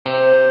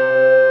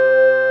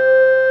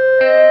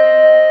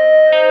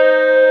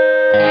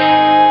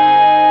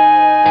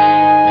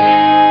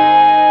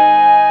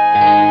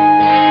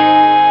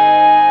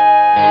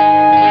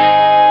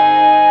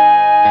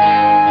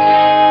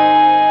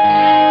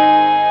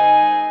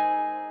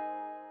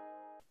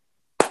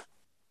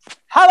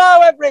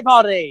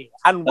everybody,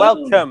 and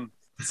welcome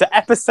to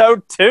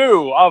episode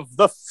 2 of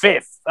the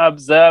 5th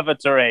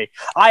Observatory.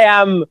 I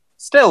am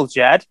still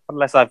Jed,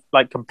 unless I've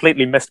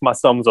completely missed my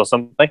sums or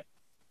something.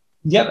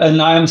 Yep,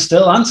 and I am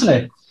still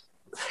Anthony.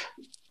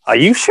 Are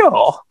you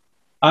sure?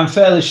 I'm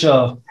fairly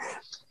sure.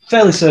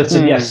 Fairly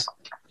certain, yes.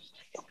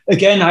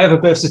 Again, I have a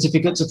birth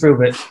certificate to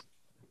prove it.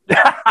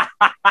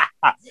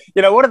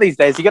 You know, one of these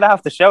days you're going to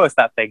have to show us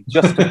that thing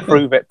just to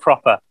prove it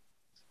proper.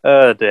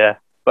 Oh dear.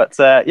 But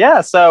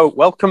so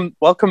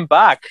welcome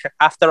back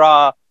after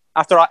our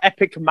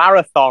epic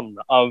marathon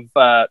of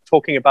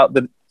talking about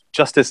the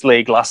Justice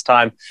League last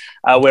time.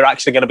 We're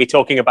actually going to be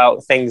talking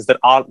about things that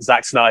aren't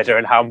Zack Snyder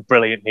and how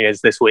brilliant he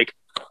is this week.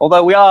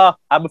 Although we are,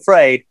 I'm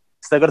afraid,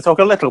 still going to talk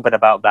a little bit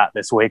about that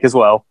this week as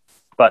well.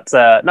 But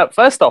no,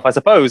 first off, I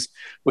suppose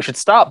we should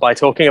start by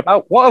talking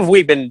about what have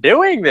we been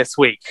doing this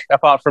week,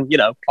 apart from,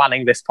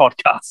 planning this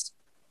podcast.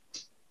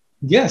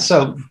 Yeah,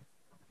 so,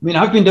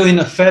 I've been doing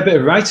a fair bit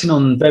of writing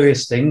on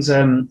various things.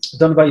 I don't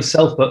know about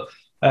yourself, but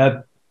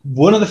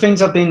one of the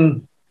things I've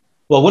been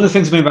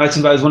writing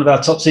about is one of our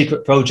top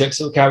secret projects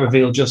that we can't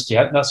reveal just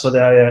yet. That's for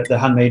the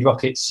Handmade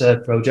Rockets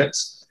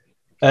projects.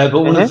 But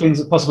one of the things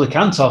that possibly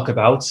can talk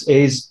about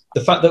is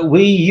the fact that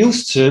we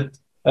used to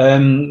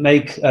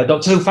make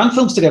Doctor Who fan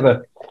films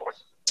together.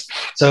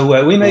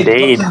 So we made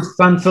Doctor Who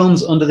fan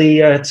films under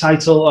the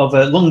title of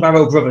Long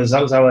Barrow Brothers.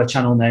 That was our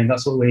channel name.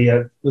 That's what we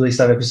released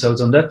our episodes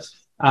under.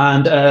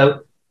 And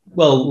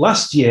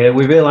last year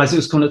we realised it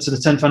was coming up to the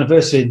 10th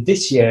anniversary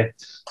this year.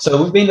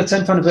 So we've been the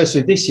 10th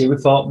anniversary this year. We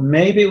thought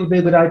maybe it would be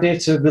a good idea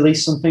to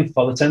release something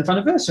for the 10th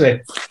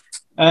anniversary.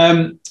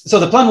 So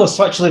the plan was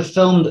to actually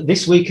film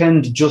this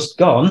weekend just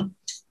gone.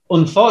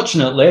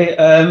 Unfortunately,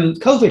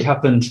 COVID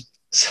happened.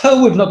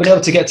 So we've not been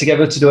able to get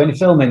together to do any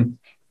filming,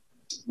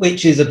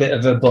 which is a bit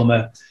of a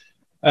bummer.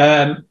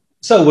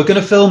 So we're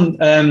going to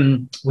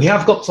film. We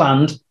have got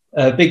planned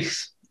a big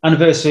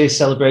anniversary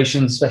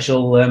celebration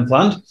special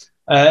planned.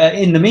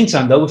 In the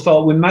meantime, though, we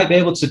thought we might be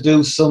able to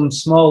do some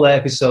smaller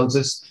episodes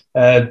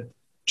as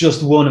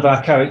just one of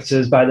our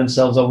characters by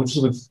themselves, or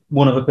just with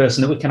one other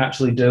person that we can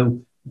actually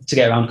do to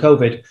get around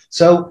COVID.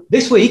 So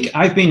this week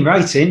I've been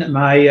writing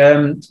my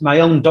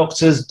own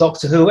Doctor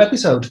Who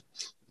episode,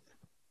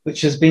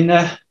 which has been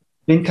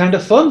kind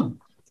of fun.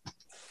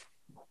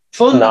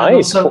 Nice. And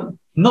also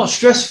not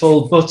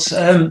stressful, but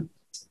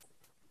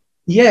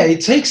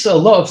it takes a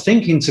lot of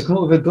thinking to come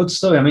up with a good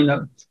story.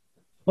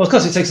 Of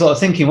course it takes a lot of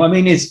thinking. What I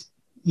mean is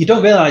you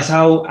don't realise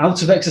how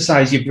out of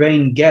exercise your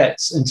brain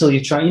gets until you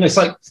try. It's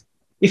like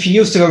if you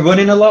used to go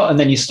running a lot and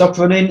then you stop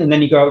running and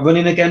then you go out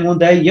running again one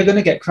day, you're going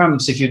to get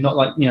cramps if you've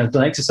not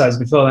done exercise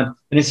before. And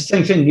it's the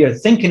same thing. You're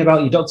thinking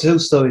about your Doctor Who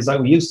stories like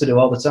we used to do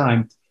all the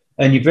time.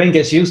 And your brain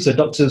gets used to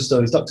Doctor Who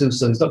stories.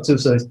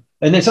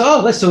 And then say,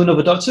 let's do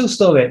another Doctor Who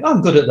story.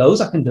 I'm good at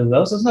those. I can do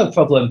those. There's no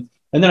problem.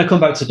 And then I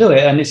come back to do it.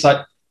 And it's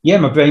like,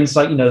 my brain's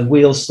like,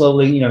 wheels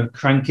slowly,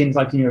 cranking,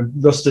 like,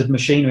 rusted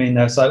machinery in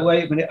there. It's like,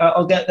 wait a minute,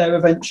 I'll get there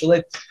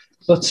eventually.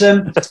 But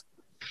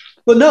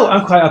no,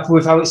 I'm quite happy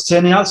with how it's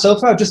turning out so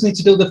far. I just need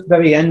to do the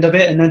very end of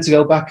it and then to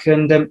go back.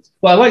 And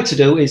what I like to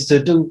do is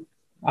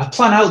I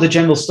plan out the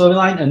general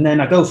storyline and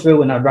then I go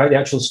through and I write the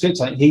actual script.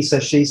 Like he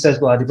says, she says,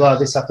 blah, blah, blah,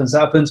 this happens,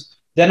 that happens.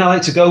 Then I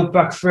like to go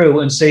back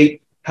through and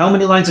see how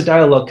many lines of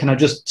dialogue can I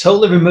just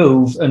totally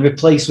remove and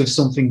replace with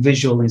something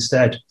visual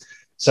instead.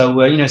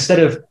 So, instead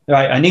of,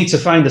 right, I need to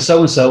find the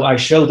so-and-so, I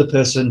show the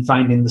person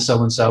finding the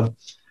so-and-so.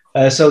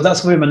 So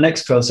that's going to be my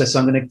next process. So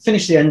I'm going to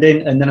finish the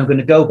ending and then I'm going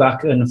to go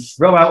back and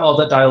throw out all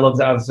that dialogue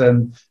that I've,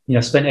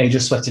 spent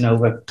ages sweating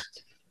over.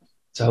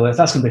 So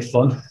that's going to be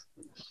fun.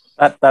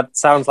 That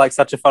sounds like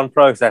such a fun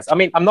process. I'm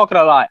not going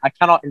to lie, I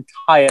cannot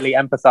entirely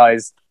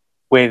empathize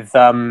with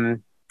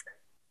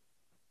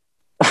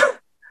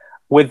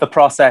the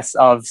process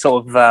of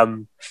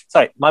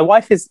sorry, my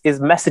wife is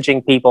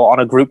messaging people on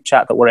a group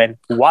chat that we're in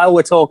while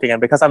we're talking,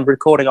 and because I'm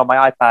recording on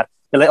my iPad,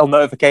 the little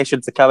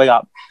notifications are coming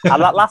up.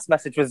 And that last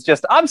message was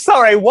just, I'm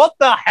sorry, what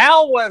the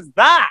hell was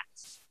that?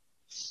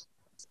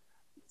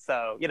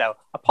 So,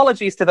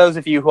 apologies to those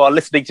of you who are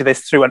listening to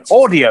this through an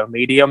audio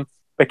medium,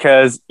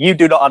 because you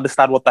do not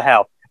understand what the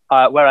hell.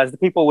 Whereas the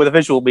people with a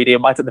visual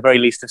medium might at the very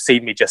least have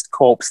seen me just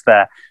corpse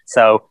there.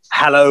 So,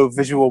 hello,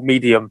 visual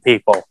medium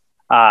people.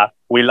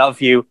 We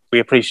love you. We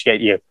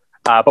appreciate you.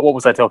 But what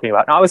was I talking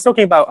about? Now, I was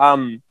talking about...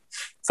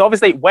 so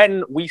obviously,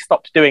 when we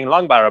stopped doing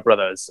Long Barrow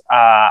Brothers,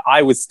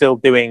 I was still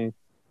doing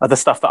the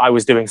stuff that I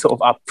was doing sort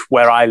of up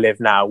where I live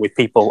now with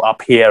people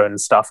up here and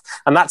stuff.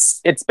 And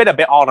it's been a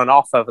bit on and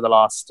off over the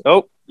last...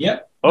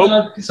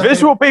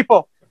 Visual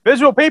people!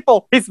 Visual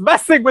people! He's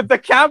messing with the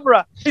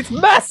camera! He's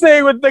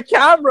messing with the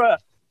camera!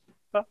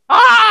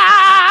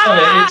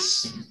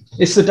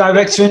 It's the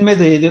director in me.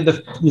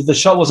 The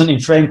shot wasn't in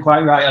frame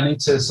quite right. I need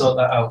to sort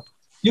that out.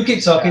 You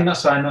keep talking.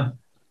 That's fine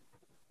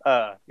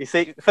though. You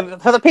see, for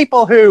the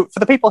people who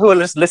are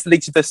just listening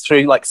to this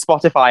through like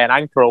Spotify and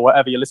Anchor or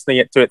whatever you're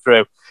listening to it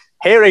through,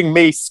 hearing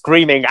me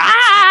screaming,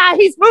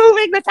 he's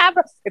moving the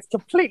camera, it's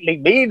completely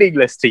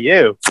meaningless to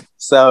you.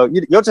 So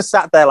you're just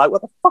sat there like,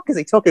 what the fuck is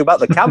he talking about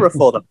the camera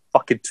for, the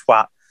fucking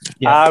twat?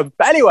 Yeah.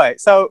 But anyway,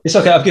 so it's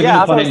okay. I've given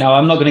up on it now.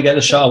 I'm not going to get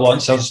the shot I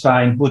want, so it's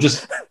fine. We'll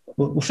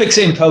fix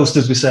it in post,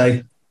 as we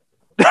say.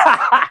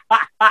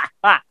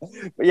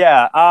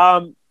 Yeah.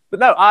 But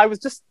no, I was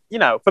just,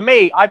 for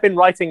me, I've been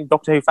writing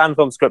Doctor Who fan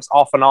film scripts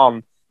off and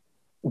on,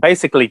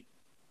 basically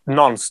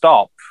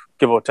non-stop,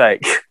 give or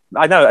take.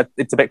 I know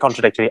it's a bit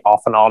contradictory,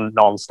 off and on,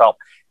 non-stop.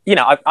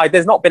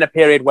 There's not been a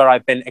period where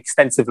I've been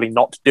extensively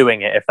not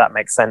doing it, if that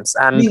makes sense.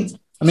 And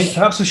I mean,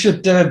 perhaps we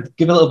should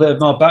give a little bit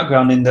more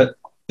background in that.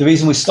 The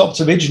reason we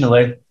stopped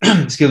originally,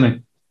 excuse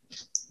me,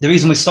 the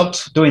reason we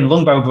stopped doing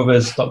Longbarrow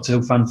Brothers Doctor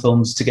Who fan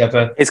films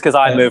together is because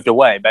I moved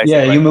away, basically.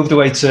 Yeah, you moved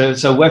away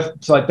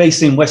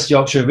based in West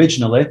Yorkshire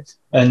originally,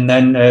 and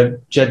then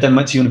Jed then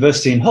went to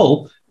university in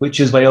Hull, which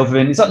is way over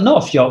is that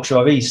North Yorkshire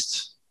or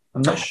East?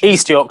 I'm not sure.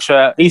 East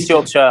Yorkshire,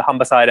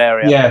 Humberside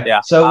area. Yeah.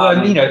 So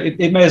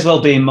it may as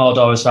well be in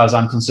Mordor as far as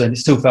I'm concerned.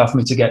 It's too far for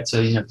me to get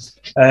to.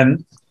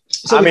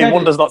 So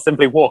one does not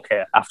simply walk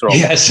here, after all.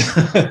 Yes.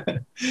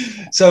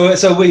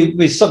 so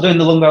we stopped doing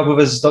the Longbarrow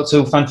Brothers Doctor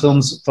Who fan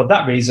films for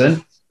that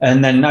reason.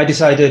 And then I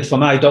decided for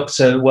my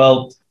Doctor,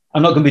 well,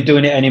 I'm not going to be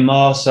doing it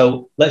anymore.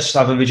 So let's just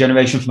have a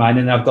regeneration for mine.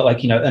 And I've got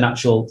an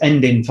actual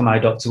ending for my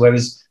Doctor.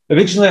 Whereas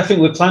originally, I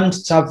think we planned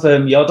to have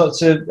your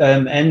Doctor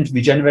end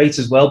regenerate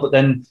as well. But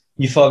then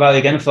you thought about it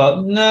again and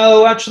thought,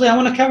 no, actually, I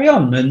want to carry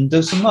on and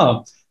do some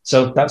more.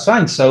 So that's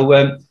fine.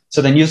 So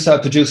then you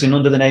started producing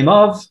under the name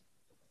of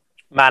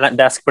Man at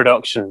Desk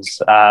Productions,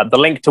 the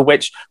link to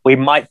which we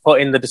might put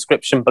in the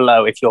description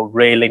below if you're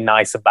really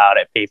nice about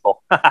it,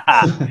 people.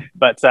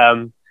 But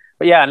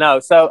yeah, no.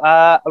 So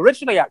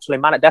originally, actually,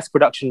 Man at Desk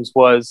Productions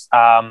was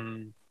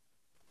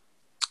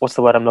what's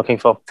the word I'm looking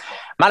for?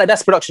 Man at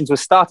Desk Productions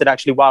was started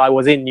actually while I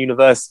was in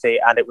university,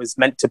 and it was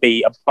meant to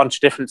be a bunch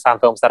of different fan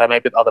films that I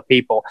made with other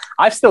people.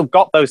 I've still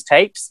got those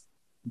tapes,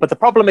 but the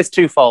problem is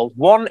twofold.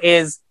 One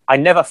is I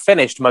never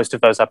finished most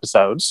of those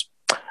episodes.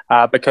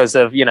 Because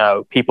of,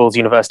 people's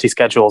university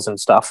schedules and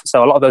stuff.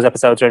 So a lot of those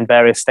episodes are in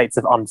various states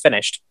of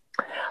unfinished.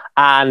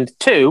 And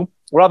two,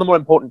 rather more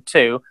important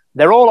too,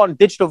 they're all on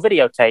digital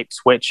videotapes,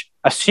 which,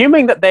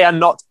 assuming that they are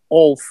not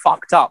all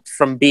fucked up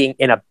from being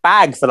in a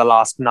bag for the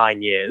last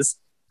 9 years,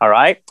 all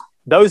right,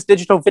 those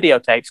digital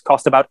videotapes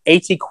cost about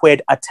 80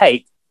 quid a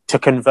tape to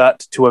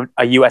convert to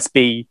a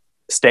USB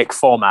stick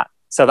format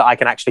so that I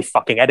can actually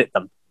fucking edit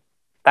them.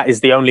 That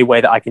is the only way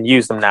that I can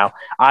use them now.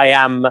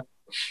 And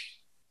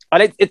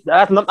I'm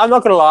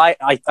not going to lie,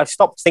 I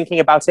stopped thinking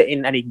about it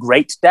in any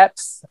great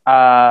depth.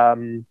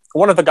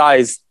 One of the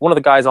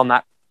guys on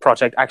that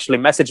project actually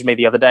messaged me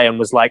the other day and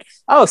was like,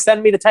 "Oh,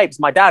 send me the tapes.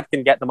 My dad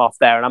can get them off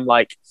there." And I'm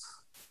like,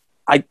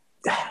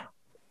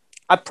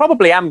 I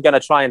probably am going to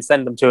try and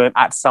send them to him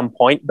at some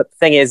point. But the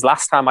thing is,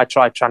 last time I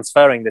tried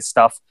transferring this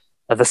stuff,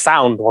 the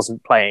sound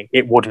wasn't playing.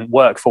 It wouldn't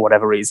work for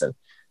whatever reason.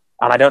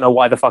 And I don't know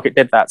why the fuck it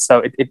did that.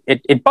 So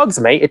it bugs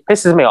me. It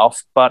pisses me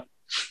off. But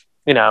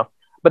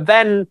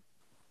then,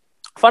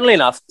 funnily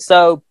enough,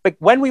 so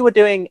when we were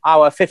doing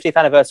our 50th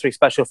anniversary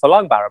special for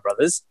Longbarrow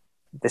Brothers,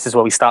 this is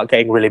where we start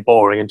getting really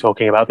boring and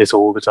talking about this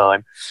all the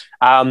time.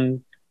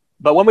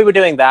 But when we were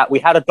doing that, we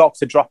had a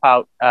Doctor drop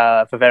out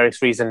for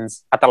various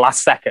reasons at the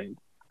last second.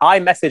 I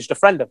messaged a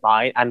friend of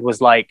mine and was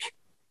like,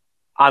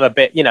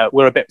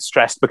 we're a bit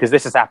stressed because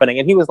this is happening.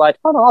 And he was like,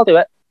 "Oh no, I'll do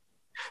it."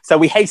 So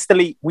we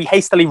hastily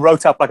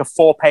wrote up like a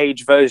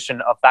 4-page version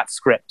of that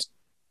script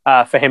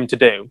for him to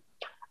do.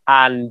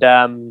 And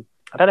I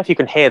don't know if you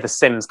can hear the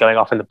Sims going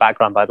off in the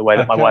background, by the way,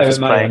 that my wife is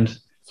playing.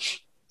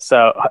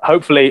 So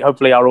hopefully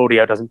our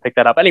audio doesn't pick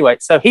that up. Anyway,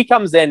 so he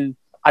comes in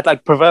at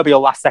like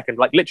proverbial last second.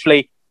 Like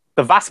literally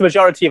the vast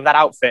majority of that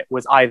outfit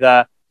was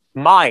either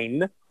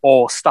mine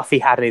or stuff he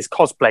had in his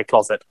cosplay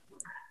closet.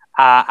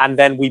 And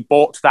then we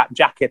bought that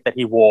jacket that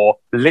he wore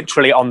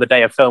literally on the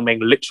day of filming,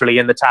 literally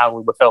in the town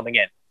we were filming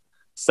in.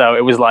 So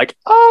it was like,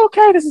 oh,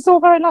 okay, this is all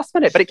very last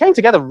minute. But it came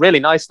together really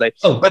nicely.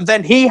 Oh. But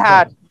then he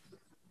had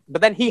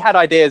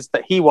ideas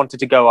that he wanted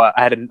to go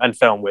ahead and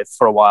film with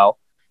for a while.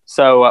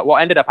 So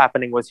what ended up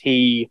happening was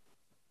he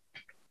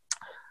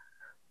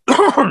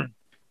and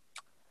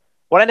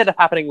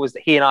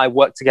I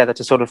worked together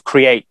to sort of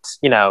create,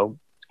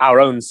 our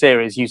own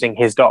series using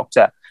his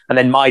Doctor. And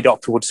then my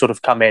Doctor would sort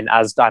of come in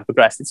as time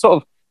progressed. It sort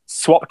of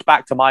swapped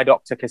back to my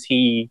Doctor because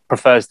he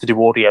prefers to do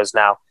audios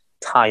now,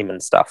 time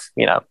and stuff,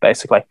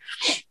 basically.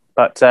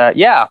 But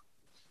yeah,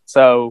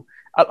 so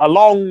a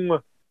long,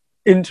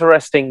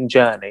 interesting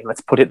journey,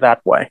 let's put it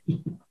that way.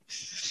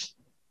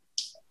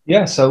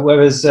 Yeah, so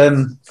whereas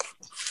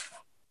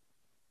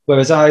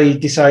I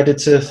decided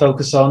to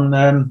focus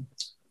on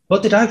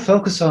what did I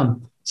focus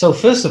on? So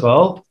first of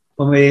all,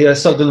 when we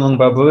started doing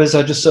Longbarrow Brothers,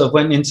 I just sort of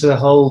went into the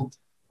whole,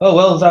 oh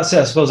well, that's it,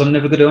 I suppose I'm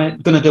never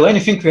going to do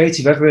anything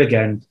creative ever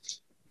again.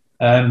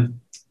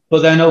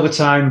 But then over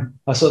time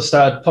I sort of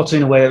started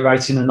pottering away at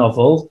writing a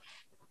novel.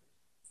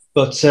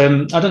 But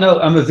I don't know,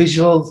 I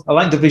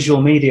like the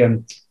visual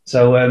medium.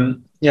 So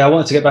yeah, I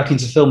wanted to get back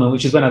into filming,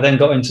 which is when I then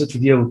got in touch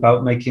with you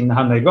about making the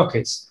handmade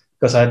rockets,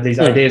 because I had these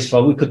ideas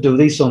for, we could do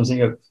these films.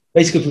 And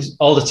basically,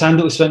 all the time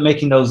that we spent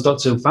making those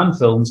Doctor Who fan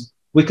films,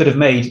 we could have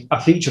made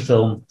a feature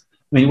film.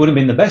 mean, it wouldn't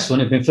have been the best one.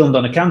 It'd been filmed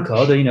on a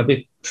camcorder, it'd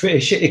be pretty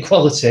shitty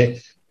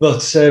quality.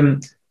 But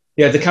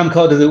yeah, the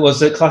camcorder that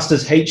was classed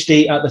as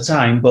HD at the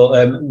time,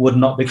 but would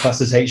not be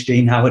classed as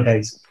HD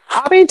nowadays.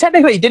 I mean,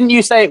 technically, didn't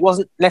you say it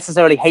wasn't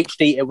necessarily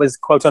HD? It was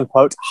quote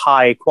unquote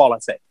high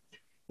quality.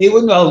 It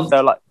was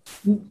so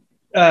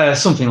like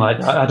something like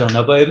that. I don't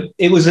know, but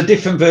it was a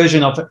different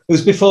version of it. It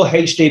was before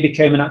HD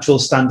became an actual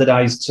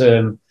standardized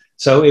term.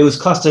 So it was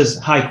classed as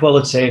high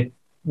quality,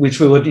 which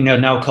we would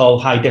now call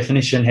high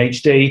definition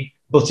HD,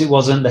 but it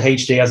wasn't the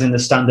HD as in the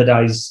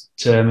standardized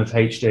term of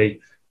HD.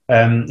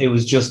 It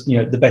was just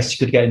the best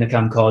you could get in a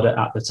camcorder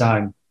at the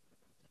time.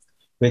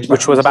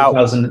 Which was about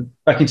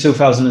back in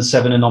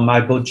 2007, and on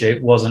my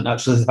budget wasn't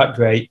actually that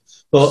great.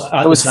 But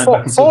at it was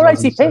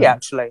 480p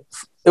actually.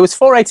 It was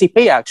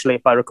 480p actually,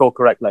 if I recall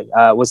correctly.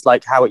 Was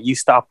like how it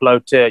used to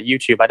upload to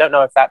YouTube. I don't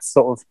know if that's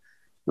sort of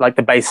like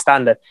the base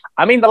standard.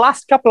 I mean, the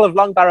last couple of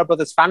Long Barrow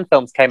Brothers fan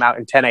films came out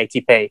in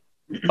 1080p,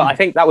 but I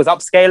think that was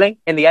upscaling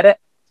in the edit.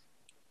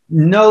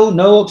 No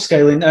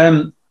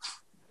upscaling.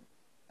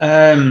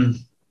 To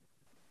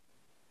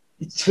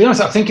be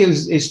honest, I think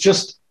it's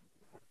just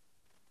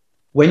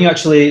when you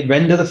actually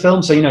render the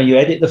film. So you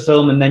edit the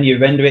film and then you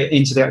render it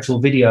into the actual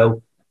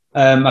video.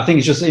 I think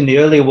it's just in the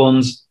earlier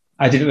ones,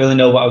 I didn't really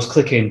know what I was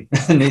clicking,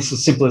 and it's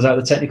as simple as that.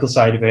 The technical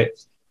side of it,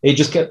 it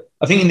just kept.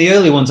 I think in the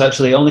early ones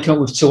actually, I only came up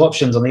with 2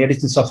 options on the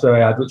editing software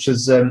I had, which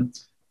was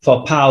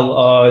for PAL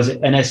or is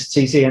it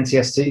NSTC,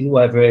 NTST,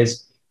 whatever it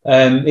is.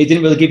 It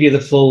didn't really give you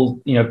the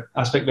full,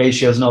 aspect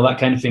ratios and all that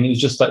kind of thing. It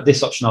was just like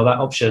this option or that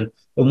option,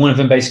 and one of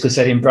them basically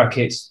said in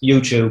brackets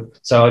YouTube.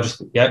 So I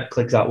just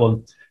click that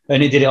one,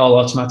 and it did it all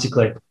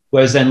automatically.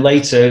 Whereas then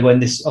later, when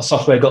this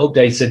software got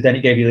updated, then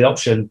it gave you the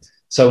option.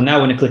 So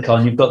now when you click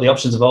on, you've got the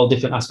options of all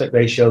different aspect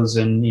ratios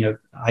and,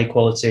 high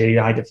quality,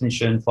 high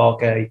definition,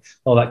 4K,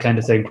 all that kind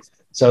of thing.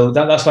 So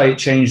that's why it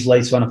changed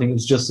later on. I think it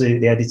was just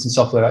the editing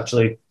software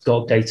actually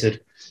got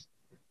updated.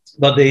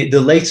 But the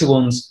later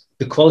ones,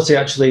 the quality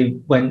actually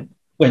went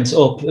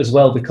up as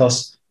well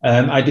because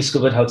I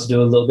discovered how to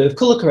do a little bit of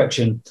color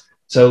correction.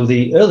 So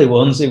the early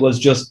ones, it was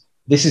just,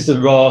 this is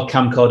the raw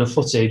camcorder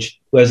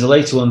footage, whereas the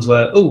later ones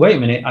were, oh, wait a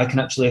minute, I can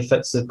actually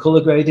affect the color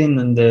grading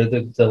and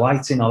the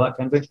lighting, all that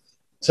kind of thing.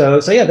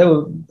 So yeah,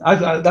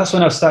 that's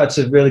when I started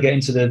to really get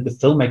into the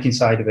filmmaking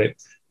side of it.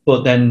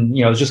 But then,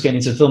 I was just getting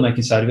into the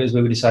filmmaking side of it as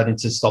we were deciding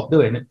to stop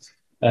doing it.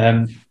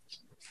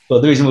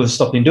 But the reason we were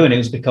stopping doing it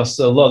was because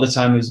a lot of the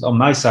time, it was on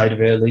my side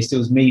of it, at least, it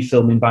was me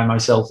filming by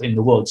myself in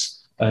the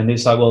woods. And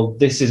it's like, well,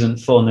 this isn't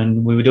fun.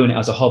 And we were doing it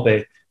as a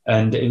hobby.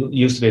 And it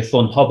used to be a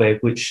fun hobby,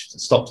 which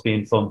stopped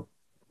being fun.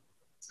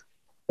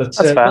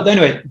 But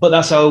anyway,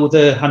 that's how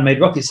the Handmade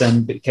Rockets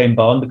then became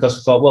born, because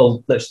we thought,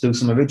 well, let's do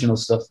some original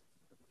stuff.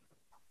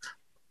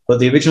 But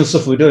the original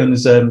stuff we were doing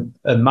was a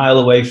mile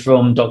away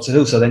from Doctor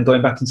Who. So then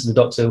going back into the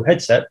Doctor Who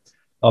headset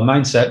or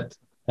mindset,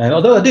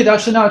 although I did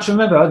actually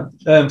remember,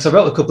 because I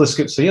wrote a couple of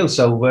scripts for you.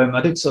 So I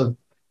did sort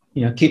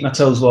of, keep my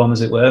toes warm, as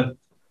it were.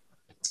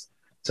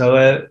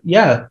 So,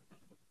 yeah,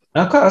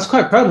 I was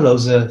quite proud of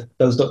those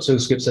Doctor Who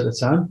scripts at the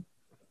time.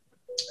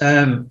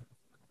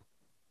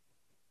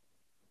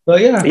 But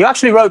yeah. You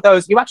actually wrote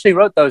those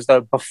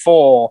though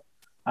before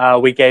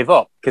we gave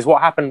up, because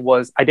what happened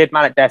was I did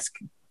Man at Desk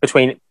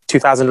between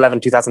 2011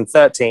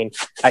 2013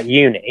 at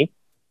uni,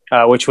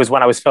 which was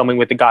when I was filming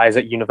with the guys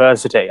at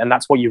university, and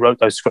that's what you wrote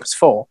those scripts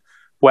for.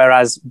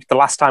 Whereas the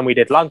last time we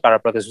did Long Barrow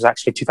Brothers was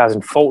actually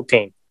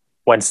 2014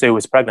 when Sue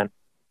was pregnant.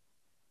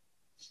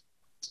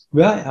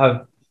 Right.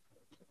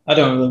 I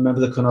don't really remember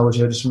the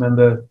chronology. I just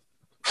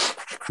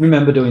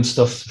remember doing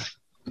stuff.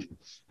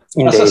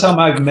 That's how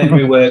my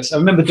memory works. I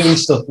remember doing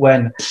stuff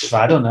when,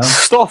 I don't know.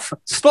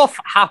 Stuff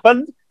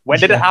happened. When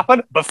did it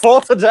happen?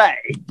 Before today.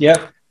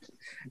 Yep.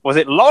 Was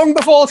it long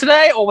before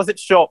today or was it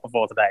short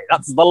before today?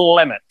 That's the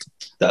limit.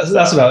 That's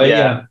about it,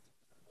 yeah.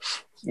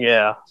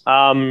 Yeah.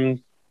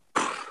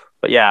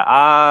 But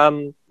yeah,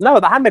 no,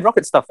 the Handmade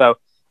Rocket stuff, though,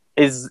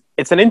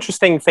 it's an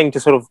interesting thing to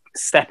sort of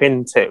step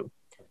into.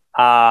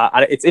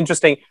 And it's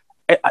interesting.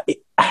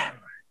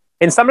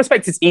 In some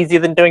respects, it's easier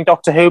than doing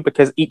Doctor Who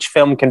because each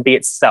film can be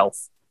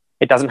itself.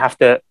 It doesn't have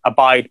to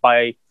abide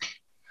by...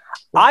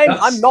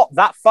 I'm not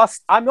that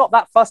fussed. I'm not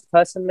that fussed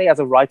personally as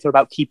a writer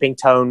about keeping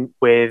tone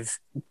with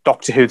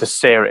Doctor Who the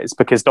series,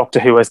 because Doctor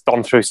Who has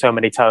gone through so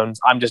many tones.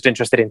 I'm just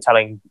interested in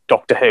telling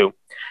Doctor Who.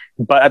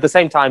 But at the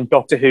same time,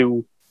 Doctor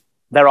Who,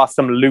 there are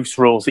some loose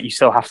rules that you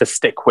still have to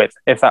stick with,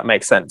 if that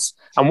makes sense.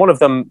 And one of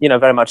them,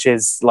 very much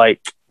is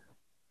like,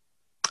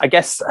 I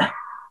guess,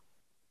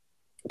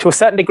 to a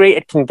certain degree,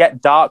 it can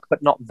get dark,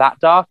 but not that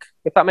dark,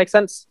 if that makes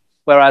sense.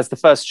 Whereas the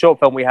first short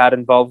film we had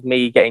involved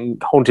me getting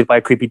haunted by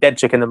a creepy dead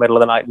chick in the middle of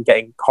the night and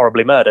getting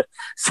horribly murdered.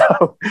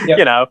 So,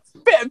 yep.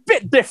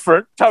 Bit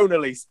different,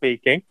 tonally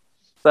speaking.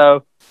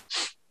 So,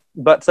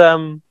 but,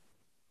 that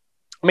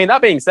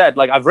being said,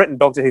 like, I've written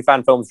Doctor Who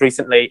fan films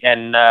recently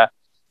in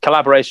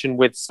collaboration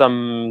with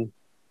some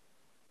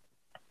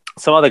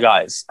other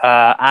guys.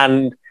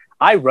 And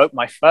I wrote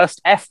my first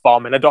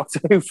F-bomb in a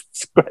Doctor Who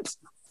script,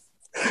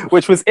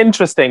 which was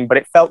interesting, but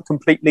it felt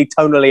completely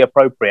tonally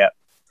appropriate.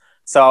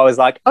 So I was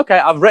like, okay,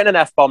 I've written an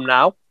F-bomb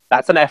now.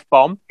 That's an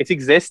F-bomb. It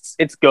exists.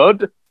 It's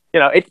good.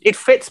 It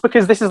fits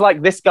because this is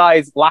like this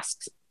guy's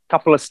last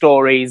couple of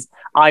stories.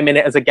 I'm in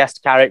it as a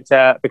guest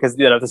character because,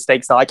 the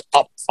stakes are like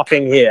up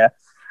fucking here.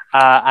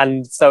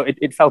 And so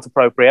it felt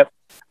appropriate.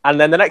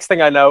 And then the next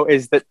thing I know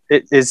is that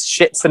it is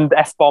shits and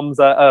F-bombs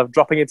are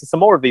dropping into some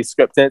more of these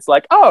scripts. And it's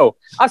like, oh,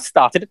 I've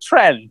started a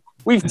trend.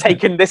 We've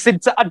taken this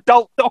into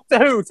adult Doctor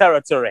Who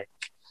territory.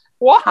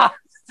 What?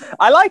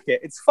 I like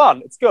it. It's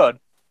fun. It's good.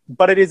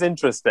 But it is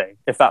interesting,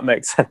 if that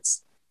makes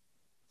sense.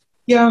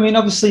 Yeah, I mean,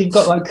 obviously you've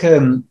got like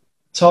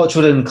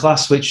Torchwood and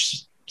Class,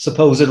 which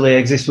supposedly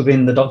exist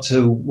within the Doctor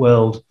Who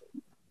world.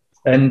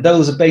 And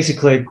those are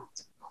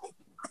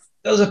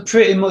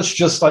pretty much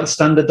just like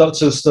standard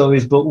Doctor Who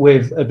stories, but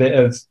with a bit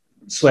of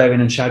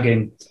swearing and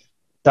shagging.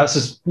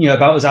 That's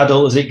about as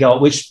adult as it got,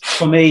 which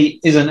for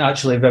me isn't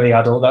actually very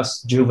adult.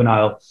 That's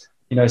juvenile.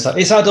 It's like,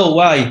 it's adult.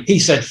 Why? He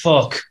said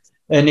fuck.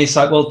 And it's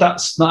like, well,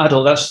 that's not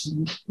adult. That's,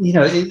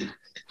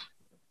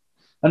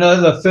 I know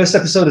the first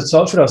episode of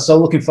Torchwood, I was so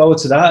looking forward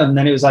to that. And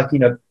then it was like,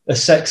 a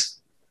sex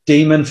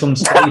demon from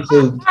space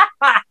who,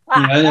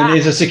 and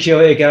there's a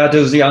security guard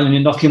who's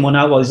knocking one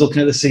out while he's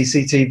looking at the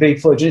CCTV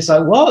footage. And it's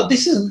like, what?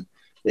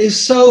 It's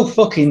so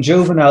fucking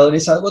juvenile. And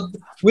it's like, well,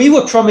 we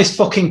were promised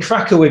fucking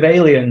Cracker with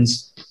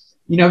aliens.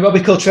 Robbie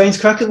Coltrane's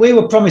Cracker. We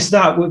were promised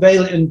that with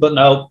alien, but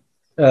no.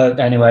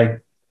 Anyway,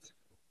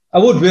 I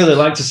would really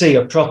like to see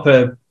a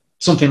proper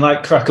something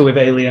like Cracker with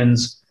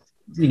aliens.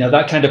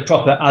 That kind of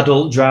proper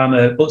adult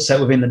drama, but set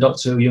within the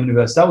Doctor Who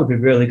universe. That would be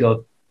really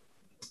good.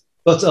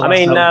 But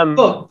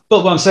but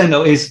what I'm saying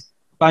though is,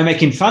 by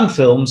making fan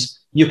films,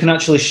 you can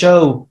actually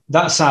show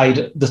that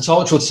side, the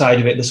Torchwood side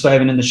of it, the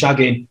swearing and the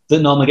shagging,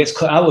 that normally gets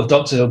cut out of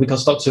Doctor Who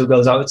because Doctor Who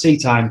goes out at tea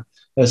time,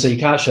 so you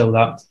can't show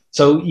that.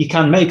 So you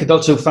can make a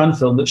Doctor Who fan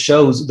film that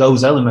shows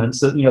those elements,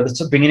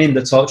 that bringing in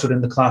the Torchwood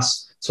and the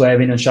Class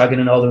swearing and shagging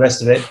and all the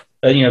rest of it,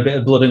 a bit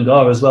of blood and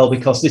gore as well,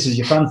 because this is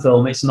your fan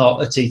film. It's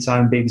not a tea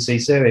time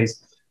BBC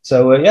series.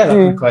 So that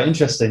would be quite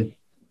interesting.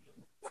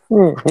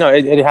 No,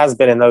 it has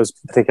been in those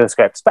particular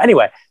scripts. But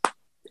anyway,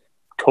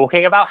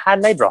 talking about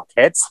handmade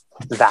rockets,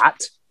 that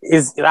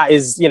is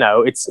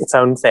its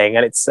own thing,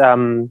 and it's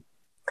I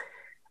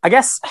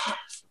guess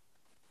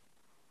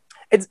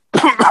it's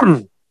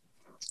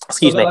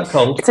excuse me.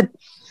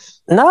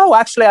 No,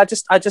 actually, I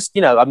just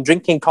I'm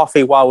drinking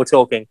coffee while we're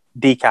talking.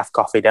 Decaf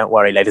coffee, don't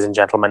worry, ladies and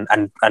gentlemen,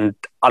 and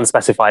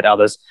unspecified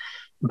others.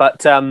 But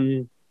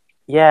the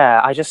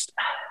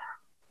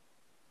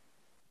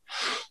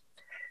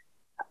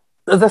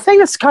thing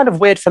that's kind of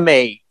weird for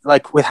me,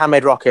 like with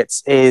handmade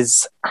rockets,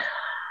 is,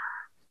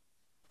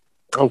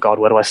 oh God,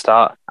 where do I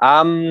start?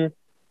 I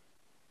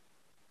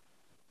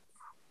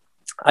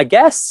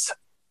guess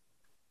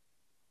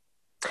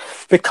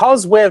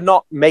because we're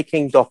not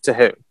making Doctor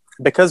Who,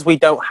 because we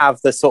don't have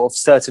the sort of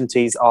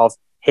certainties of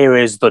here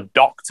is the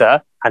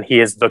Doctor and he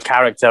is the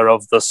character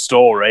of the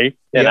story,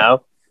 you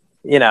know,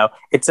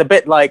 it's a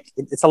bit like,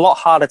 it's a lot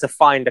harder to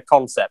find a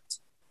concept.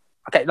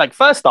 Okay, like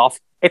first off,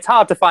 it's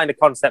hard to find a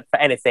concept for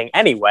anything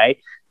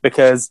anyway,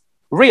 because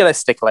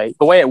realistically,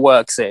 the way it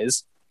works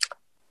is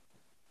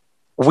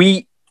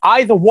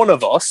either one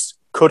of us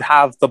could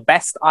have the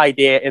best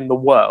idea in the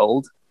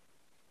world,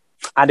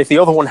 and if the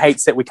other one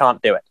hates it, we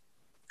can't do it.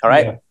 All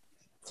right? Yeah.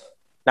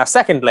 Now,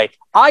 secondly,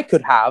 I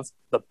could have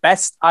the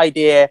best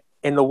idea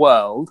in the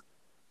world,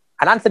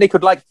 and Anthony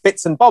could like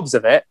bits and bobs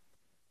of it,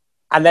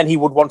 and then he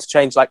would want to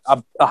change like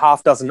a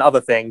half dozen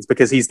other things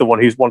because he's the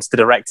one who wants to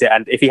direct it.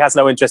 And if he has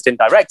no interest in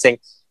directing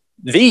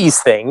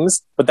these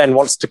things, but then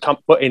wants to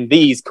put in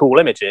these cool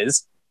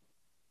images,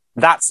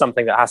 that's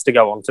something that has to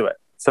go onto it.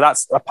 So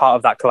that's a part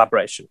of that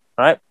collaboration,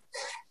 right?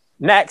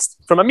 Next,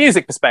 from a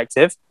music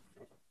perspective,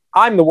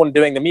 I'm the one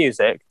doing the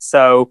music.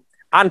 So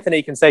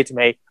Anthony can say to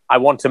me, I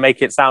want to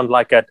make it sound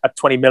like a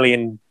 $20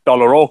 million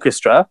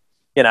orchestra,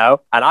 and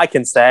I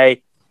can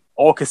say,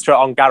 orchestra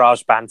on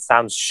GarageBand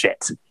sounds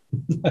shit.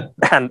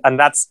 and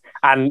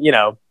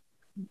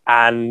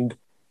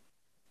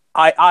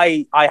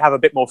I have a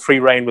bit more free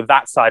reign with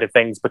that side of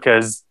things,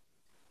 because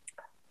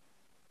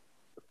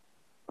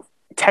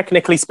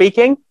technically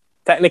speaking,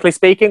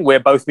 we're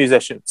both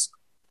musicians.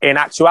 In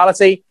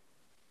actuality,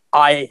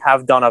 I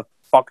have done a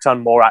fuck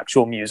ton more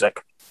actual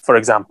music, for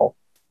example.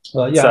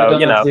 Well, yeah, so,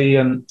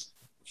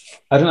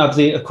 I don't have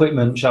the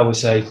equipment, shall we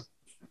say.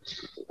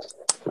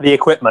 The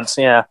equipment,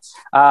 yeah.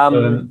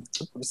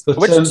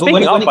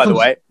 Speaking of, by the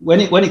way,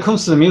 when it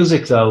comes to the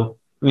music, though,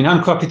 I mean,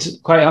 I'm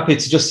quite happy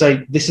to just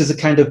say this is the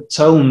kind of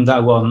tone that I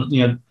want,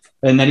 and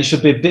then it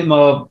should be a bit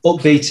more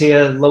upbeat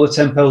here, lower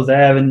tempo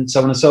there, and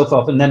so on and so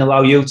forth, and then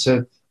allow you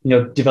to,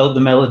 develop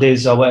the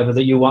melodies or whatever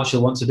that you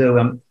actually want to do.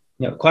 I'm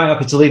quite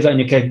happy to leave that in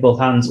your capable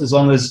hands, as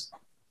long as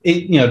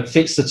it,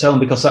 fits the tone,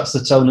 because that's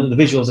the tone that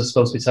the visuals are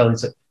supposed to be telling.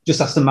 So it just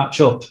has to match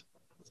up.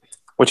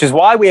 Which is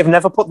why we have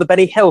never put the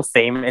Benny Hill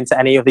theme into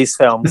any of these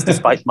films,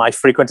 despite my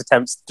frequent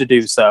attempts to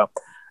do so.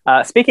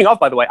 Speaking of,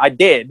 by the way, I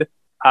did.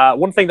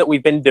 One thing that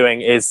we've been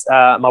doing is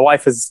my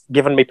wife has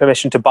given me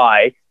permission to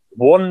buy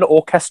one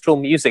orchestral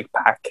music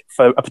pack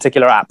for a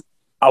particular app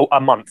a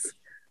month.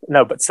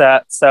 No, but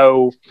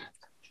so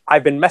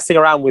I've been messing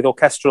around with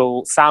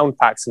orchestral sound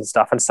packs and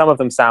stuff, and some of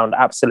them sound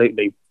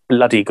absolutely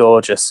bloody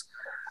gorgeous.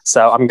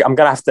 So I'm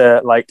gonna have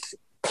to like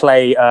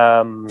play.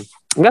 I'm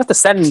gonna have to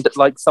send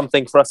like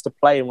something for us to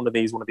play in one of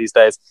these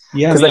days.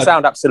 Yeah, because they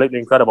sound absolutely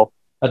incredible.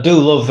 I do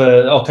love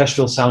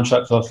orchestral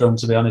soundtrack for a film.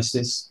 To be honest,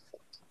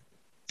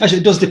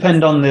 it does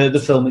depend on the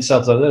film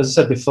itself. Though, as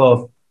I said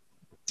before,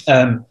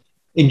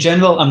 in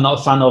general, I'm not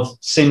a fan of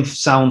synth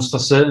sounds for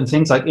certain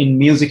things, like in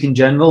music in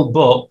general.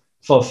 But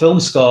for film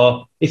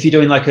score, if you're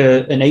doing like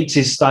an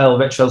 80s style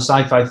retro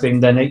sci-fi thing,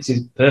 then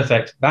 80s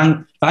perfect.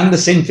 Bang the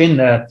synth in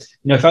there.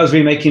 If I was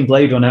remaking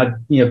Blade Runner,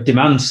 I'd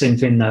demand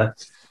synth in there.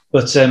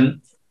 But I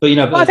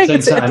think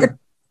it sort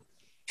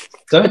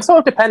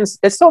of depends.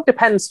 It sort of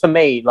depends for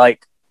me,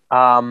 like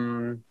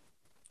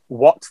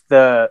what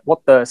the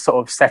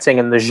sort of setting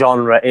and the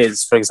genre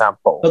is, for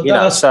example. But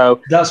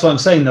that's what I'm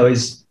saying though,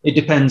 is it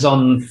depends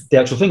on the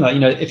actual thing. Like,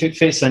 if it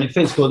fits, then it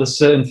fits. But there's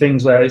certain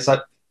things where it's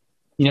like,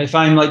 if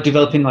I'm like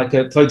developing like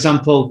for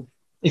example,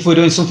 if we're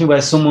doing something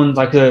where someone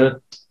like I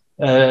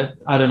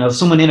don't know,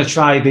 someone in a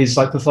tribe is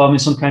like performing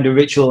some kind of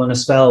ritual and a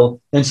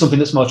spell, then something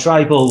that's more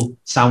tribal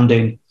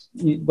sounding.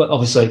 But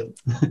obviously,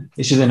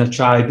 it's just in a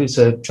tribe; it's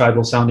a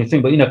tribal sounding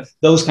thing. But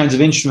those kinds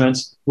of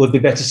instruments would be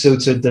better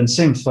suited than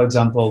synth, for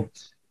example.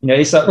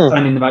 It's that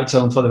finding the right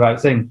tone for the right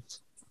thing.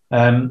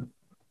 So,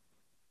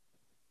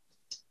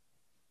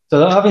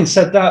 having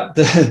said that,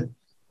 the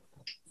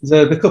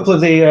couple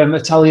of the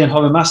Italian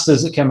horror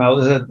masters that came out,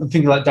 I'm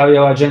thinking like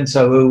Dario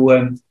Argento, who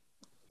I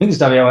think it's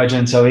Dario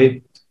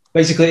Argento.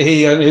 He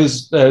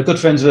was good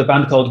friends with a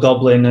band called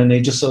Goblin, and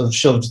he just sort of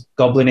shoved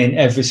Goblin in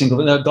every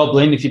single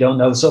Goblin. If you don't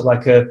know, sort of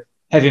like a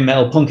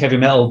punk heavy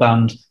metal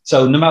band.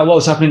 So no matter what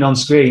was happening on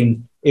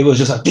screen, it was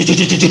just like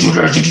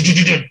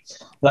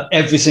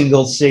every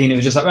single scene. It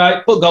was just like,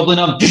 right, put Goblin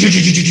on.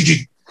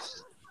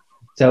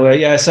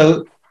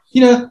 So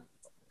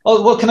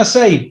what can I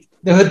say?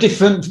 There are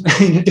different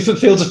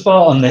fields of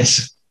thought on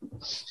this.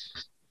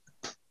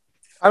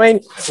 I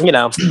mean,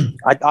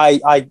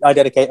 I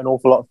dedicate an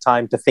awful lot of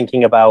time to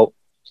thinking about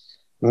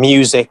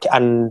music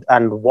and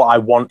what I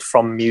want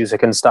from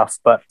music and stuff.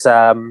 But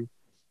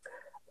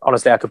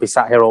honestly, I could be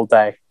sat here all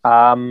day.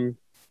 Well,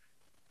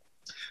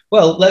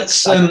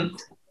 let's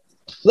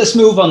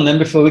move on then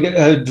before we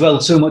get dwell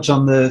too much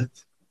on the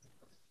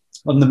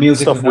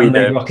music stuff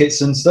of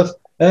rockets and stuff.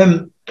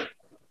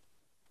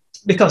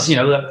 Because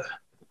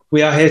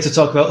we are here to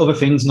talk about other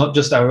things, not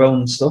just our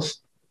own stuff.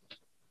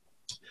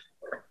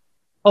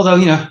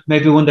 Although,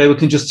 maybe one day we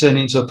can just turn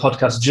it into a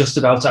podcast just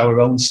about our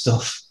own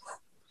stuff.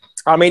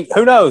 I mean,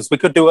 who knows? We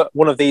could do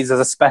one of these as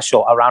a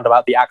special around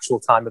about the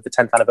actual time of the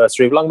 10th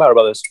anniversary of Longbarrow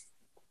Brothers.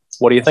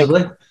 What do you think?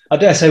 I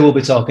dare say we'll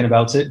be talking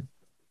about it.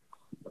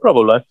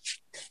 Probably.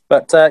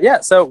 But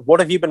so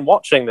what have you been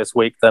watching this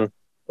week then?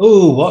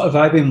 Oh, what have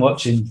I been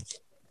watching?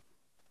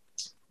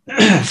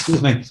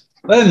 Excuse me.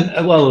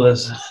 Well,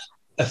 there's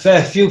a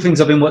fair few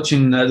things I've been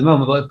watching at the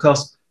moment, but of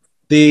course,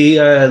 the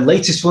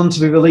latest one to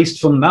be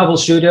released from Marvel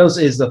Studios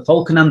is The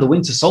Falcon and the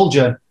Winter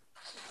Soldier.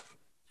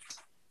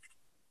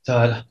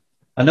 So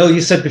I know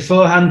you said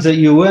beforehand that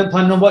you weren't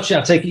planning on watching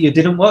it. I take it you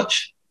didn't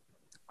watch?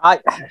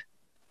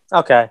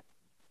 Okay.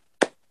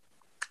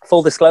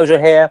 Full disclosure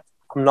here,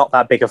 I'm not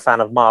that big a fan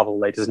of Marvel,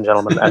 ladies and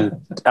gentlemen,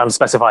 and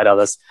unspecified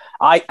others.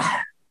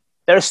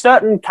 There are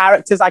certain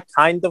characters I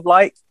kind of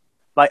like.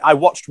 Like, I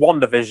watched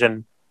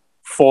WandaVision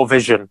for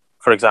Vision,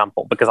 for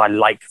example, because I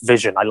like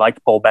Vision. I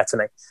like Paul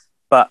Bettany.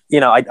 But,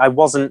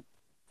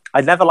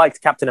 I never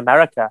liked Captain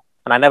America,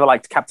 and I never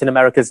liked Captain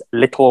America's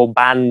little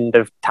band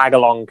of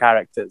tag-along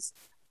characters.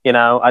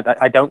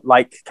 I don't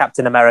like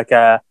Captain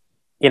America,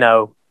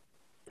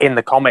 in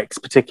the comics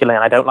particularly,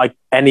 and I don't like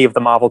any of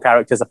the Marvel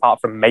characters apart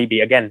from maybe,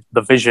 again,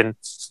 the Vision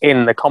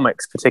in the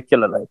comics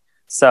particularly.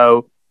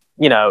 So,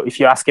 if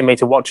you're asking me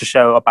to watch a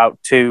show about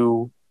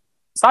two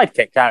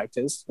sidekick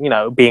characters,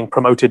 being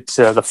promoted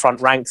to the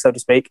front rank, so to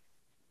speak,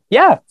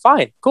 yeah,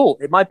 fine, cool,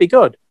 it might be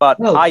good, but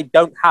I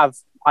don't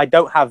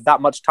have that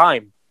much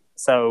time.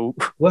 So,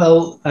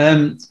 well,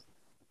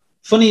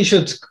 funny you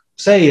should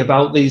say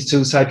about these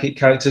two sidekick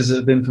characters that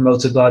have been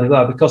promoted, blah, blah,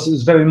 blah, because it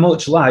was very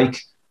much like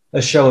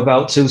a show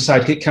about two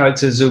sidekick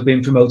characters who've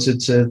been promoted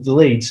to the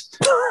leads.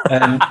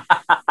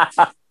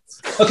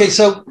 Okay,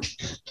 so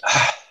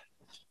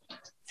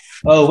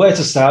where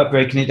to start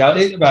breaking it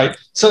down? Right,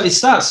 so it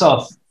starts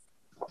off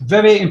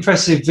very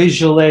impressive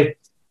visually.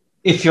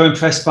 If you're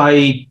impressed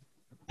by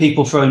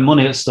people throwing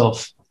money at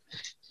stuff,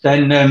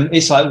 then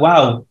it's like,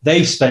 wow,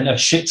 they've spent a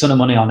shit ton of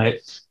money on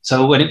it.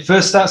 So when it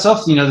first starts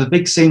off, the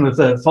big scene with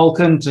the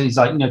Falcon, he's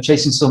like,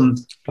 chasing some,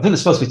 I think they're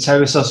supposed to be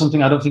terrorists or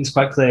something. I don't think it's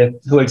quite clear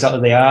who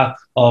exactly they are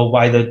or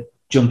why they're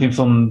jumping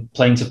from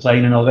plane to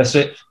plane and all the rest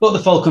of it. But the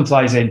Falcon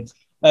flies in,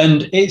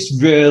 and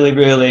it's really,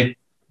 really,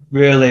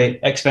 really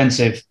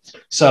expensive.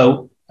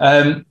 So,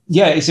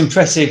 it's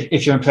impressive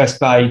if you're impressed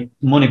by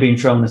money being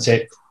thrown at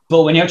it.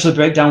 But when you actually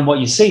break down what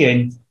you're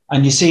seeing,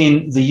 and you're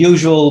seeing the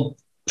usual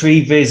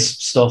previs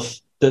stuff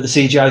that the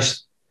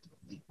CGI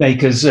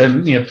makers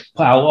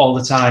put out all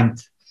the time.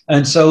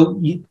 And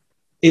so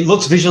it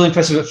looks visually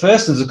impressive at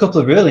first. There's a couple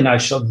of really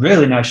nice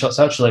shots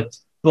actually,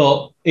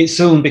 but it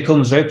soon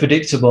becomes very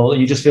predictable,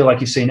 and you just feel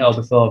like you've seen it all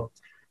before.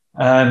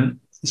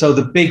 So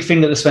the big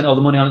thing that they spent all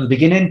the money on at the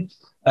beginning,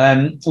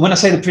 when I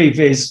say the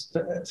previs,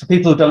 for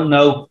people who don't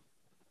know,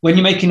 when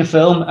you're making a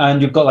film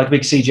and you've got like a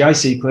big CGI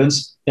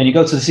sequence, then you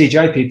go to the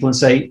CGI people and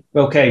say,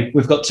 okay,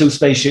 we've got 2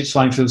 spaceships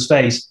flying through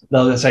space.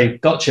 They'll say,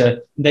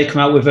 gotcha. And they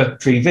come out with a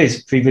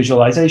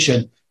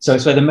pre-visualization. So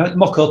it's where they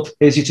mock up,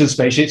 here's your 2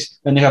 spaceships,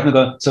 and they have them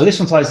go, so this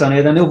one flies down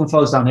here, then the other one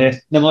flies down here,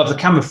 then we'll have the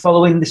camera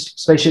following this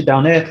spaceship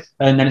down here,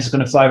 and then it's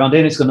going to fly around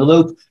here, and it's going to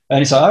loop,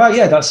 and it's like, all right,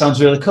 yeah, that sounds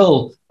really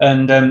cool.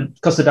 And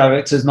because the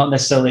director's not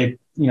necessarily,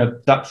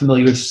 that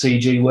familiar with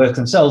CG work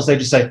themselves, they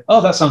just say, oh,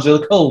 that sounds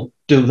really cool,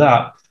 do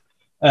that.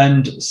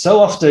 And so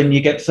often you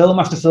get film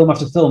after film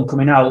after film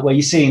coming out where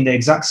you're seeing the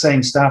exact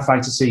same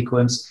starfighter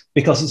sequence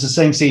because it's the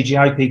same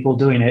CGI people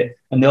doing it,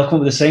 and they'll come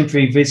up with the same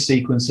pre-vis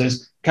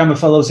sequences. Camera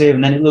follows here,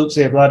 and then it loops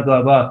here, blah,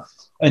 blah, blah.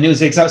 And it was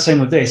the exact same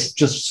with this.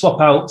 Just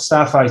swap out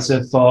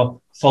Starfighter for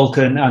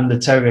Falcon and the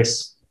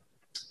Terrorists.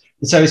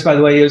 The Terrorists, by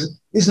the way,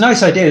 it's a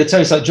nice idea. The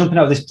Terrorists like jumping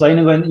out of this plane,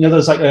 and when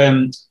those like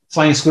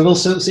flying squirrel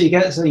suits that you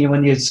get, so,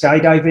 when you're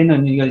skydiving,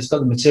 and it's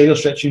got the material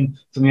stretching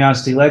from your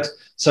arms to your legs.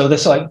 So they're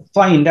sort of like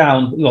flying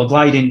down,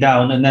 gliding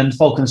down, and then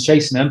Falcon's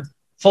chasing them.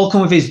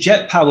 Falcon with his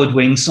jet-powered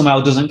wings somehow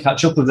doesn't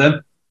catch up with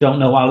them. Don't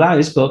know how that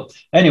is, but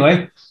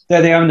anyway,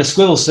 there they are in the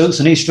squirrel suits,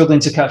 and he's struggling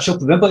to catch up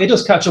with them, but he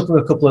does catch up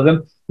with a couple of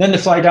them. Then they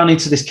fly down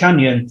into this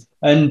canyon,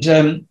 and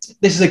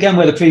this is again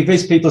where the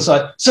previous people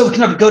are like, so we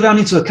can go down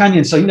into a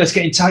canyon, so it's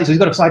getting tight, so he's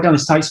got to fly down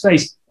this tight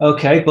space.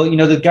 Okay, but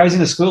the guys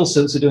in the squirrel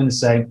suits are doing the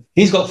same.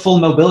 He's got full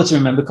mobility,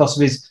 remember, because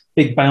of his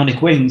big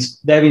bionic wings.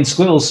 They're in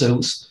squirrel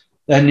suits.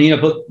 And,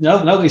 but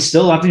no, he's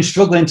still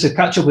struggling to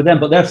catch up with them,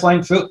 but they're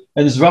flying through,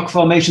 and there's rock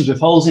formations with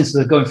holes in, so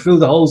they're going through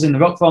the holes in the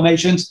rock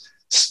formations.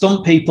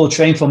 Stunt people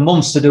train for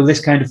months to do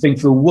this kind of thing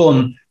through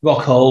one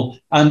rock hole,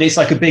 and it's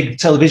like a big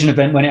television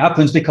event when it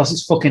happens because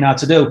it's fucking hard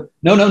to do.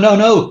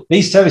 No.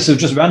 These terrorists who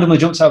just randomly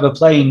jumped out of a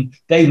plane,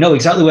 they know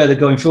exactly where they're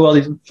going through all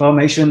these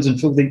formations and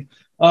through the,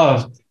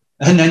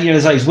 and then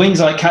there's like his wings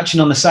like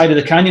catching on the side of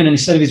the canyon, and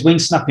instead of his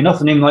wings snapping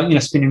off and him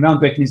like, spinning around,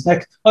 breaking his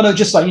neck,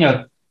 just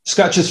like,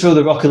 scratches through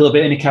the rock a little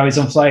bit and he carries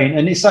on flying.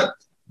 And it's like,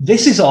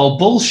 this is all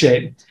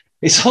bullshit.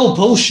 It's all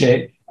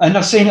bullshit. And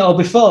I've seen it all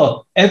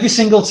before. Every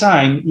single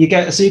time you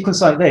get a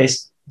sequence like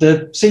this,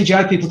 the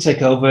CGI people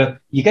take over,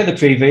 you get the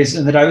previs,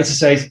 and the director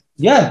says,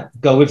 yeah,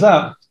 go with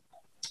that.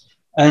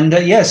 And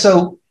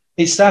so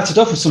it started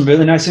off with some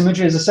really nice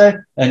imagery, as I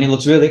said, and it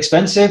looks really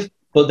expensive,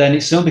 but then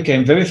it soon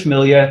became very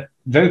familiar,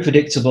 very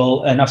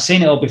predictable, and I've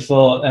seen it all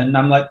before, and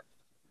I'm like,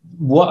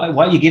 what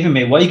are you giving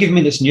me? What are you giving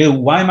me that's new?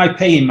 Why am I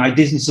paying my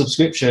Disney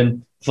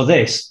subscription for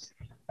this?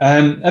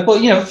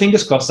 But,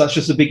 fingers crossed, that's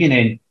just the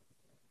beginning.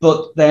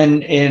 But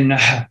then in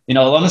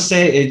all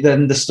honesty,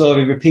 then the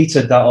story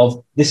repeated that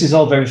of, this is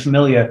all very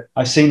familiar.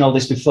 I've seen all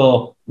this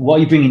before. What are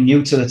you bringing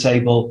new to the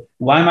table?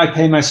 Why am I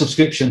paying my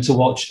subscription to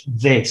watch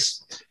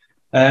this?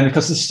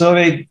 Because the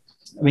story,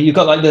 you've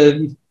got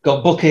you've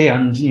got Bucky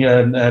and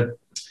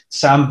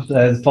Sam,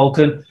 the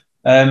Falcon.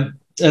 So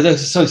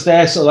it's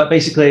there, sort of like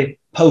basically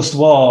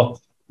post-war,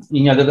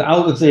 they're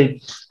out of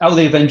the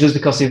Avengers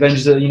because the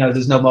Avengers are,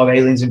 there's no more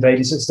aliens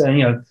invading. So it's,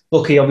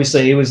 Bucky,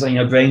 obviously, he was,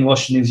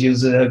 brainwashed, and he was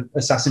used as an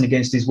assassin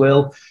against his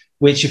will,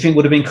 which you think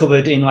would have been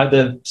covered in like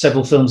the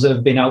several films that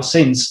have been out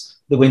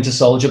since The Winter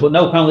Soldier. But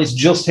no, apparently it's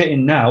just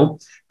hitting now,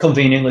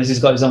 conveniently, as he's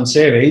got his own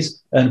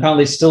series. And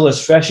apparently it's still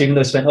as fresh, even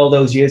though he spent all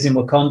those years in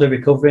Wakanda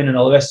recovering and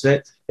all the rest of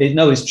it.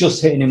 It's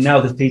just hitting him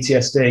now, the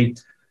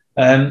PTSD.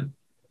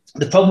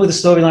 The problem with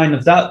the storyline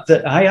of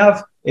that I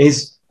have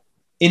is,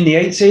 in the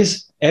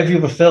 80s, every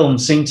other film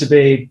seemed to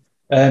be,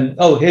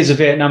 here's a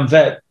Vietnam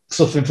vet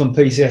suffering from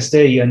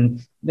PTSD,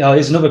 and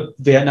here's another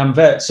Vietnam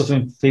vet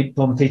suffering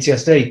from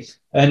PTSD.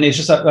 And it's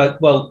just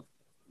like, well,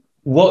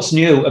 what's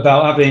new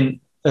about having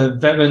a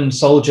veteran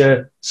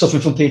soldier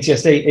suffering from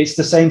PTSD? It's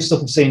the same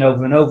stuff I've seen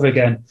over and over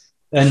again.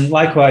 And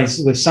likewise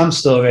with Sam's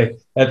story,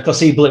 because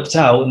he blipped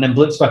out and then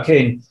blips back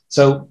in.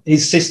 So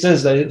his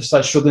sisters, they're just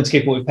like struggling to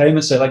keep up with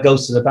payments, so it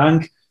goes to the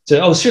bank.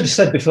 So I should have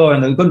said before,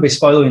 and they're going to be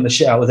spoiling the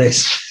shit out of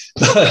this.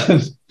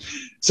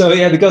 So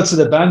they go to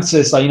the bank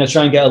to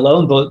try and get a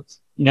loan, but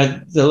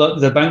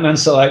the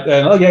bankman's sort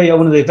of like, you're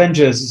one of the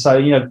Avengers.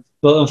 So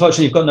but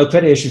unfortunately you've got no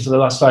credit issue for the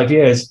last 5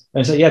 years.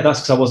 And so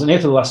that's because I wasn't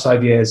here for the last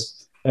 5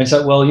 years. And it's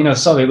like, well,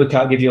 sorry, we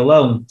can't give you a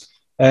loan.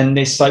 And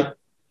it's like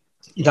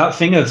that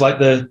thing of like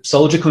the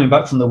soldier coming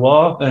back from the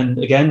war, and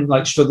again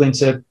like struggling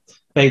to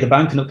pay the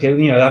bank and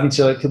having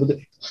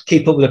to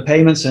keep up with the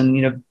payments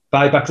and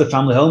buy back the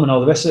family home and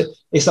all the rest of it.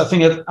 It's that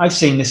thing of, I've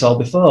seen this all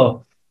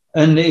before.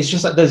 And it's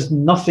just like there's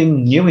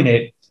nothing new in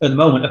it at the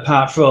moment,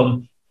 apart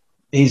from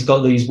he's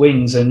got these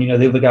wings and, the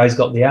other guy's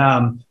got the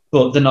arm,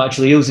 but they're not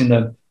actually using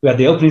them. We had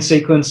the opening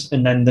sequence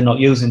and then they're not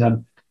using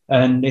them.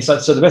 And it's like,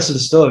 so the rest of the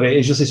story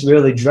is just this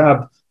really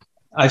drab,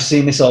 I've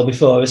seen this all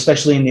before,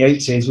 especially in the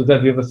 80s with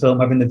every other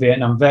film having the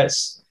Vietnam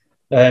vets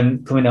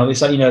coming out.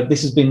 It's like,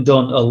 this has been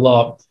done a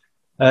lot.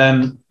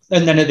 And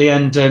then at the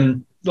end,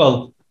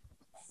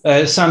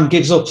 Sam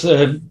gives up.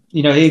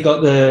 He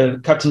got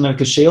the Captain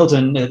America shield,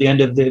 and at the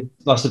end of the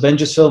last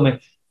Avengers film,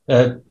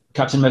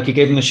 Captain America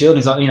gave him the shield. And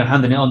he's like,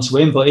 handing it on to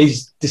him, but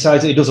he's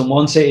decided he doesn't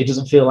want it. He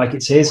doesn't feel like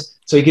it's his,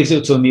 so he gives it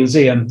up to a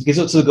museum. He gives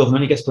it up to the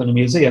government. He gets put in a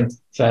museum.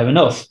 Fair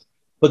enough.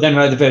 But then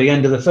right at the very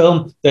end of the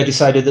film, they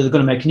decided that they're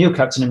going to make a new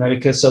Captain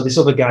America. So this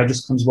other guy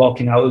just comes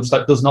walking out.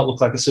 It does not look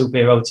like a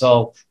superhero at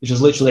all. It's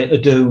just literally a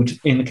dude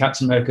in the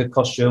Captain America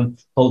costume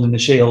holding the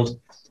shield.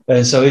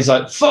 And so he's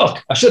like,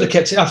 fuck, I should have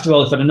kept it after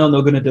all if I'd have known they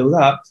were going to do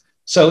that.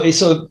 So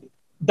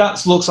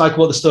that looks like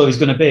what the story's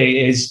going to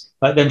be, is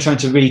like them trying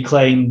to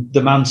reclaim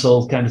the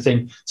mantle kind of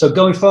thing. So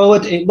going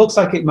forward, it looks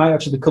like it might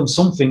actually become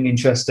something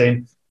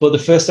interesting. But the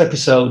first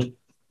episode,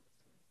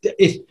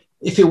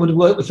 if it would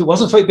work, if it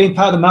wasn't for it being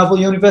part of the Marvel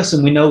universe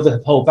and we know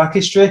the whole back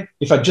history,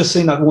 if I'd just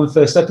seen that one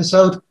first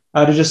episode,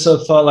 I'd have just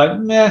sort of thought like,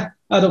 nah,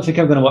 I don't think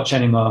I'm going to watch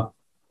anymore.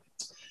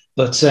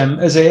 But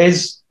as it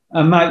is,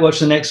 I might watch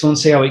the next one,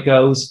 see how it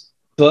goes.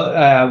 But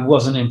I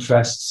wasn't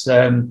impressed.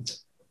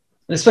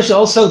 Especially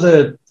also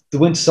the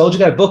Winter Soldier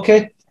guy,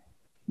 Bucky.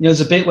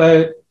 There's a bit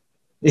where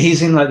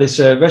he's in like this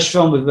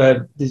restaurant with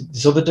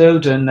this other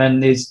dude, and then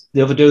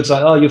the other dude's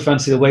like, "Oh, you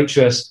fancy the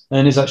waitress?"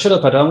 And he's like, "Shut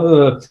up, I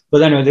don't."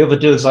 But anyway, the other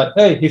dude's like,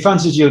 "Hey, he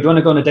fancies you. Do you want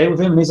to go on a date with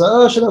him?" And he's like,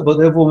 "Oh, shut up." But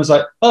the other woman's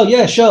like, "Oh,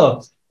 yeah,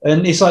 sure."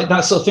 And it's like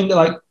that sort of thing that,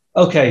 like,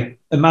 okay,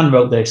 a man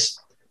wrote this.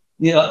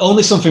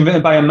 Only something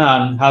written by a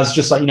man has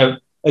just like,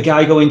 a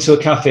guy going to a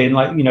cafe and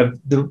like,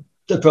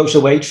 approach the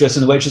waitress,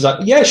 and the waitress is like,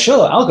 "Yeah,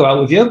 sure, I'll go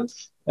out with you."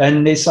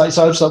 And it's like,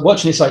 so I was like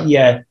watching, it's like,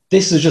 yeah,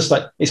 this is just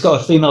like, it's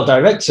got a female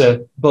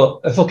director,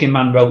 but a fucking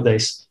man wrote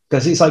this.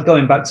 Because it's like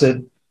going back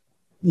to,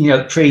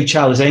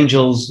 pre-Charlie's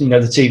Angels, the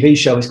TV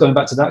show. It's going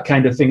back to that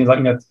kind of thing.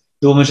 Like,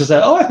 the woman's just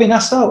like, "Oh, I've been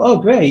asked out. Oh,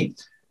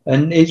 great."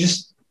 And it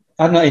just,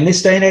 I don't know, in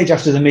this day and age,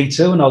 after the Me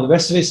Too and all the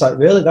rest of it, it's like,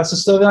 really, that's the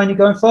storyline you're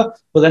going for?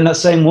 But then that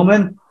same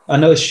woman, I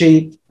noticed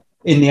she,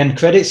 in the end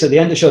credits, at the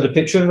end, it showed a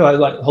picture of her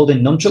like holding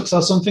nunchucks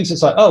or something. So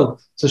it's like, oh,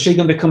 so she's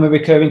going to become a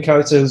recurring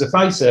character who's a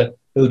fighter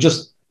who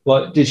just,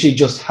 what, did she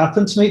just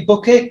happen to meet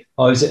Bucky?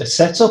 Or is it a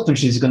setup and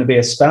she's going to be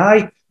a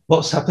spy?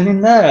 What's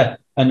happening there?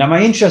 And am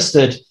I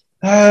interested?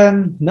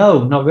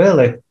 No, not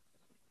really.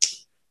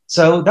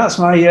 So that's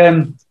my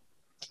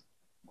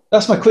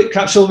quick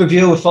capsule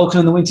review of Falcon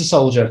and the Winter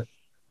Soldier.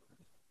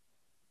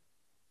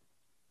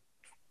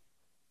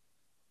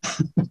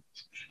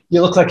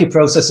 You look like you're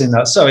processing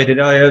that. Sorry, did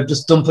I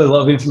just dump a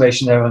lot of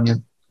information there on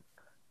you?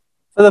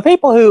 For the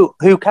people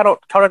who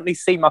cannot currently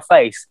see my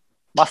face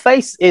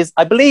is,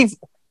 I believe,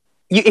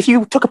 if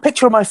you took a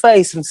picture of my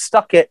face and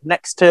stuck it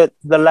next to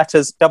the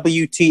letters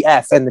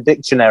WTF in the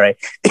dictionary,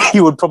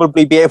 you would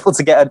probably be able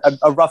to get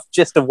a rough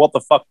gist of what the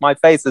fuck my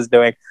face is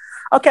doing.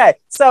 Okay,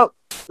 so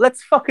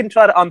let's fucking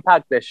try to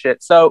unpack this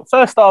shit. So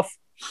first off,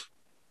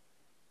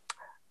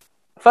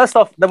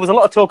 there was a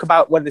lot of talk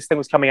about when this thing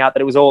was coming out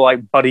that it was all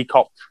like buddy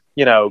cop,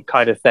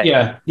 kind of thing.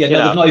 Yeah, no,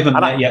 they've not even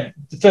met yet.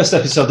 The first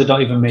episode, they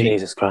don't even meet.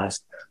 Jesus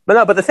Christ.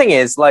 But the thing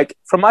is, like,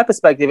 from my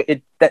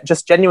perspective, that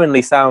just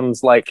genuinely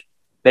sounds like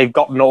they've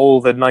gotten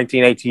all the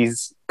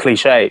 1980s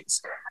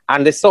cliches.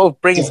 And this sort of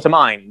brings to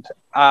mind,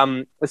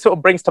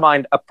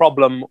 a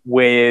problem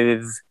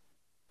with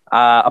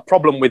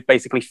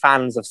basically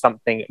fans of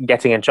something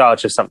getting in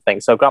charge of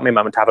something. So grant me a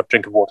moment to have a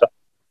drink of water.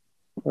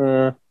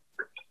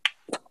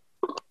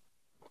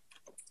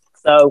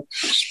 So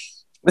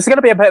this is going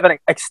to be a bit of an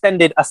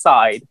extended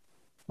aside,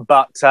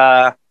 but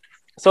so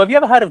have you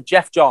ever heard of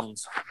Jeff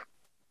Johns?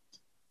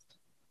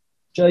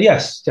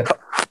 Yes.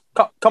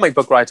 Comic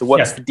book writer,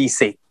 works for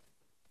DC.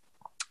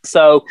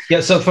 So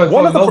yeah. So for a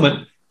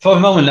moment,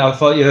 I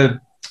thought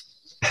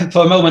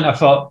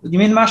you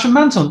mean Martian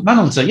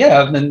Manhunter?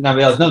 Yeah, and then I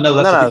realized no,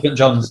 that's a different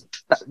Johns.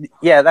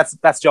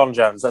 That's John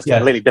Jones. That's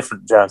completely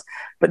different Jones.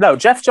 But no,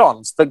 Jeff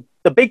Johns.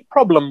 The big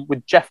problem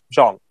with Jeff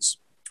Johns,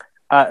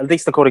 at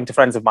least according to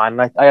friends of mine,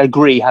 and I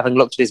agree, having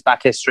looked at his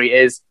back history,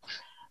 is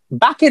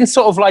back in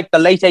sort of like the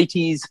late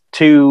 80s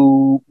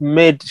to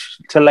mid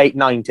to late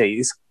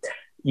 90s,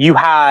 you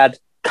had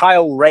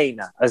Kyle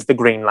Rayner as the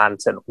Green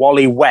Lantern.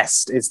 Wally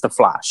West is the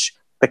Flash.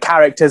 The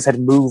characters had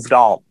moved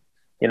on.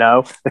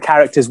 The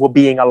characters were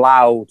being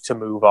allowed to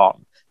move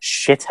on.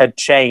 Shit had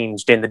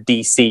changed in the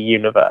DC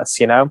universe,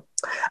 And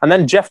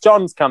then Jeff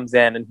Johns comes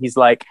in and he's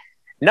like,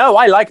 "No,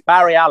 I like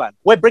Barry Allen.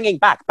 We're bringing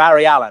back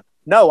Barry Allen.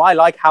 No, I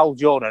like Hal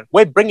Jordan.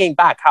 We're bringing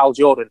back Hal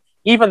Jordan."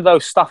 Even though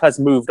stuff has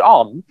moved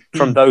on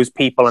from those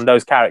people and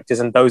those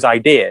characters and those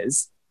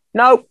ideas,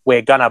 no,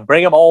 we're gonna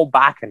bring them all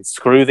back and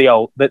screw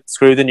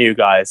the new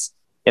guys.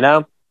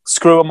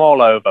 Screw them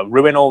all over,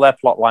 ruin all their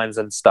plot lines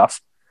and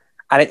stuff.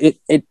 And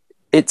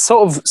it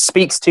sort of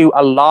speaks to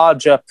a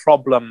larger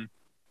problem.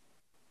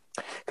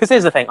 Because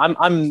here's the thing,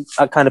 I'm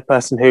a kind of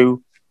person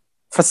who,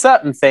 for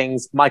certain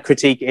things, my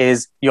critique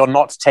is you're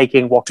not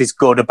taking what is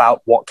good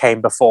about what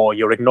came before,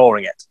 you're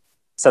ignoring it.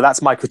 So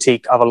that's my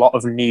critique of a lot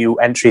of new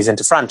entries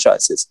into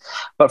franchises.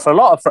 But for a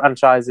lot of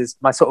franchises,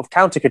 my sort of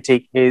counter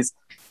critique is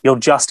you're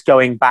just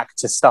going back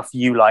to stuff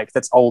you like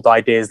that's old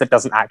ideas that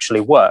doesn't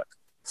actually work.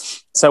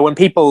 So when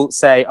people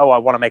say, "Oh, I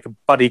want to make a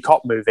buddy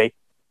cop movie,"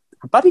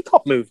 buddy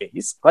cop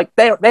movies, like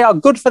they are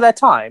good for their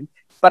time,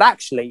 but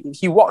actually,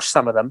 if you watch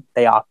some of them,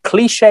 they are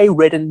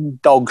cliche-ridden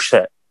dog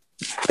shit.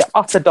 They're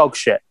utter dog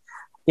shit.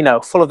 You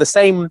know, full of the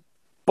same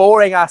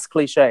boring ass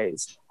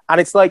cliches. And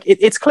it's like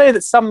it's clear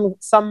that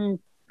some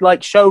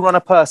like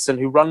showrunner person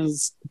who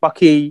runs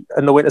Bucky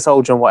and the Winter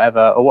Soldier and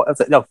whatever, or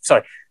whatever. No,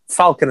 sorry,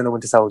 Falcon and the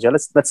Winter Soldier.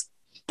 Let's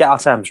get our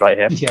terms right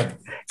here. Yeah,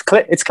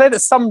 it's clear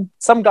that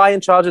some guy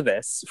in charge of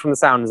this, from the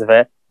sounds of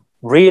it,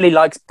 really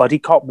likes buddy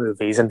cop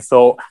movies and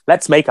thought,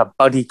 let's make a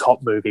buddy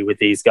cop movie with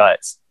these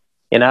guys.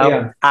 You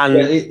know, and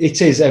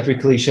it is every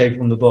cliche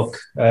from the book.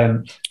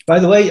 By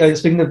the way,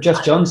 speaking of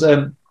Jeff Johns,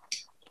 I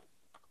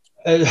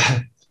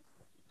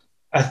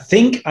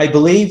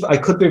believe, I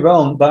could be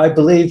wrong, but I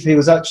believe he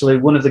was actually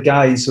one of the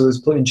guys who was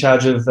put in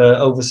charge of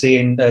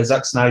overseeing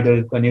Zack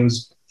Snyder when he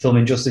was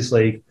filming Justice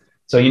League.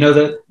 So you know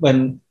that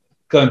when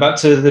going back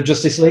to the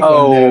Justice League,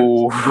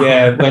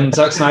 when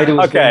Zack Snyder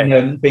was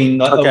being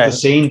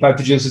overseen by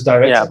producers,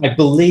 directors, I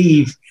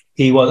believe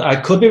he was. I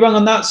could be wrong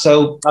on that,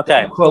 so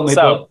don't quote me.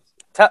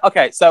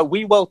 So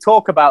we will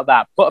talk about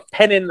that. Put a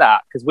pin in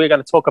that, because we're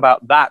going to talk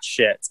about that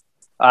shit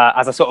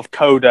as a sort of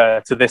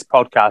coda to this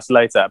podcast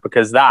later,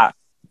 because that.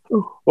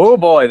 Oh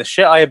boy, the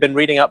shit I have been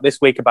reading up this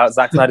week about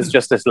Zack Snyder's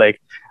Justice League.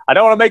 I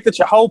don't want to make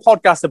the whole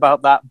podcast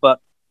about that, but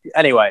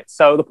anyway.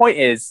 So the point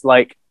is,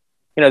 like,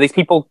 you know, these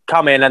people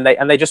come in and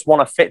they just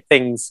want to fit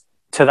things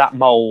to that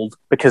mold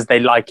because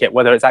they like it.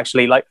 Whether it's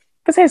actually like,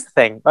 because here's the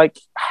thing, like,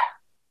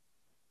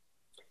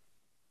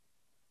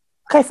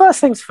 okay,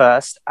 first things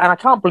first, and I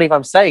can't believe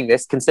I'm saying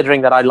this,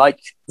 considering that I like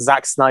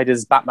Zack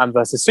Snyder's Batman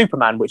versus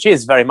Superman, which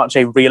is very much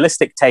a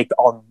realistic take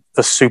on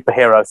the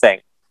superhero thing.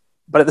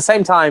 But at the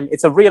same time,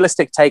 it's a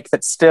realistic take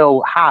that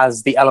still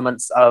has the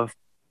elements of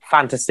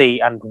fantasy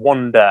and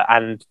wonder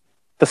and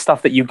the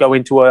stuff that you go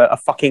into a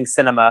fucking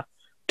cinema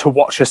to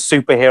watch a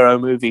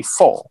superhero movie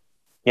for,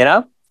 you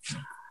know?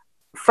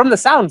 From the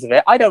sounds of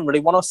it, I don't really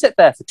want to sit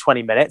there for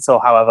 20 minutes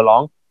or however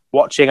long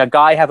watching a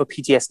guy have a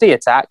PTSD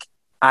attack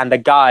and a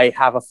guy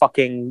have a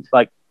fucking,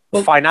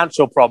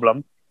 financial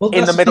problem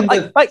in the middle.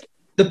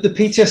 The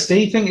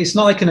PTSD thing, it's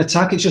not like an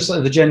attack, it's just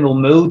like the general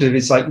mood.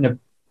 It's like, you know,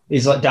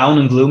 he's like down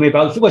and gloomy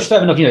about it, which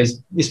fair enough, you know,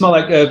 it's more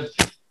like a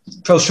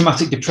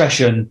post-traumatic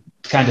depression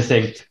kind of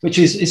thing, which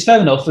is fair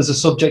enough as a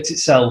subject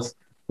itself.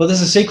 But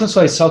there's a sequence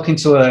where he's talking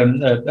to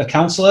a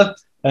counsellor,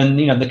 and,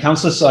 you know, the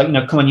counsellor's like, you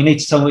know, come on, you need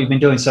to tell me what you've been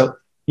doing. So,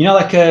 you know,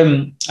 like, I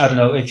don't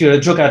know, if you're a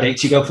drug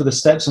addict, you go through the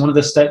steps, and one of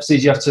the steps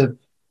is you have to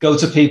go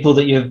to people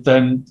that you've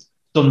done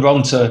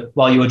wrong to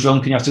while you were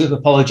drunk, and you have to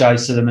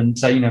apologise to them and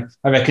say, you know,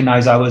 I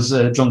recognise I was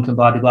drunk and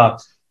blah, blah, blah.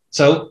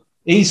 So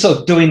he's sort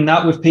of doing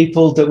that with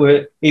people that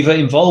were either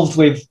involved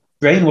with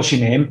brainwashing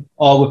him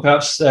or were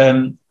perhaps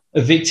a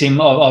victim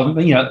or,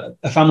 you know,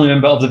 a family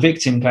member of the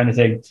victim kind of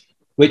thing,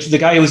 which the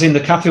guy who was in the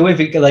cafe with,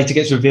 it later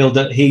gets revealed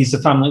that his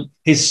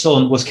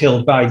son was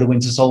killed by the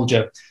Winter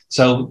Soldier.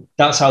 So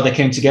that's how they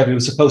came together. He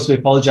was supposed to be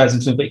apologising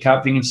to him, but he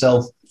can't bring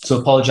himself to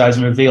apologise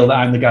and reveal that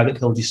I'm the guy that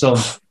killed your son.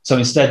 So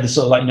instead, they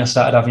sort of, like, you know,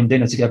 started having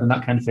dinner together and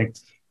that kind of thing.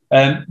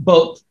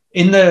 But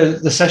in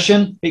the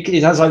session,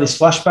 it has like this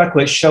flashback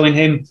where it's showing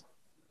him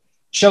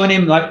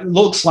like,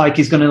 looks like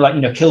he's going to, like,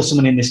 you know, kill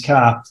someone in this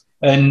car.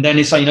 And then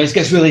it's like, you know, it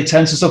gets really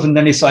tense and stuff. And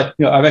then it's like,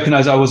 you know, I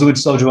recognize I was a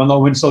Winter Soldier. I'm not a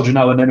Winter Soldier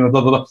now. And then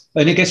blah, blah, blah.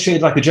 And it gets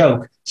treated like a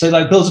joke. So it,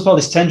 like, builds up all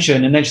this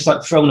tension and then it's just,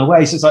 like, thrown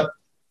away. So it's like,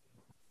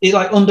 it,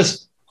 like,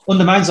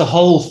 undermines the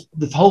whole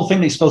thing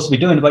that he's supposed to be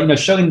doing about, you know,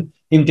 showing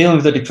him dealing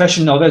with the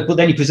depression, but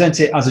then he presents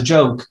it as a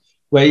joke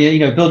where, you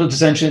know, build up the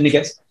tension and he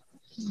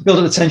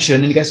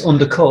gets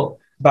undercut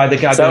by the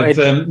gag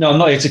of, no, I'm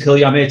not here to kill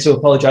you, I'm here to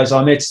apologise,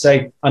 I'm here to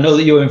say, I know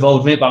that you were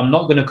involved in it, but I'm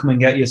not going to come and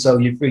get you, so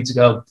you're free to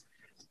go.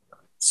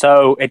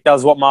 So it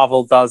does what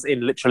Marvel does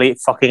in literally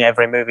fucking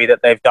every movie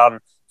that they've done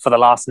for the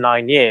last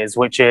 9 years,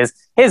 which is,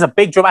 here's a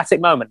big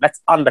dramatic moment,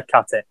 let's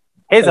undercut it.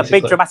 Here's basically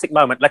a big dramatic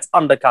moment, let's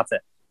undercut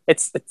it.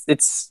 It's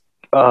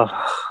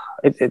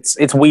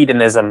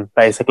Whedonism,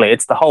 basically.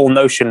 It's the whole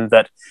notion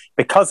that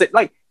because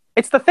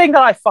it's the thing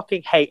that I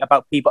fucking hate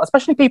about people,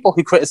 especially people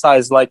who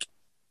criticize, like,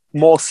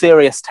 more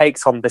serious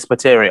takes on this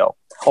material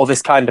or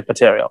this kind of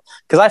material.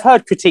 Because I've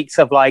heard critiques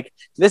of, like,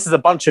 this is a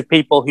bunch of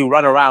people who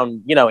run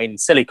around, you know, in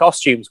silly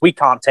costumes. We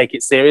can't take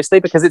it seriously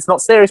because it's not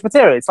serious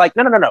material. It's like,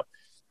 no.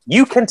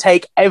 You can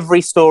take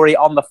every story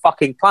on the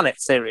fucking planet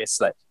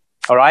seriously.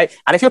 All right.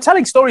 And if you're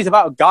telling stories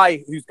about a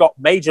guy who's got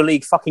major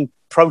league fucking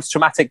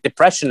post-traumatic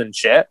depression and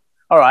shit,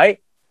 all right,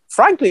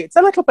 frankly, it's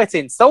a little bit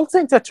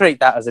insulting to treat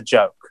that as a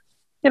joke,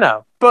 you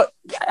know. But,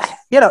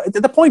 you know,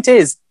 the point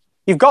is,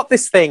 you've got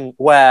this thing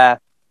where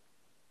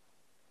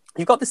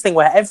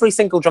every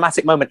single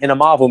dramatic moment in a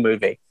Marvel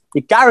movie,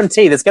 you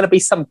guarantee there's going to be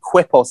some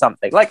quip or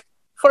something. Like,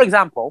 for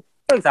example,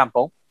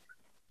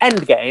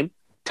 Endgame,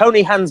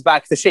 Tony hands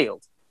back the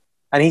shield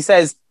and he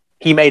says,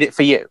 he made it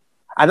for you.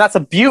 And that's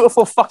a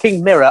beautiful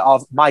fucking mirror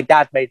of my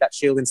dad made that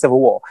shield in Civil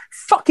War.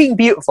 Fucking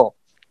beautiful.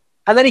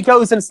 And then he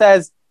goes and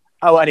says,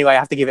 oh, anyway, I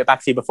have to give it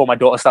back to you before my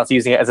daughter starts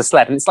using it as a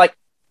sled. And it's like,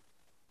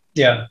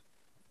 yeah.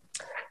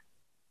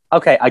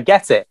 Okay, I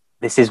get it.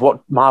 this is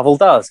what Marvel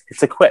does.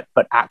 It's a quip.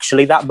 But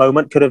actually, that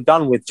moment could have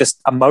done with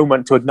just a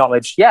moment to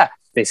acknowledge, yeah,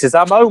 this is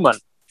our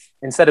moment,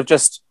 instead of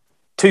just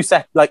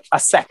like a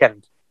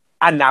second.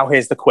 And now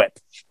here's the quip.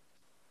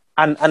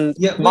 And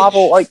yeah,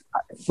 Marvel,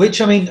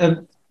 which I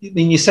mean,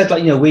 you said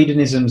like,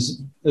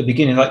 Whedonisms at the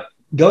beginning, like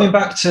going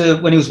back to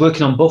when he was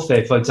working on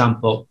Buffy, for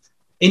example.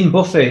 In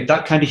Buffy,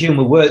 that kind of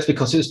humor works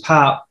because it was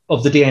part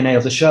of the DNA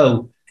of the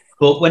show.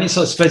 But when it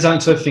sort of spreads out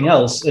into everything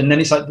else, and then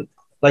it's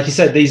like you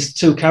said, these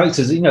two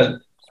characters,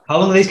 how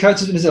long are these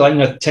characters? Is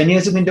it 10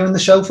 years have been doing the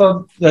show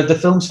for the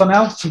films for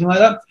now, something like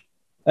that?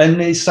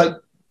 And it's like,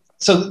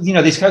 so,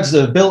 these characters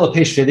that have built up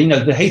history,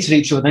 they hated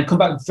each other, and then come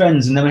back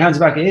friends, and then when it comes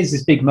back, it is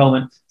this big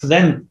moment for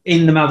them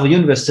in the Marvel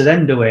Universe to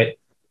then do it.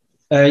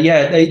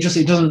 It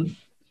doesn't,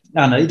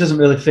 I don't know, it doesn't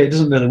really fit, it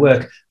doesn't really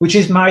work, which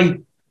is my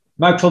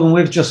problem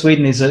with Joss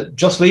Whedon is that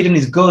Joss Whedon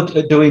is good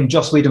at doing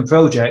Joss Whedon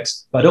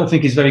projects, but I don't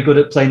think he's very good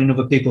at playing in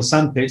other people's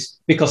sandpits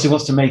because he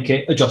wants to make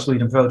it a Joss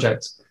Whedon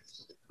project.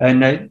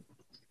 And I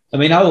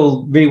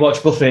will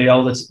rewatch Buffy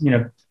all this,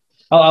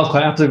 I'll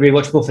quite happily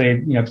rewatch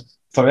Buffy,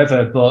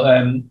 forever. But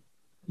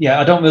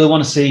I don't really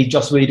want to see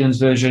Joss Whedon's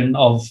version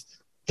of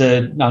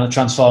the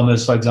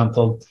Transformers, for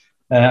example.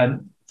 I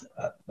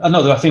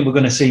think we're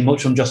going to see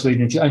much from Joss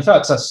Whedon. In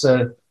fact, that's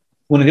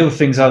one of the other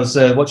things I was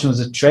watching was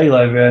a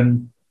trailer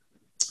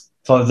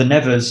for The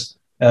Nevers,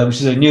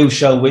 which is a new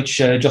show which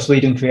Joss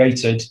Whedon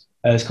created.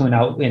 It's coming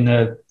out in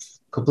a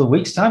couple of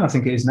weeks' time, I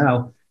think it is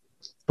now.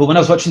 But when I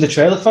was watching the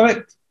trailer for it,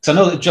 because I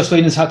know that Joss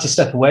Whedon's had to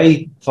step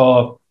away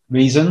for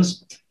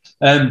reasons,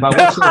 but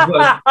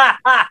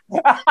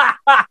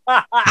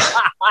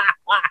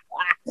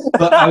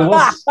I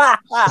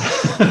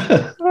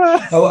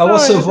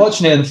was sort of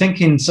watching it and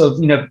thinking,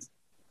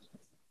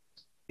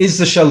 is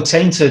the show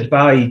tainted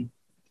by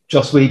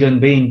Joss Whedon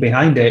being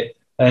behind it?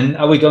 And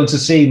are we going to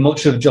see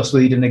much of Joss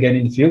Whedon again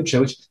in the future?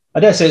 Which I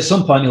dare say at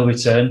some point he'll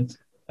return.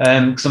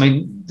 Because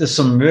there's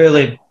some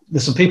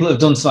people that have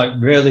done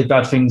some really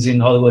bad things in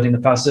Hollywood in the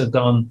past that have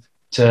gone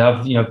to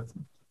have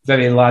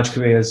very large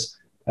careers.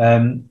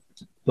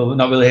 But we're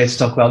not really here to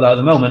talk about that at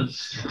the moment.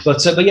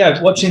 But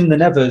watching The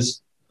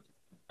Nevers,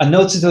 I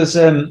noticed there's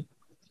a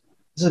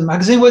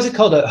magazine. What is it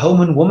called?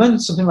 Home and Woman,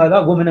 something like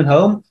that. Woman and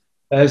Home.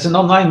 It's an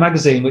online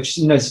magazine, which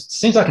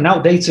seems like an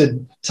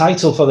outdated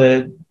title for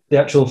the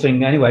actual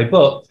thing anyway.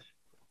 But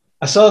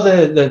I saw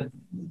the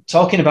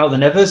talking about The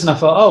Nevers, and I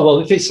thought, oh well,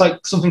 if it's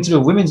like something to do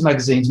with women's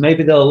magazines,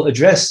 maybe they'll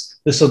address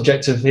the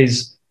subject of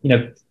his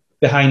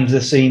behind the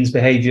scenes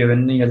behaviour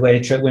and the way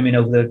he treated women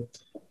over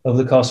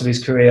the course of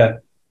his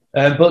career.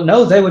 But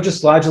no, they were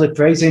just largely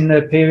praising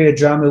the period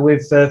drama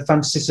with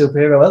fantasy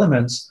superhero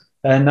elements.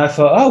 And I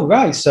thought, oh,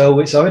 right, so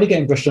it's already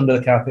getting brushed under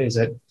the carpet, is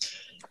it?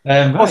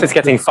 Of course it's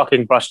getting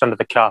fucking brushed under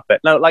the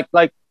carpet. No,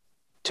 let's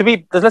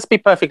be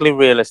perfectly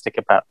realistic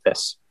about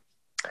this.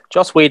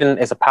 Joss Whedon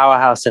is a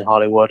powerhouse in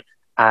Hollywood,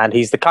 and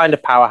he's the kind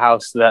of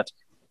powerhouse that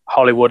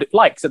Hollywood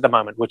likes at the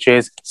moment, which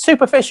is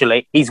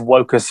superficially, he's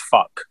woke as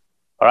fuck.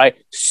 All right?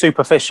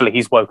 Superficially,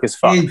 he's woke as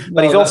fuck.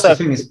 But he's also...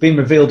 It's been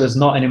revealed as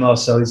not anymore,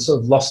 so he's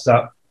sort of lost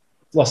that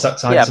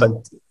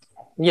title.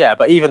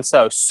 But even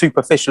so,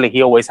 superficially,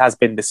 he always has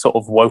been this sort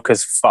of woke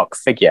as fuck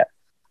figure.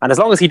 And as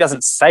long as he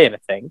doesn't say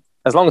anything,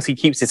 as long as he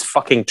keeps his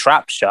fucking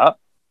trap shut,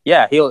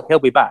 he'll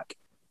be back,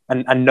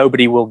 and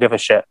nobody will give a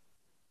shit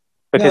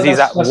because he's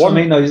at one. What I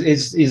mean, though,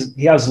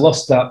 he has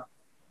lost that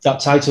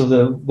title,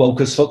 the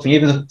woke as fuck thing.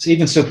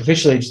 Even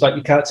superficially, just like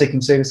you can't take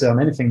him seriously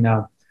on anything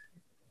now.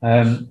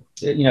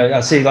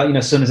 I see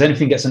as soon as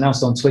anything gets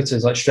announced on Twitter,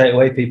 it's like straight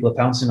away people are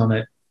pouncing on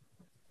it.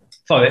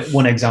 For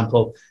one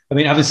example, I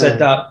mean, having said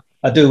that,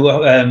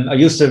 I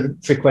used to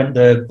frequent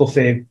the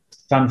Buffy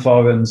fan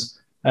forums,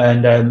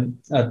 and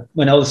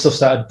when all the stuff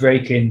started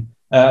breaking,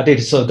 I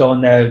did sort of go on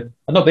there.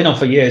 I've not been on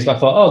for years, but I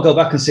thought, I'll go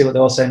back and see what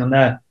they're all saying on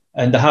there.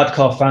 And the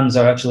hardcore fans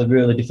are actually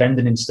really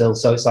defending him still.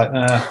 So it's like,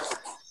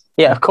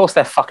 yeah, of course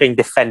they're fucking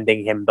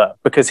defending him, though,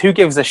 because who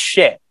gives a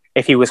shit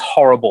if he was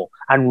horrible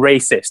and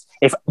racist,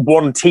 if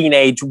one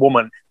teenage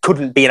woman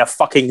couldn't be in a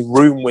fucking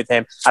room with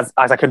him as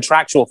a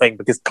contractual thing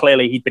because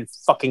clearly he'd been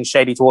fucking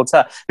shady towards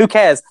her. Who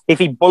cares if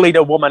he bullied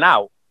a woman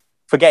out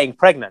for getting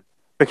pregnant?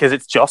 Because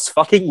it's just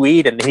fucking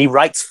weird and he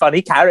writes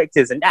funny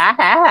characters and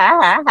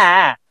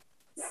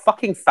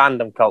fucking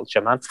fandom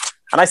culture, man.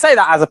 And I say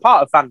that as a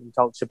part of fandom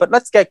culture, but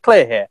let's get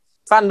clear here.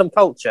 Fandom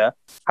culture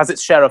has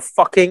its share of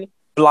fucking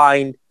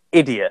blind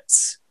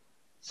idiots.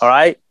 All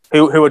right?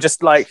 Who are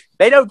just like,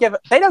 they don't give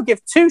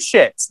two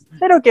shits.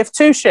 They don't give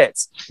two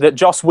shits that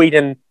Joss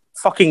Whedon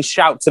fucking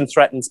shouts and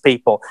threatens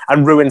people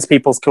and ruins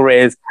people's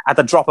careers at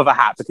the drop of a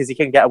hat because he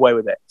can get away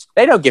with it.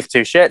 They don't give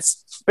two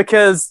shits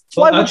because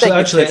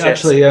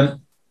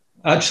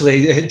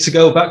actually, to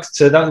go back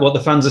to that, what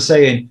the fans are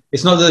saying,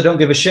 it's not that they don't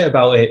give a shit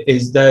about it,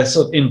 is they're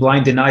sort of in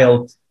blind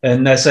denial.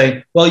 And they're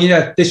saying, well,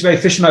 this Ray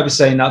Fisher might be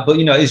saying that, but,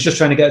 he's just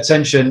trying to get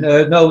attention.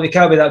 No, it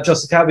can't be that.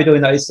 Joss can't be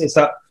doing that. It's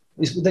that,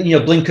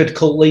 blinkered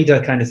cult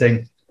leader kind of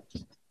thing.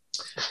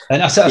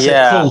 And I said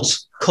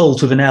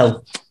cult with an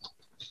L.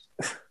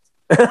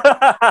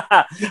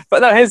 But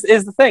no, here's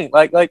the thing.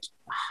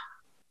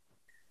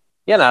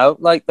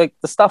 like the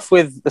stuff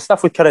with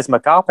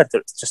Charisma Carpenter,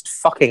 it's just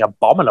fucking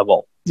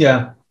abominable.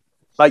 Yeah.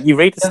 Like, you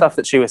read the stuff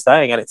that she was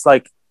saying, and it's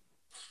like,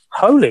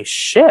 holy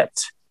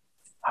shit.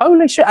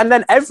 And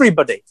then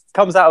everybody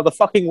comes out of the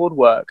fucking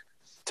woodwork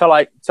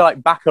to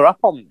back her up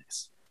on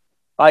this.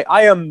 Like,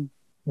 I am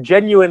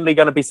genuinely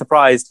going to be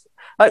surprised.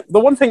 Like, the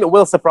one thing that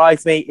will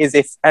surprise me is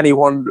if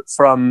anyone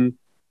from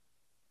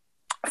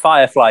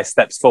Firefly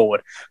steps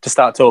forward to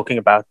start talking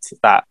about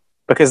that,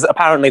 because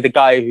apparently the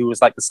guy who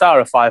was like the star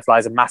of Firefly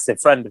is a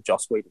massive friend of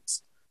Joss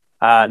Whedon's.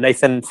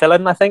 Nathan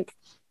Fillion, I think,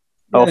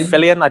 or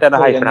Fillion. I don't know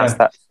how you pronounce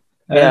that.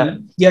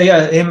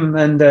 Him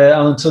and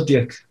Alan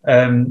Tudyk,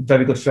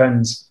 very good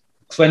friends.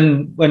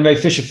 When Ray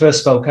Fisher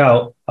first spoke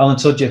out, Alan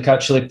Tudyk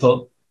actually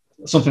put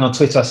something on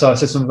Twitter. I said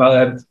something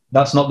about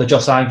that's not the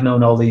Joss I've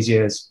known all these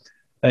years.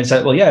 And he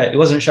said, well, yeah, it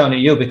wasn't shouting at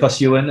you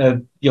because you weren't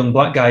a young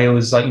black guy who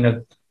was like,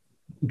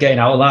 getting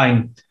out of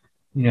line.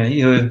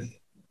 You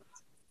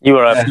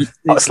were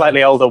a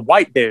slightly older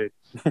white dude.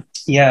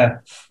 Yeah,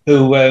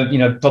 who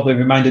probably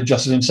reminded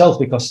Joss of himself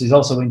because he's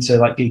also into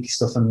like geeky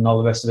stuff and all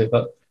the rest of it.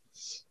 But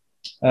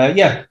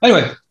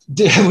anyway,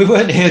 we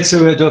weren't here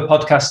to do a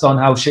podcast on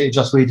how shitty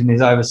Joss Whedon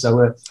is either.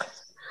 So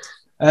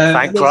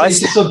thank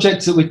Christ. It's a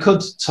subject that we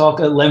could talk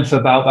at length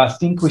about, but I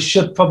think we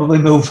should probably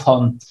move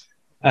on.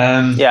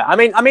 I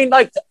mean,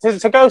 like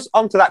to go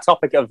on to that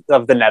topic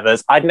of the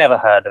Nevers, I'd never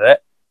heard of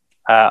it.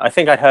 I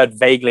think I'd heard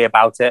vaguely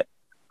about it.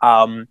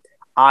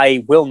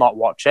 I will not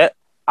watch it.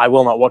 I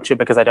will not watch it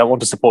because I don't want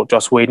to support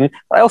Joss Whedon.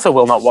 But I also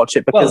will not watch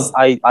it because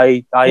I'd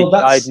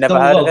never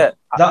heard of it.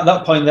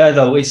 That point there,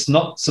 though, it's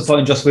not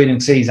supporting Joss Whedon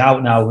because he's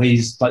out now.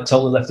 He's like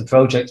totally left the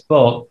project.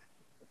 But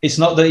it's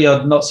not that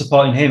you're not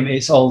supporting him.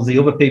 It's all the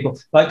other people.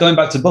 Like going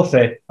back to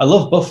Buffy. I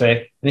love Buffy.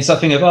 And it's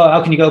that thing of,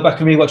 how can you go back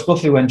and rewatch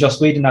Buffy when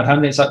Joss Whedon had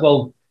hand? It's like,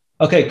 well,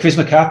 okay,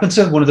 Charisma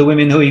Carpenter, one of the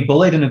women who he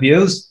bullied and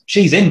abused,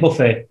 she's in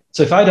Buffy.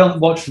 So if I don't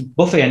watch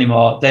Buffy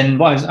anymore,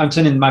 then I'm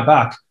turning my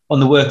back on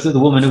the work that the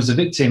woman who's a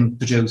victim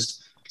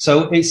produced.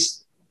 So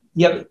it's,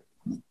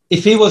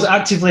 if he was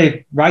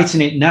actively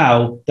writing it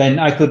now, then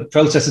I could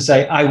protest and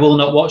say, I will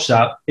not watch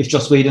that if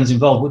Joss Whedon's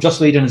involved. But Joss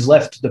Whedon has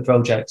left the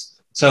project.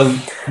 So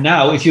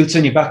now, if you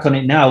turn your back on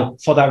it now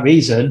for that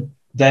reason,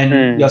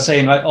 then you're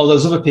saying, right, all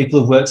those other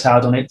people who've worked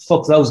hard on it,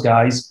 fuck those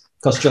guys,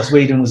 because Joss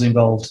Whedon was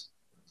involved.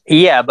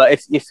 Yeah, but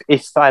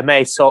if I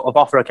may sort of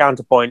offer a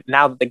counterpoint,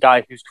 now that the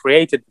guy who's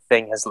created the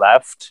thing has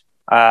left,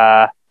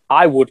 I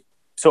would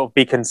sort of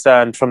be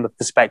concerned from the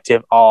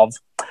perspective of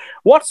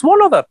what's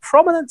one other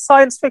prominent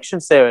science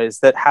fiction series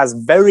that has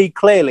very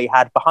clearly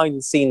had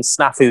behind-the-scenes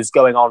snafus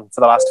going on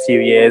for the last few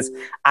years,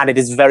 and it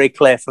is very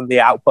clear from the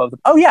output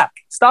of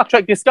Star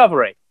Trek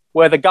Discovery,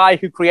 where the guy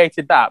who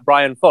created that,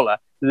 Brian Fuller,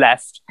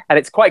 left, and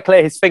it's quite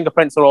clear his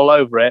fingerprints are all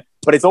over it,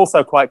 but it's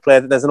also quite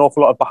clear that there's an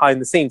awful lot of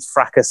behind-the-scenes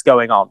fracas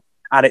going on.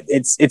 And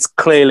it's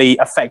clearly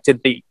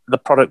affected the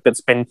product that's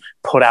been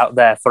put out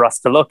there for us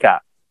to look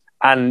at.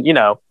 And,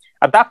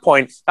 at that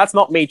point, that's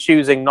not me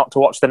choosing not to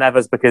watch The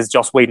Nevers because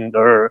Joss Whedon.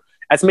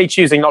 It's me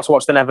choosing not to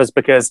watch The Nevers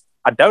because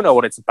I don't know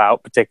what it's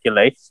about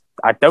particularly.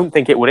 I don't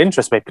think it would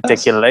interest me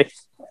particularly.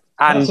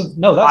 That's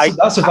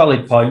a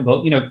valid point.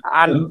 But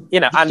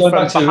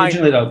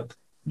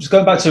just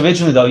going back to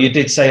originally though, you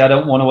did say I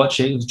don't want to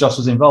watch it because Joss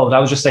was involved. I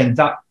was just saying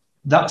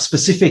that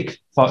specific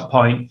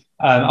point.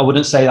 I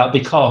wouldn't say that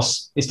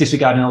because it's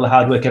disregarding all the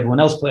hard work everyone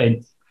else put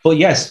in. But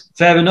yes,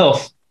 fair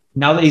enough.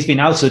 Now that he's been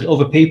outed,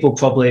 other people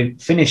probably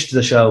finished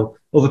the show.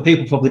 Other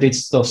people probably did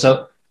stuff.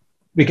 So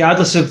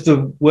regardless of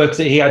the work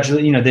that he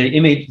actually, the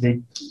image,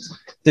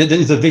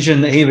 the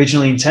vision that he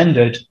originally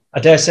intended,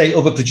 I dare say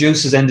other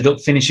producers ended up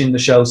finishing the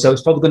show. So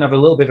it's probably going to have a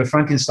little bit of a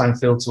Frankenstein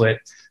feel to it,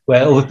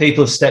 where other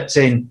people have stepped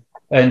in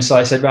and so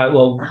I said, right,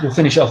 well, we'll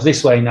finish it off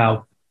this way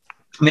now.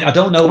 I mean, I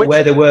don't know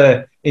where they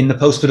were in the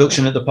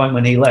post-production at the point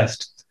when he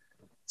left.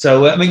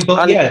 So,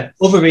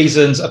 other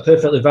reasons are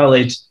perfectly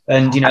valid.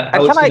 And, can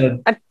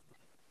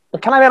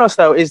I be honest,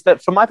 though, is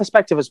that from my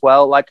perspective as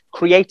well, like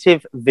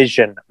creative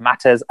vision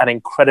matters an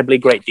incredibly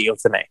great deal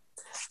to me.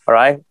 All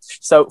right.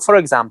 So, for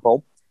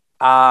example,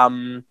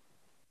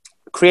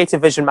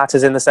 creative vision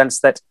matters in the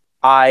sense that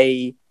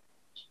here's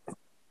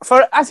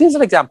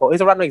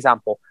a random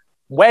example.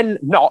 When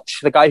Notch,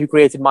 the guy who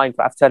created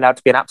Minecraft, turned out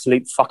to be an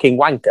absolute fucking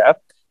wanker,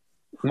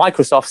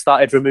 Microsoft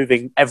started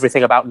removing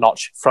everything about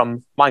Notch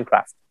from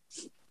Minecraft.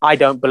 I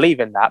don't believe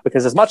in that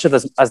because as much as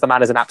the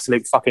man is an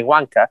absolute fucking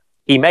wanker,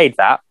 he made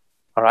that.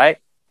 All right.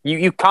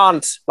 You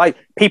can't, like,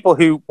 people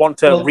who want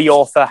to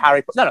reauthor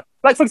Harry Potter. No.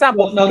 Like, for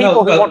example,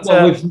 people who want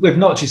to... With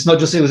Notch, it's not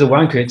just he was a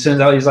wanker. It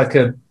turns out he's like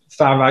a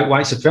far-right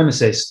white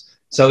supremacist.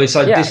 So it's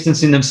like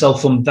distancing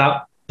themselves from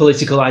that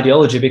political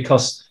ideology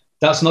because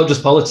that's not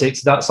just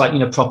politics. That's like,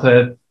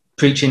 proper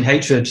preaching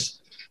hatred.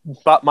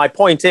 But my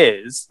point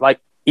is,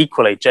 like,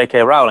 equally,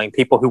 J.K. Rowling,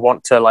 people who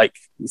want to, like,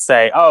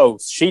 say, oh,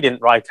 she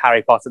didn't write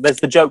Harry Potter. There's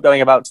the joke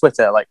going about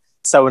Twitter, like,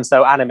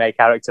 so-and-so anime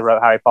character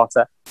wrote Harry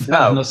Potter. No,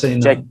 I'm not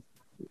saying that.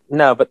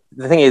 No, but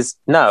the thing is,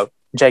 no,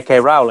 J.K.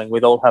 Rowling,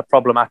 with all her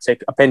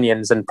problematic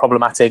opinions and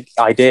problematic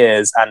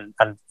ideas and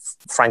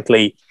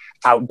frankly,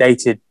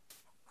 outdated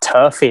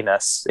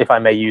turfiness, if I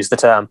may use the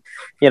term.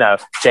 You know,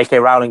 J.K.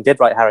 Rowling did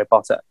write Harry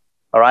Potter,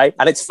 all right?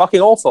 And it's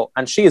fucking awful,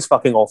 and she is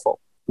fucking awful.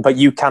 But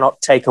you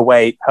cannot take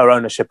away her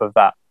ownership of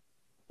that,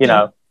 you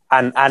know?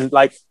 And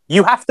like,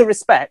 you have to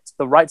respect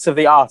the rights of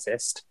the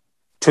artist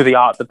to the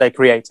art that they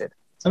created,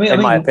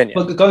 my opinion.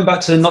 But going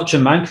back to Notch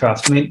and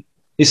Minecraft, I mean,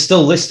 he's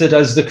still listed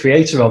as the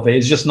creator of it.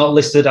 He's just not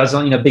listed as,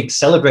 you know, big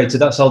celebrator.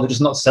 That's all. They're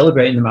just not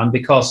celebrating the man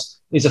because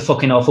he's a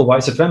fucking awful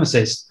white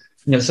supremacist.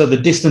 You know, so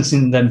they're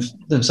distancing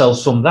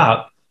themselves from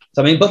that.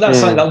 So, I mean, but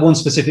that's like that one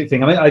specific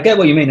thing. I mean, I get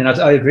what you mean, and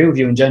I agree with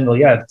you in general,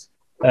 yeah.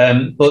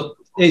 But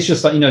it's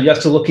just like, you know, you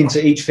have to look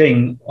into each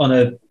thing on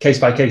a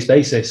case-by-case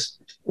basis.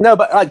 No,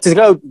 but like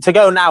to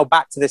go now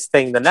back to this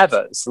thing, the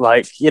Nevers,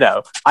 like, you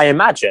know, I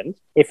imagine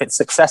if it's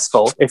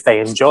successful, if they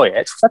enjoy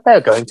it, that they're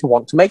going to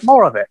want to make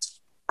more of it.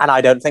 And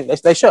I don't think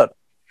they should,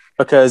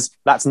 because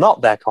that's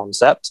not their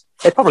concept.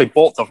 They probably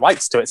bought the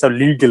rights to it, so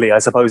legally, I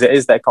suppose it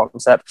is their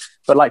concept.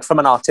 But like from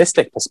an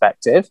artistic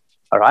perspective,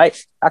 all right,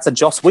 that's a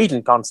Joss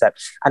Whedon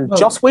concept. And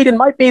Joss Whedon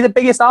might be the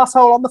biggest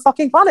asshole on the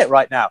fucking planet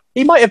right now.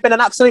 He might have been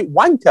an absolute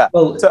wanker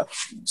to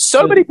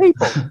so many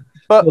people.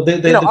 But,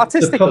 you know,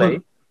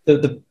 artistically...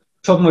 The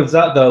problem with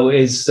that, though,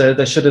 is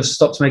they should have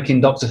stopped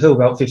making Doctor Who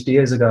about 50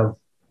 years ago.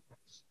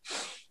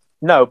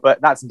 No,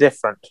 but that's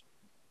different.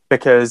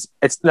 Because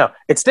it's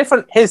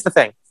different. Here's the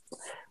thing.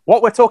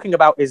 What we're talking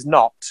about is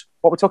not,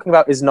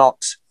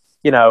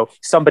 you know,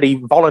 somebody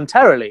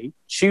voluntarily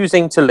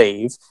choosing to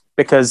leave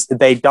because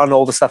they've done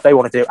all the stuff they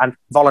want to do and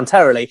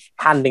voluntarily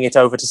handing it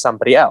over to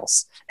somebody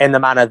else in the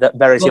manner that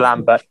Verity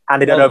Lambert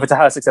handed it over to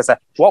her successor.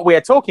 What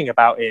we're talking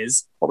about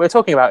is,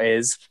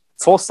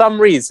 for some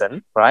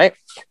reason, right,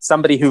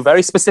 somebody who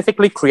very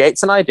specifically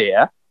creates an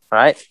idea,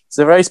 right,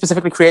 so very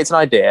specifically creates an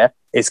idea,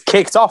 is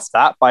kicked off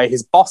that by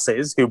his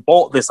bosses who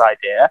bought this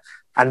idea,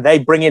 and they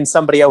bring in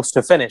somebody else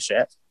to finish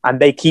it, and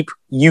they keep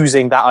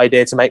using that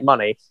idea to make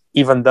money,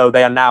 even though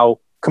they are now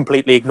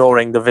completely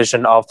ignoring the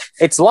vision of,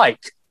 it's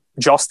like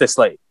Justice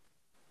League,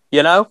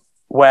 you know,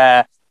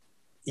 where,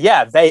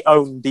 yeah, they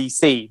own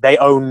DC, they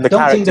own the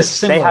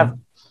characters.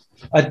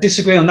 I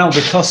disagree on that,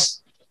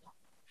 because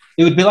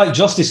it would be like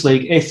Justice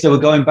League if they were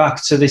going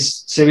back to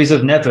this series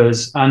of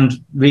Nevers and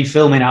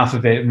refilming half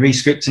of it,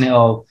 re-scripting it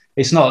all.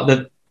 It's not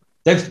that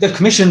they've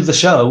commissioned the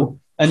show,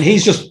 and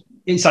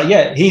it's like,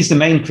 yeah, he's the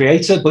main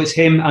creator, but it's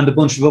him and a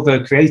bunch of other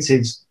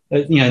creatives,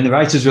 you know, in the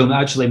writer's room that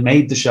actually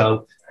made the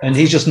show. And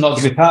he's just not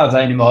going to be part of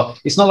that anymore.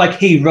 It's not like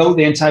he wrote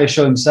the entire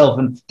show himself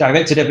and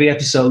directed every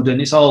episode,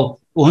 and it's all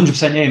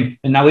 100% him,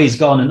 and now he's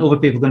gone and other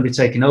people are going to be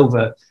taking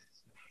over.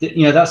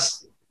 You know,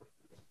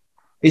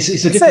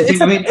 it's a different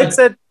thing. I mean,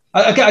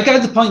 I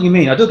get the point you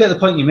mean. I do get the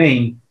point you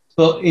mean.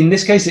 But in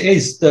this case, it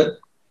is that,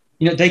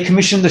 you know, they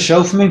commissioned the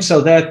show from him,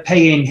 so they're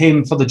paying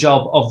him for the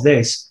job of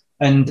this.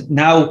 And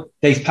now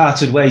they've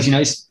parted ways. You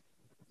know,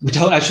 we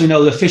don't actually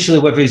know officially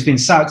whether he's been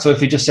sacked or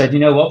if he just said, you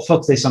know what,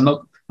 fuck this,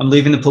 I'm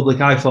leaving the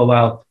public eye for a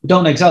while. We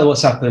don't know exactly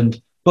what's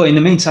happened. But in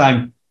the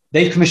meantime,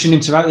 they've commissioned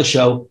him to write the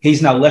show.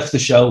 He's now left the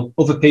show.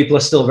 Other people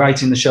are still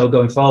writing the show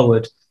going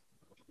forward.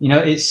 You know,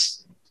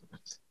 it's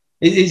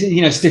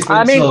different.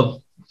 I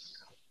mean,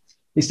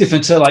 it's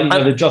different to, like, you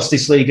know, the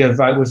Justice League of,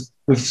 right,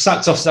 we've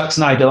sacked off Zack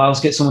Snyder, let's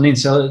get someone in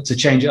to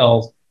change it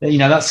all. You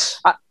know, that's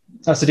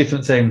a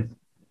different thing.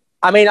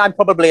 I mean, I'm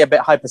probably a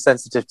bit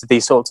hypersensitive to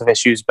these sorts of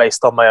issues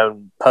based on my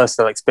own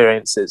personal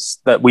experiences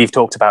that we've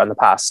talked about in the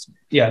past.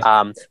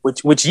 Yeah.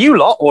 Which you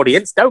lot,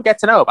 audience, don't get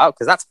to know about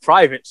because that's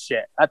private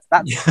shit.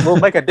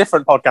 We'll make a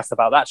different podcast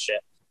about that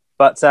shit.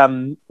 But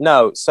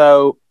no,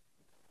 so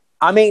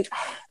I mean,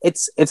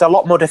 it's a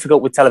lot more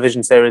difficult with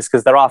television series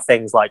because there are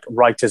things like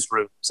writers'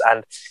 rooms,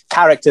 and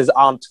characters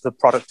aren't the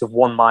product of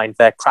one mind;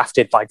 they're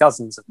crafted by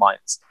dozens of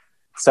minds.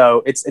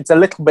 So it's a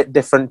little bit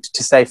different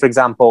to say, for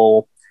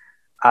example,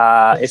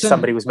 if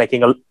somebody was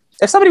making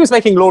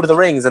Lord of the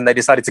Rings and they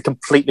decided to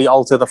completely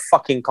alter the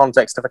fucking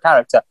context of a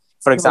character,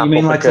 for example. You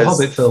mean like the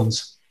Hobbit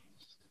films?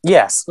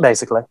 Yes,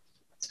 basically.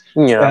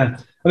 Yeah.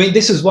 I mean,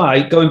 this is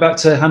why, going back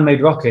to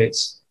Handmade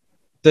Rockets,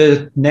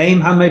 the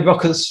name Handmade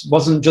Rockets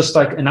wasn't just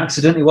like an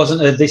accident. It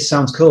wasn't a this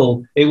sounds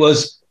cool. It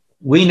was,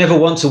 we never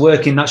want to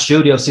work in that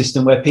studio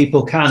system where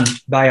people can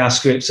buy our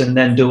scripts and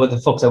then do what the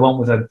fuck they want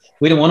with them.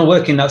 We don't want to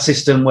work in that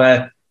system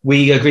where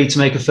we agree to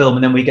make a film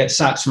and then we get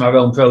sacked from our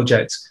own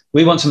project.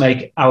 We want to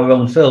make our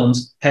own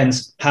films,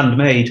 hence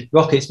Handmade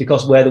Rockets,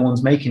 because we're the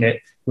ones making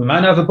it. We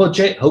might not have a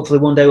budget. Hopefully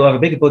one day we'll have a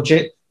bigger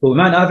budget, but we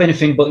might not have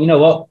anything. But you know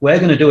what? We're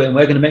going to do it, and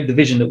we're going to make the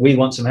vision that we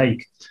want to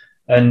make.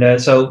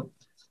 And so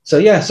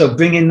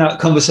bringing that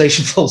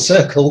conversation full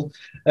circle,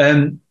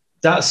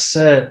 that's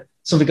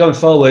something going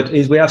forward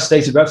is we have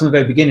stated right from the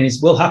very beginning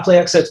is we'll happily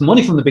accept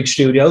money from the big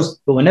studios,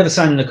 but we're never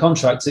signing a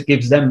contract that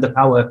gives them the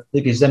power,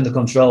 that gives them the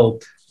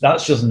control.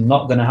 That's just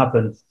not going to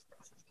happen.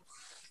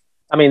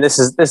 I mean, this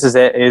is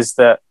it, is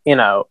that, you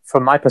know,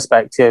 from my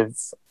perspective,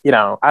 you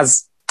know,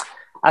 as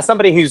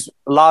somebody who's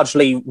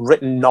largely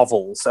written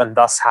novels and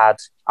thus had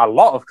a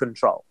lot of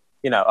control,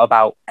 you know,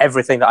 about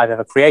everything that I've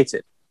ever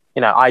created,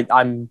 you know,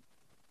 I'm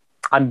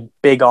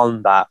big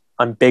on that.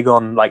 I'm big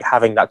on like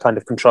having that kind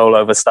of control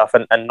over stuff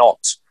and not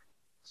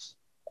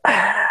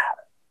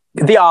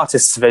the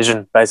artist's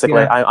vision,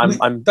 basically. Yeah.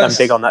 I'm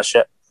big on that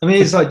shit. I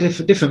mean, it's like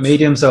different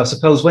mediums, though. I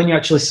suppose when you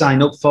actually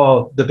sign up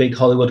for the big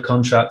Hollywood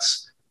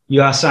contracts,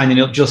 you are signing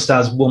up just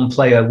as one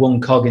player, one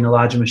cog in a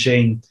larger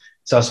machine.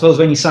 So I suppose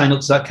when you sign up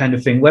to that kind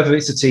of thing, whether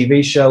it's a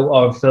TV show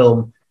or a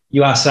film,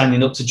 you are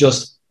signing up to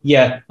just,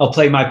 I'll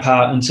play my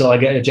part until I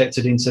get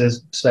ejected into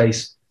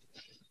space.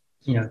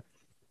 You know,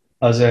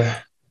 I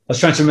was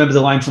trying to remember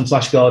the line from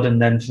Flash Gordon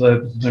then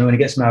for when he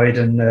gets married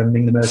and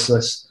Ming the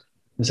Merciless,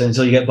 and so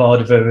until you get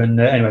bored of her. And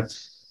anyway,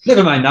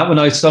 never mind that. We're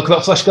not to talk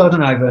about Flash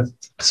Gordon either.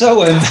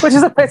 So, which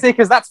is a pity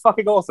because that's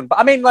fucking awesome. But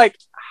I mean, like,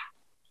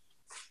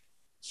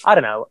 I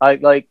don't know.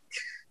 Like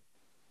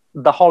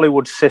the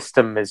Hollywood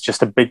system is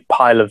just a big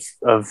pile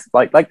of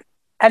like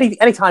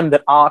any time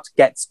that art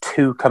gets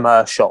too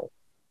commercial,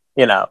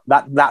 you know,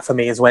 that for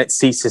me is when it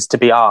ceases to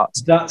be art.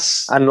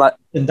 That's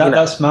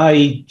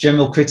my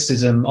general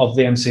criticism of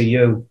the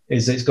MCU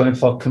is it's going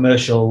for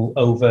commercial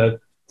over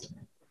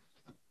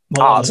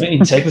art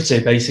integrity,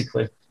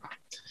 basically.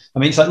 I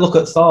mean, it's like, look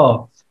at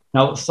Thor.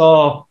 Now,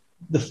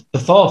 the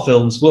Thor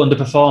films were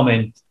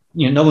underperforming.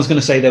 You know, no one's going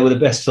to say they were the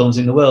best films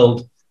in the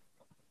world.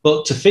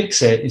 But to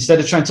fix it, instead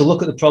of trying to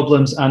look at the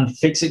problems and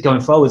fix it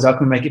going forwards, how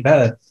can we make it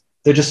better?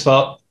 They just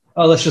thought,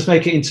 let's just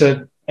make it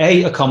into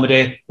A, a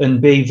comedy, and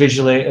B,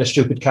 visually a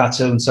stupid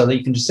cartoon so that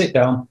you can just sit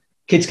down,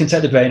 kids can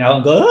take the brain out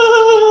and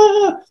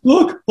go,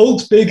 look,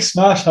 Hulk's big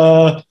smash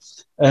hard.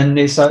 And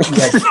it's like,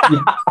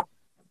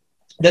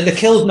 They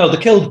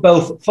killed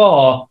both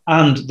Thor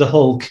and the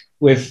Hulk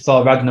with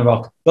Thor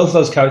Ragnarok. Both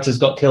those characters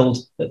got killed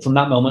from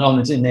that moment on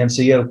in the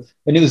MCU.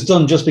 And it was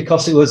done just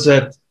because it was,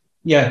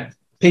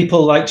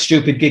 people like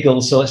stupid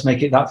giggles, so let's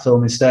make it that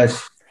film instead.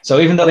 So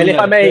even though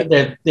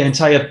the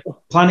entire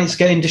planet's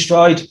getting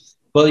destroyed,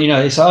 but, you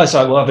know, it's like,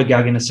 we'll have a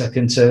gag in a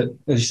second to,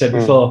 as you said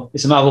before,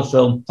 it's a Marvel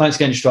film, planet's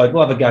getting destroyed,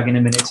 we'll have a gag in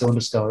a minute to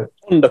underscore it.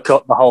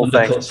 Undercut the whole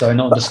thing. Sorry,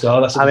 not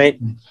underscore.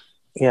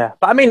 Yeah,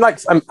 but I mean,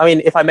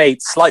 if I may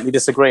slightly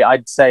disagree,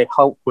 I'd say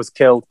Hulk was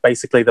killed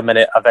basically the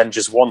minute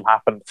Avengers 1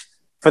 happened.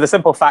 For the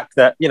simple fact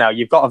that, you know,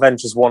 you've got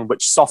Avengers 1,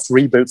 which soft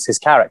reboots his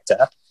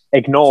character,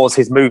 ignores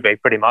his movie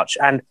pretty much,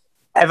 and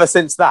ever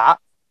since that,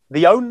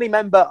 the only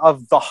member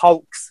of the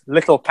Hulk's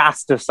little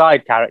cast of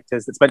side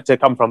characters that's meant to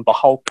come from the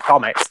Hulk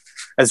comics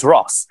is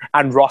Ross,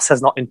 and Ross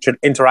has not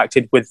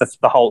interacted with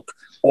the Hulk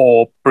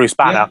or Bruce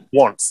Banner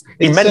once.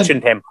 He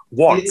mentioned him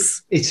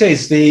once. It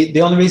is.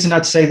 The only reason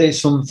I'd say that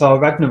it's from Thor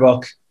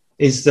Ragnarok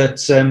is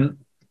that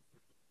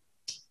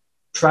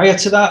prior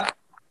to that,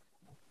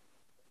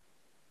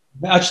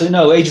 actually,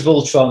 no, Age of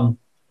Ultron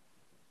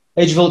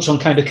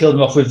kind of killed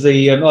him off with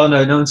the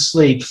no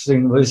sleep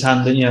thing with his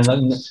hand,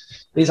 and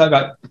he's like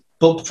that.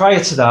 But prior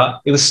to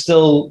that, it was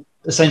still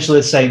essentially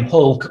the same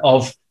Hulk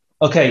of,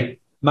 okay,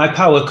 my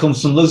power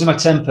comes from losing my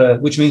temper,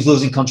 which means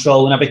losing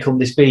control, and I become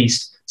this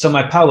beast. So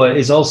my power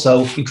is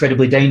also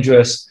incredibly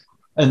dangerous.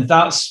 And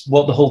that's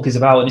what the Hulk is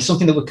about. And it's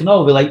something that we can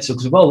all relate to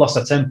because we've all lost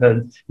our temper.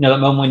 And, that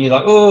moment when you're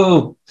like,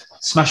 oh,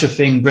 smash a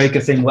thing, break a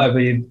thing, whatever,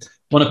 you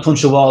want to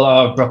punch a wall,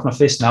 I broke my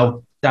fist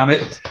now. Damn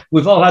it.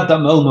 We've all had that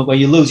moment where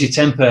you lose your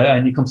temper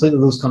and you completely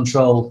lose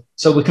control.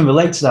 So we can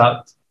relate to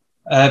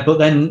that. But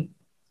then,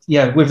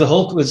 with the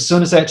Hulk, as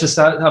soon as they actually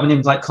start having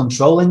him like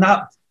controlling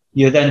that,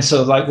 you're then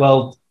sort of like,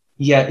 well,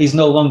 he's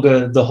no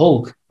longer the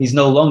Hulk. He's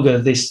no longer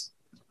this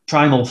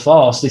primal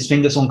force, this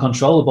thing that's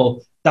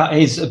uncontrollable. That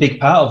is a big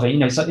part of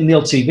it. It's like in the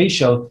old TV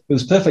show, it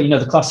was perfect.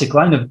 The classic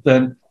line of,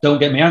 don't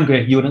get me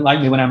angry. You wouldn't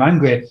like me when I'm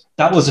angry.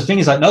 That was the thing.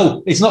 It's like,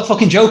 no, it's not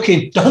fucking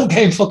joking. Don't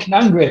get him fucking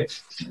angry.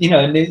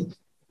 And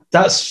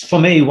that's for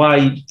me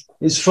why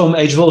it's from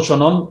Age of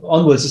Ultron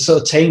onwards. It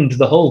sort of tamed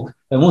the Hulk.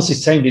 And once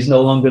it's tamed, he's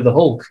no longer the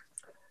Hulk.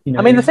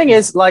 I mean, the thing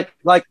is, like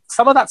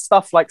some of that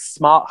stuff, like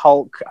Smart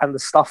Hulk and the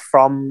stuff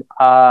from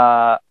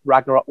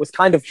Ragnarok, was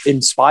kind of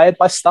inspired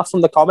by stuff from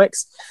the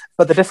comics.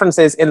 But the difference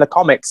is, in the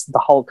comics, the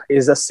Hulk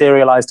is a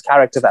serialized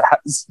character that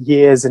has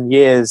years and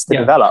years to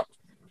develop,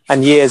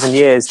 and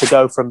years to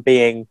go from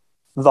being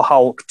the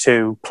Hulk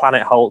to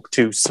Planet Hulk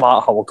to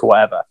Smart Hulk or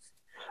whatever.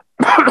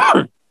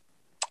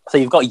 So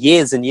you've got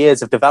years and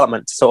years of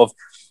development to sort of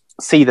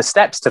see the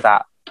steps to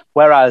that.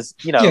 Whereas,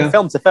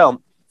 film to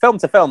film,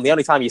 the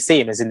only time you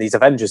see him is in these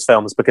Avengers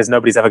films because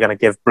nobody's ever going to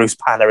give Bruce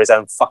Banner his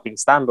own fucking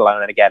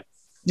standalone again.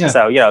 Yeah.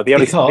 So, the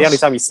only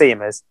time you see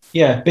him is...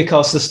 Yeah,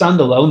 because the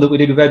standalone that we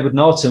did with Edward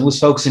Norton was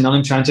focusing on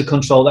him trying to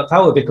control that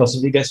power because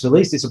if it gets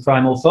released, it's a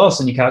primal force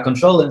and you can't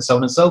control it and so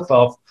on and so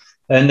forth.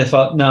 And they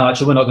thought, no,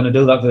 actually, we're not going to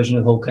do that version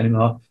of Hulk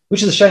anymore,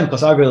 which is a shame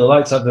because I really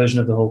liked that version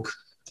of the Hulk,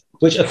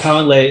 which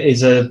apparently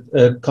is a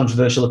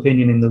controversial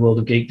opinion in the world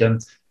of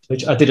geekdom,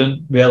 which I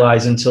didn't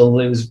realise until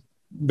it was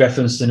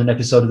referenced in an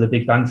episode of The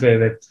Big Bang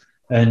Theory.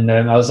 And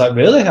I was like,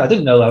 really? I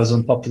didn't know that was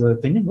an unpopular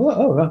opinion.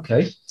 Oh,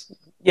 okay.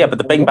 Yeah, but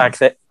the Big Bang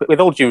with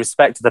all due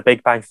respect to the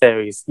Big Bang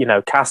Theory's,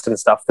 cast and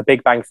stuff, the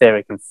Big Bang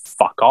Theory can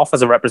fuck off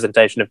as a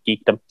representation of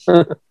geekdom.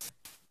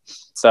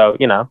 So,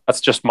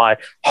 that's just my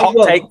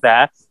hot take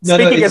there.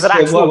 Speaking as an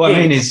actual what I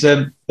mean is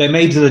they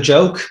made the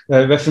joke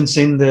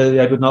referencing the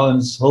Edward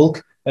Norton's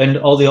Hulk, and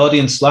all the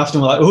audience laughed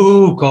and were like,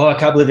 oh, God, I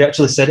can't believe they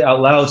actually said it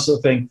out loud, sort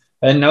of thing.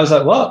 And I was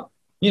like, what?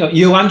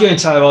 You and your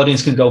entire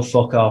audience can go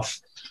fuck off.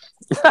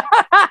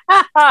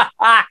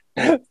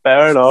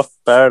 Fair enough.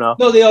 Not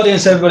the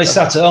audience, everybody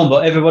sat at home,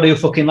 but everybody who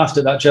fucking laughed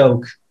at that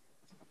joke.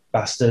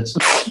 Bastards.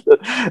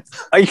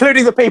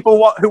 Including the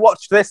people who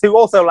watched this who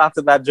also laughed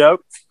at that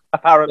joke,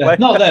 apparently. Yeah,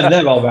 not them,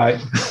 they're all right.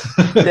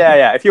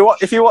 yeah. If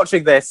you're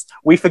watching this,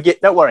 we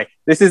forget. Don't worry.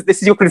 This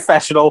is your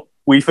confessional.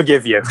 We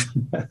forgive you.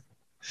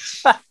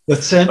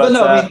 but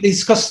no, I mean,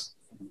 it's because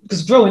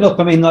growing up,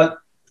 I mean, like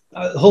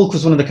Hulk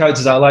was one of the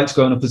characters I liked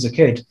growing up as a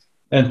kid,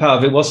 and part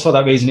of it was for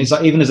that reason. It's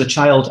like even as a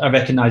child, I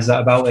recognised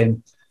that about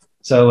him.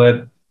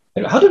 So,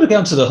 how did we get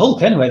onto the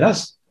Hulk anyway?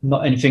 That's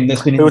not anything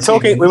that's been.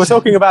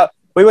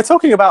 We were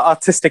talking about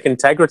artistic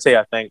integrity,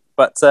 I think.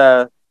 But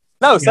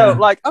no, so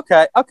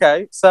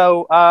okay.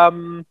 So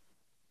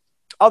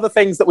other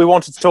things that we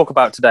wanted to talk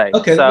about today.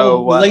 Okay,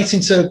 so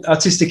relating to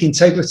artistic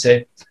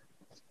integrity,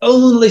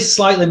 only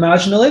slightly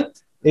marginally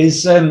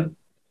is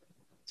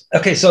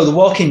okay. So The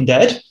Walking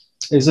Dead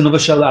is another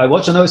show that I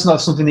watch. I know it's not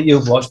something that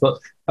you've watched, but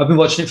I've been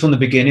watching it from the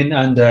beginning,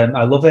 and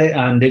I love it.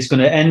 And it's going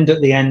to end at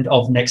the end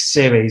of next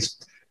series.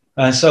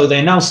 So they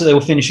announced that they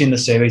were finishing the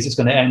series. It's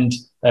going to end.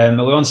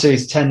 We're on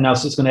series 10 now,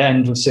 so it's going to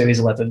end with series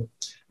 11.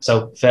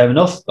 So fair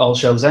enough. All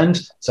shows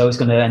end. So it's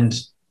going to end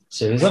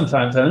series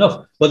 11. Fair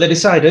enough. But they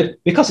decided,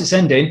 because it's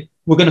ending,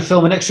 we're going to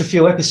film an extra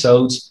few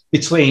episodes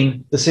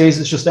between the series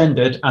that's just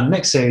ended and the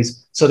next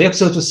series. So the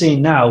episodes we're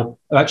seeing now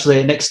are actually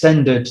an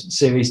extended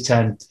series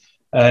 10.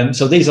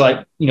 So these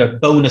are like,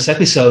 bonus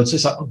episodes. So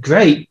it's like,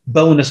 great,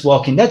 bonus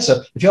Walking Dead.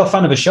 So if you're a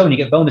fan of a show and you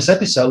get bonus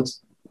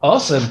episodes,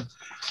 awesome.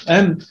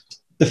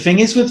 The thing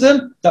is with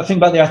them, that thing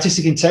about the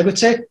artistic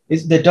integrity,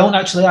 is they don't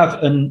actually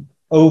have an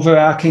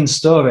overarching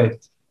story.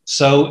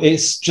 So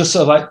it's just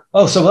sort of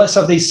like, so let's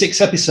have these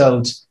 6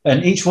 episodes,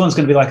 and each one's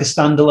going to be like a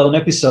standalone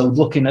episode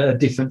looking at a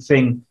different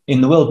thing in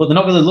the world. But they're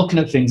not really looking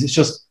at things. It's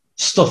just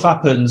stuff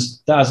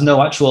happens that has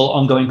no actual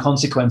ongoing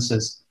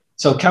consequences.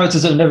 So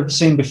characters that have never been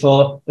seen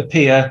before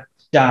appear,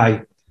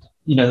 die.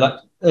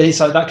 It's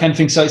like that kind of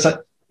thing. So it's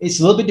a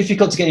little bit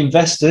difficult to get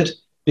invested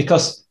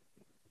because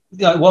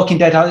Walking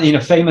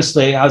Dead,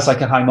 famously has like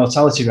a high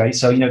mortality rate.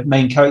 So,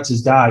 main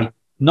characters die.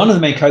 None of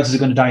the main characters are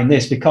going to die in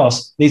this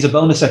because these are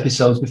bonus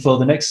episodes before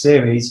the next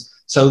series.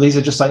 So these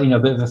are just like, a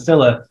bit of a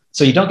filler.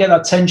 So you don't get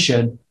that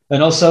tension.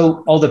 And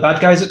also all the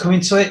bad guys that come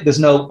into it, there's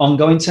no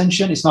ongoing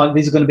tension. It's not like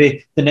these are going to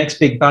be the next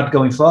big bad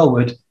going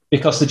forward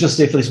because they're just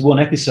there for this one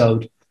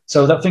episode.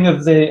 So that thing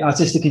of the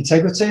artistic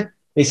integrity,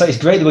 it's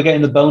great that we're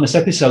getting the bonus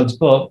episodes,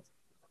 but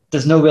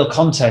there's no real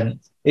content.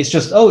 It's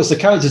just, it's the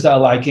characters that I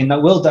like in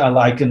that world that I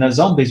like, and they're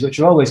zombies, which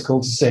are always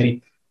cool to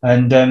see.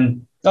 And,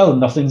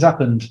 nothing's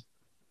happened.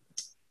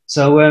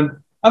 So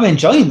I'm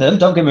enjoying them.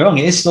 Don't get me wrong.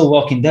 It is still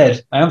Walking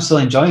Dead. I am still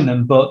enjoying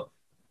them. But,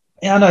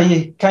 I know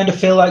you kind of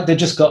feel like they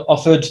just got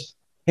offered,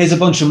 here's a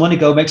bunch of money,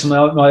 go make some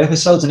more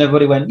episodes. And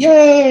everybody went,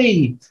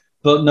 yay!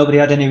 But nobody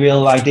had any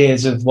real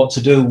ideas of what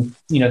to do.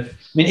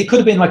 It could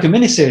have been like a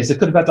mini-series. They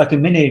could have had like a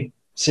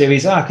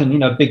mini-series arc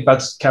and, big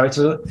bad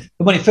character.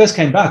 But when it first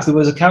came back, there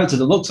was a character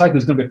that looked like it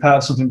was going to be part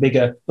of something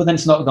bigger, but then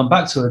it's not gone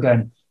back to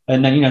again.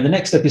 And then, the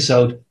next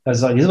episode,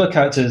 there's like these other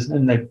characters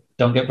and they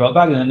don't get brought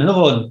back, and then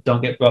another one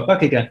don't get brought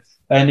back again.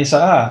 And it's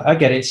like, I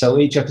get it. So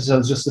each episode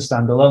is just a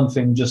standalone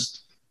thing,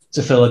 just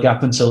to fill a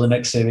gap until the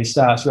next series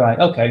starts. Right,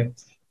 okay.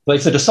 But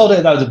if they'd have sold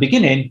it at the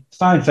beginning,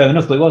 fine, fair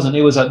enough, but it wasn't.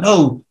 It was like,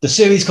 no, the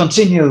series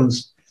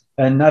continues.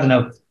 And I don't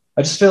know,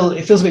 I just feel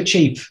it feels a bit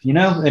cheap,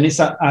 and it's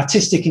that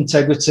artistic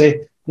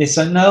integrity. It's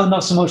like, no,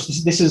 not so much.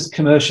 This is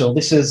commercial.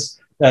 This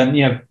is,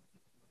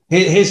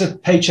 here's a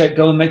paycheck.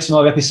 Go and make some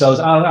more episodes.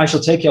 I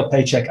shall take your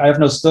paycheck. I have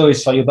no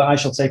stories for you, but I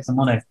shall take the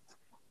money.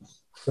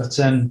 But it's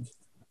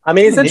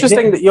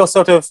interesting that you're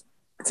sort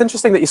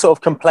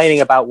of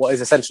complaining about what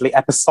is essentially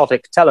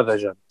episodic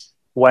television.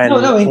 When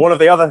one of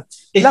the other,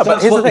 if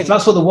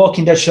that's what the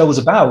Walking Dead show was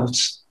about,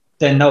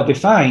 then that would be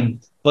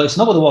fine. But it's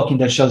not what the Walking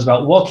Dead show is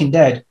about. Walking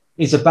Dead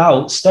is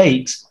about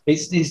stakes.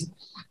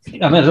 I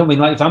don't mean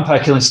like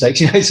vampire killing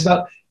stakes.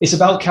 It's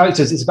about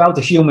characters. It's about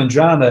the human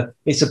drama.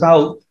 It's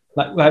about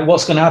like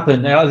what's going to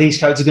happen. Are these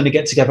characters going to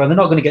get together? And they're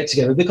not going to get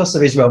together because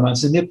there is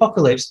romance in the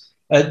apocalypse.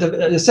 As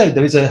I said,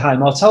 there is a high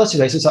mortality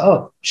rate. So it's like,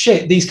 oh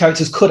shit, these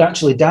characters could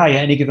actually die at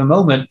any given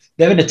moment.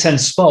 They're in a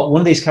tense spot.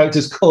 One of these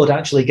characters could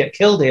actually get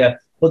killed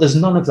here, but there's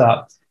none of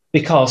that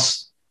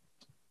because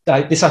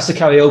this has to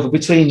carry over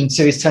between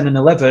series 10 and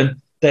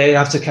 11. They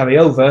have to carry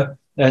over.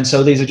 And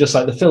so these are just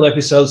like the filler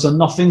episodes. So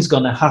nothing's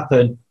going to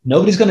happen.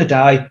 Nobody's going to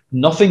die.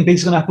 Nothing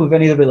big's going to happen with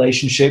any of the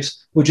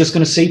relationships. We're just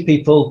going to see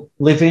people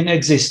living,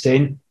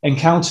 existing,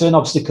 encounter an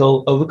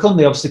obstacle, overcome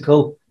the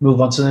obstacle, move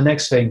on to the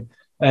next thing.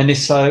 And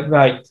it's like,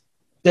 right,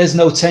 there's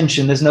no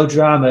tension. There's no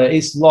drama.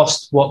 It's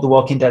lost what The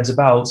Walking Dead's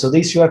about. So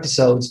these few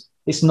episodes,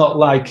 it's not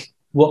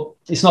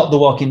The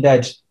Walking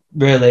Dead,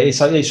 really. It's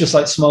just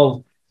like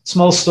small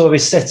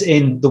stories set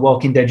in The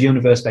Walking Dead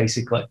universe,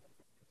 basically.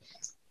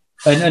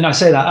 And I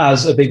say that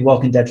as a big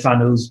Walking Dead fan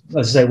who's,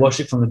 as I say, watched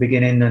it from the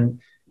beginning. And,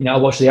 I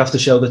watched the after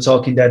show, The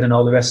Talking Dead and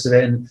all the rest of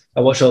it. And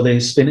I watched all the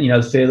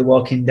Fear the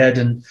Walking Dead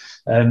and,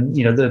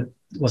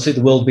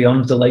 The World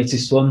Beyond, the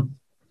latest one.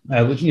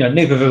 which,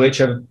 neither of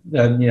which are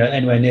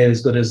anywhere near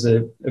as good as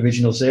the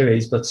original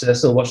series, but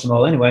still watch them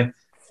all anyway.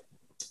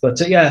 But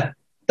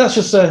that's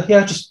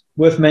just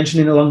worth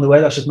mentioning along the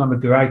way. That's just my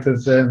gripe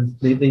of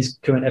these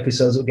current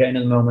episodes that we're getting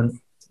at the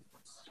moment.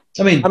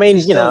 I mean,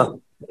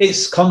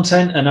 it's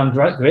content, and I'm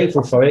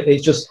grateful for it.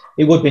 It's just,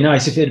 it would be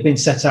nice if it had been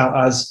set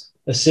out as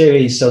a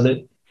series, so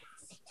that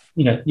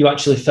you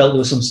actually felt there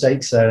were some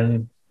stakes there. I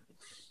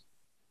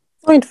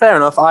mean, fair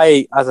enough.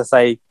 As I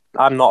say,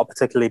 I'm not a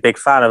particularly big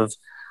fan of.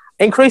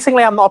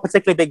 Increasingly, I'm not a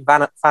particularly big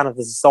fan of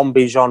the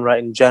zombie genre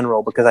in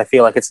general, because I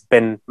feel like it's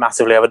been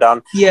massively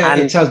overdone. Yeah,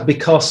 and it has,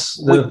 because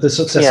the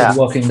success of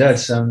The Walking Dead.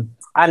 So.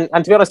 And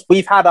to be honest,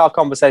 we've had our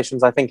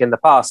conversations, I think, in the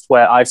past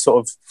where I've sort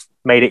of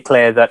made it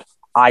clear that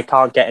I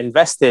can't get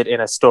invested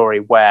in a story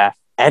where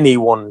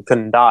anyone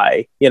can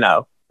die,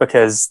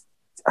 because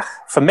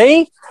for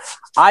me,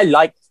 I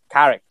like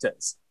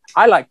characters.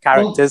 I like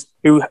characters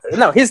here's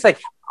the thing.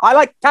 I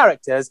like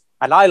characters,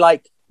 and I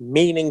like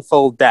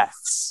meaningful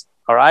deaths,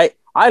 all right?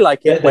 I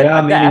like it when they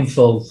are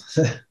meaningful.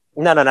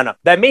 No.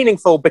 They're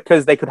meaningful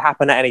because they could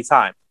happen at any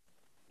time.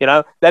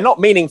 They're not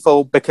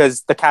meaningful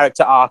because the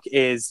character arc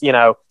is,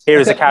 here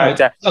is a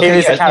character, here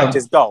is a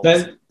character's goal.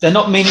 They're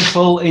not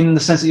meaningful in the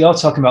sense that you're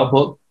talking about,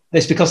 but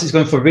it's because it's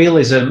going for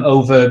realism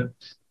over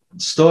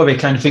story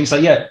kind of things.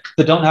 Like,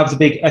 they don't have the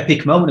big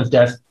epic moment of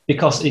death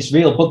because it's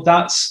real, but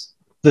that's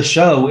the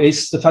show.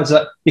 It's the fact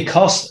that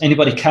because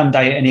anybody can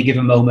die at any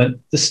given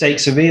moment, the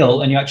stakes are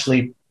real and you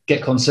actually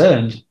get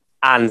concerned.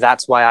 And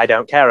that's why I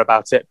don't care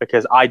about it,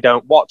 because I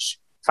don't watch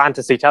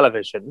fantasy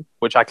television,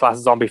 which I class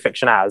zombie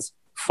fiction as,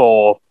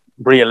 for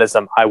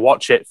realism. I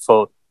watch it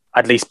for,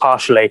 at least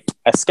partially,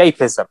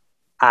 escapism.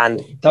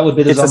 And that would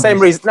be the same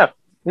reason.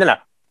 No.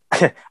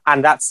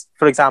 And that's,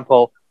 for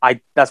example,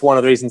 that's one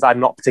of the reasons I'm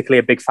not particularly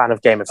a big fan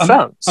of Game of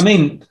Thrones. I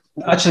mean,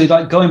 actually,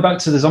 like, going back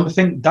to the zombie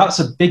thing, that's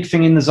a big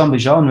thing in the zombie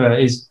genre,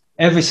 is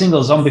every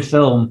single zombie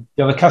film,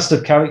 you have a cast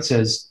of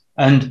characters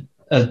and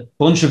a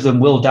bunch of them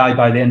will die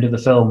by the end of the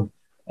film.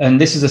 And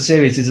this is a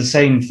series, is the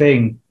same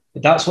thing.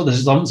 That's what the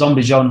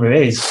zombie genre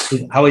is.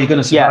 How are you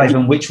going to survive,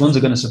 and which ones are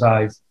going to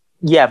survive?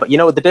 Yeah, but you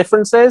know what the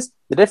difference is?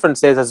 The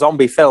difference is a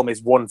zombie film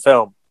is one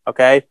film,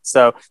 okay?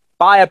 So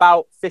by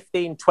about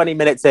 15, 20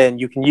 minutes in,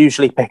 you can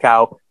usually pick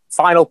out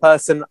final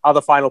person,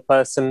 other final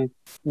person,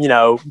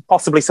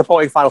 possibly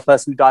supporting final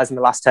person who dies in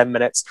the last 10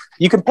 minutes.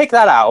 You can pick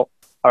that out,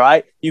 all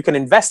right? You can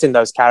invest in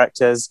those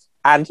characters.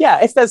 And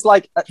if there's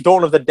like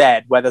Dawn of the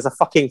Dead, where there's a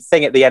fucking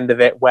thing at the end of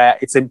it where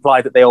it's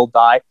implied that they all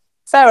die,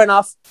 fair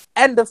enough,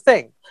 end of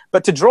thing.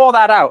 But to draw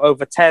that out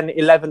over 10,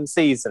 11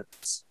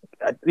 seasons,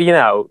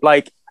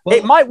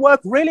 it might work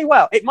really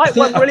well.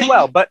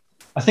 But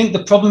I think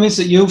the problem is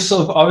that you've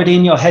sort of already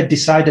in your head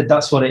decided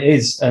that's what it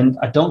is. And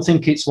I don't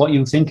think it's what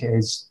you think it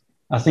is.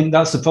 I think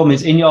that's the problem,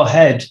 is in your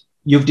head,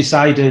 you've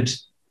decided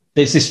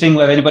there's this thing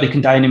where anybody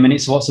can die in a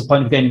minute, so what's the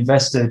point of getting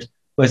invested?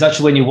 Whereas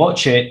actually when you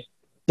watch it,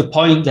 the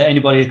point that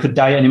anybody could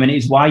die at any minute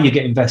is why you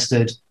get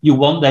invested. You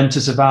want them to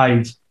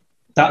survive.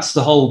 That's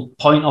the whole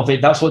point of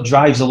it. That's what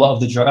drives a lot of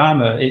the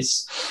drama.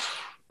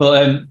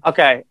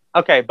 Okay.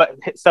 But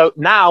so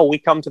now we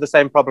come to the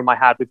same problem I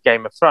had with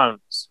Game of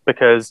Thrones,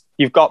 because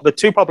you've got the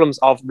two problems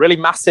of really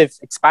massive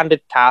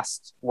expanded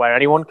cast where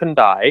anyone can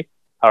die.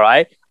 All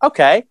right.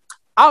 Okay.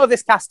 Out of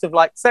this cast of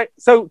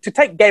so to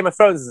take Game of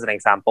Thrones as an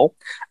example,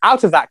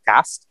 out of that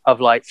cast of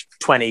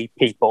 20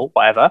 people,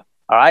 whatever.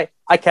 All right.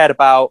 I cared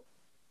about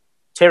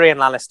Tyrion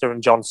Lannister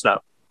and Jon Snow.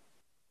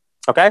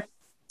 Okay.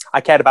 I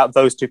cared about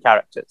those two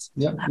characters.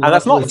 Yeah, and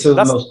that's not two of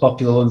the most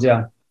popular ones.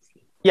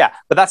 Yeah,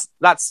 but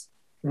that's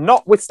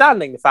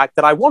notwithstanding the fact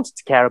that I wanted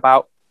to care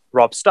about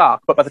Robb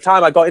Stark. But by the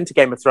time I got into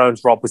Game of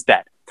Thrones, Robb was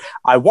dead.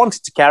 I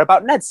wanted to care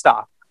about Ned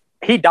Stark.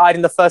 He died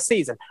in the first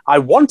season. I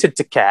wanted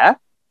to care.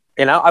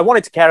 I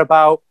wanted to care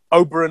about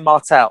Oberyn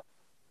Martell.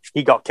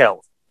 He got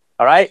killed.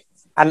 All right,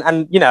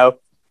 and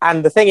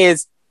the thing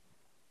is,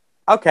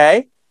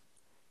 okay.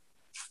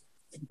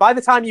 By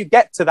the time you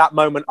get to that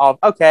moment of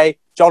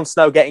Jon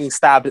Snow getting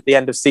stabbed at the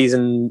end of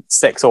season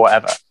 6 or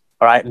whatever,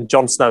 all right, and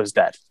Jon Snow's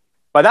dead.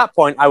 By that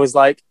point, I was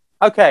like,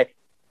 okay,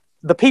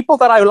 the people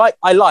that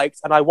I liked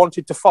and I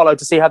wanted to follow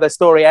to see how their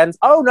story ends,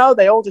 oh no,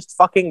 they all just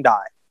fucking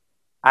die.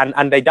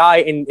 And they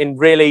die in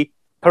really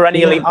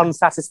perennially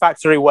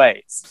unsatisfactory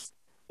ways,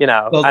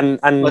 Well, and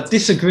I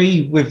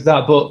disagree with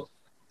that, but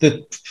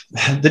the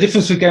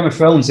difference with Game of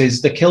Thrones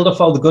is they killed off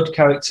all the good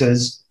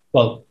characters.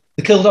 Well,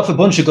 they killed off a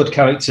bunch of good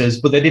characters,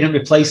 but they didn't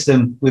replace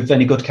them with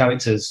any good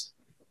characters.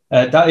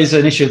 That is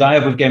an issue that I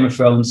have with Game of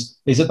Thrones,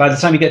 is that by the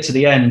time you get to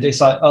the end,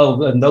 it's like,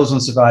 oh, and those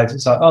ones survived.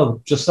 It's like,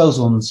 oh, just those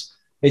ones.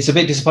 It's a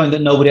bit disappointing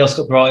that nobody else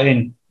got brought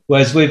in.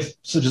 Whereas with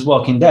such as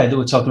Walking Dead that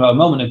we were talking about a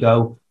moment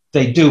ago,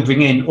 they do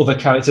bring in other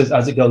characters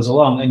as it goes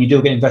along, and you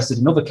do get invested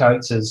in other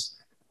characters.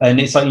 And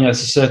it's like,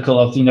 it's a circle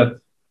of, then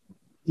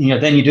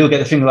you do get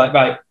the thing like,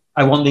 right,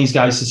 I want these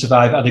guys to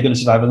survive. Are they going to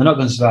survive? Or they're not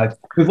going to survive?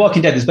 With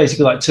Walking Dead, there's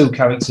basically two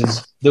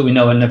characters that we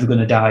know are never going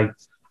to die.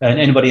 And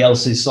anybody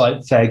else is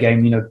fair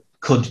game,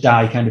 could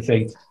die kind of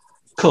thing.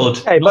 Could,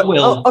 okay, not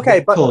will, okay,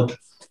 but could.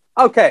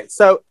 Okay,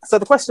 so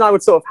the question I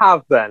would sort of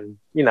have then,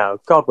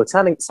 God, we're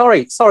turning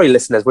sorry,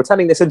 listeners, we're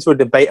turning this into a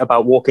debate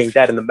about Walking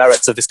Dead and the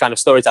merits of this kind of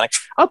storytelling.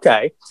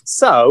 Okay,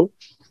 so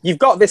you've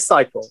got this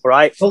cycle,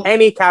 right? Well,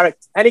 any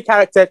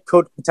character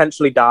could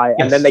potentially die, yes.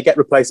 and then they get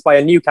replaced by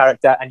a new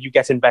character, and you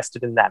get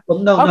invested in them. Well,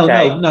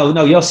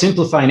 no. You're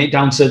simplifying it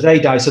down to they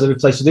die, so they're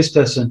replaced with this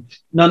person.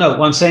 No.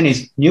 What I'm saying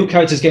is new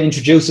characters get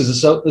introduced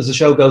as the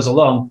show goes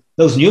along.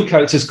 Those new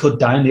characters could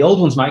die, and the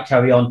old ones might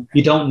carry on.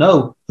 You don't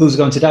know who's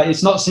going to die.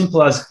 It's not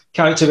simple as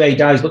character A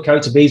dies, but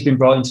character B has been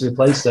brought in to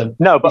replace them.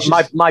 No, but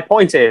my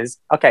point is,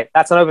 okay,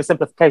 that's an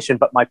oversimplification,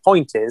 but my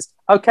point is,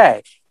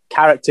 okay,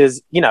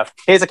 characters,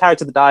 here's a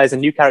character that dies, a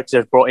new character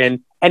is brought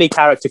in, any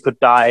character could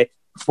die,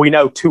 we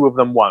know two of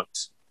them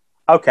won't.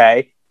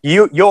 Okay,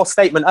 your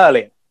statement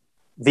earlier,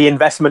 the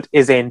investment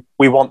is in,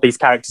 we want these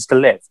characters to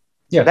live.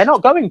 Yes. They're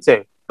not going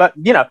to. But,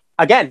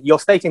 again, you're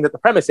stating that the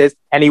premise is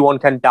anyone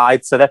can die,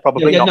 so they're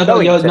probably not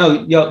going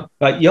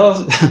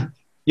to.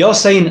 You're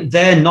saying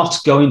they're not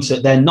going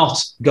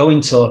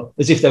to,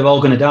 as if they're all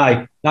going to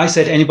die. I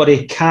said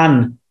anybody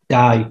can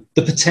die.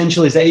 The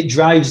potential is that it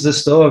drives the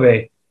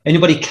story.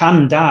 Anybody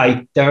can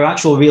die. There are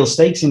actual real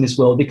stakes in this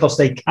world because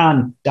they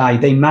can die.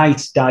 They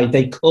might die.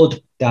 They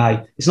could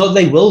die. It's not that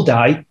they will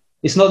die.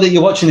 It's not that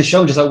you're watching the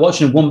show just like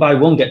watching them one by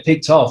one get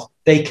picked off.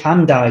 They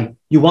can die.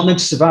 You want them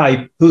to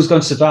survive. Who's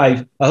going to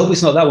survive? I hope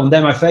it's not that one.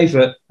 They're my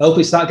favourite. I hope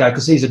it's that guy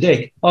because he's a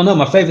dick. Oh no,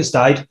 my favourite's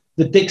died.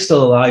 The dick's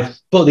still alive,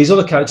 but these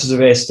other characters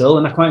are here still,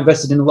 and I'm quite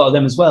invested in a lot of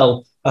them as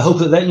well. I hope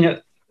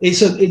that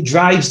it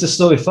drives the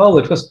story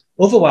forward because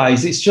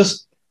otherwise it's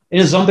just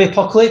in a zombie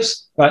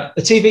apocalypse, right?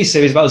 A TV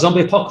series about a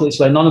zombie apocalypse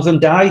where none of them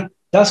die.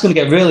 That's going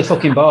to get really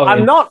fucking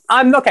boring.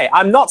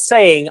 I'm not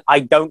saying I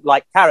don't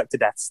like character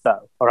deaths,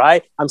 though. All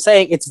right, I'm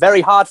saying it's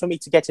very hard for me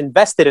to get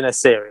invested in a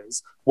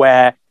series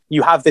where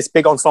you have this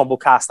big ensemble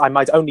cast. I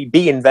might only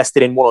be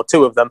invested in one or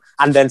two of them,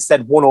 and then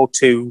said one or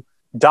two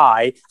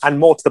die, and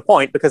more to the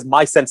point, because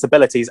my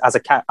sensibilities as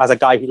a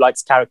guy who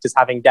likes characters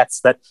having deaths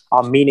that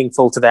are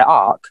meaningful to their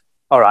arc.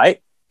 All right,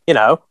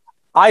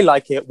 I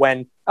like it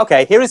when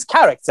here is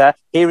character,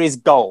 here is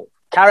goal.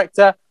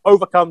 Character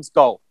overcomes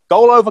goal.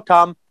 Goal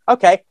overcome.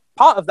 Okay.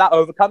 Part of that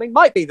overcoming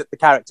might be that the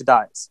character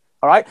dies.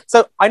 All right.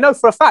 So I know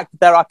for a fact that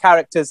there are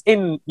characters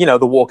in, The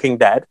Walking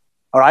Dead.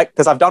 All right.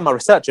 Because I've done my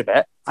research a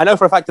bit. I know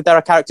for a fact that there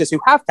are characters who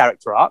have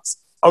character arcs,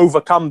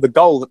 overcome the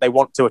goal that they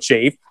want to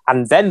achieve,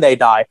 and then they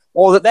die,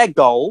 or that their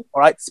goal,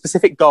 all right,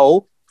 specific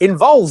goal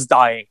involves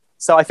dying.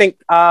 So I think,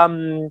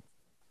 oh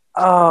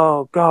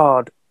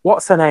God,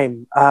 what's her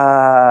name?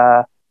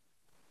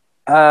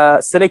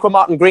 Sonequa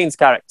Martin Green's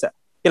character.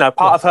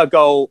 Part of her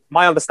goal,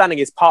 my understanding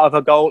is part of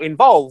her goal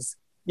involves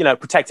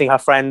protecting her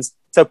friends.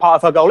 So part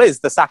of her goal is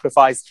the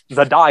sacrifice,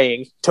 the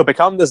dying, to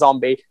become the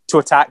zombie, to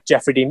attack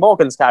Jeffrey Dean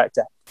Morgan's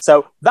character.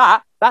 So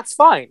that's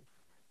fine.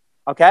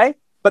 Okay?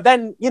 But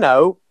then,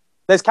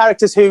 there's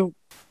characters who,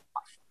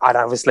 and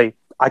obviously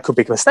I could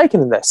be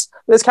mistaken in this,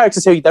 there's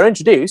characters who they're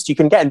introduced, you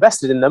can get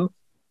invested in them,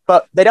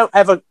 but they don't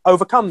ever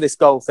overcome this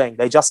goal thing.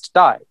 They just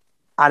die.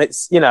 And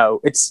it's,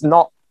 it's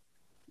not,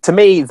 to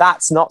me,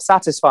 that's not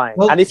satisfying.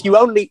 Well, and if you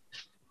only...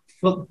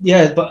 Well,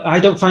 yeah, but I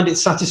don't find it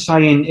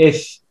satisfying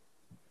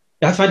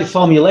I find it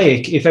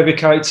formulaic if every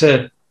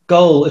character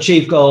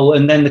achieve goal,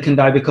 and then they can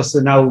die because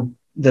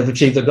they've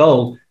achieved the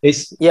goal.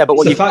 It's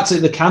the fact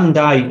that they can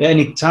die at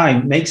any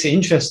time makes it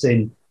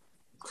interesting.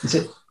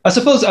 I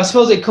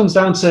suppose it comes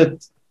down to.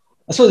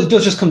 I suppose it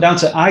does just come down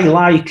to I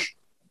like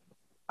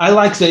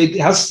that it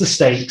has the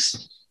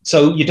stakes,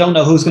 so you don't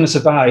know who's going to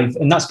survive,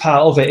 and that's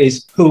part of it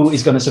is who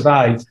is going to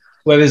survive.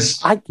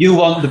 Whereas you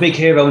want the big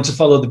hero and to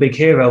follow the big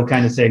hero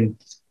kind of thing.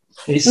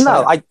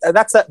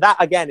 That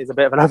again is a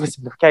bit of an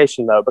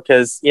oversimplification though,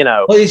 because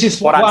well, it's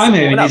just what I'm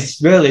hearing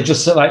is really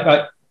just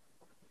like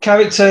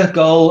character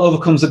goal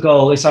overcomes the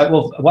goal. It's like,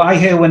 well, what I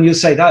hear when you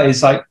say that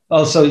is like,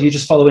 oh, so you're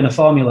just following a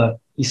formula,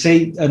 you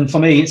see. And for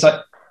me, it's like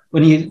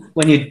when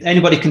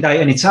anybody can die at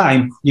any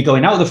time, you're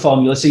going out of the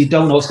formula, so you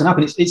don't know what's going to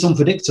happen. It's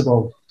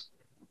unpredictable.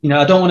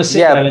 I don't want to sit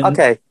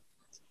there.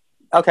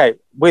 Okay.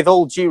 With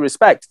all due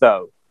respect,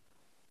 though,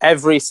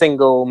 every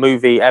single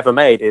movie ever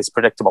made is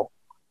predictable.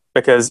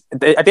 Because at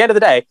the end of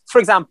the day, for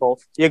example,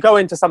 you go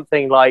into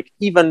something like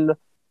even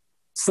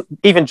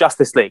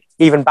Justice League,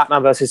 even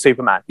Batman versus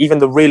Superman, even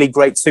the really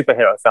great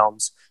superhero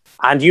films,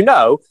 and you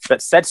know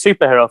that said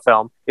superhero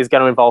film is going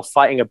to involve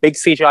fighting a big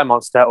CGI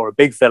monster or a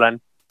big villain,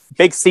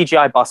 big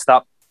CGI bust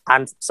up,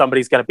 and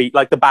somebody's going to be,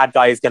 like the bad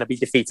guy is going to be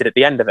defeated at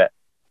the end of it.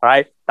 All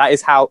right?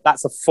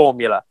 That's a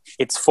formula.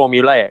 It's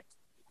formulaic.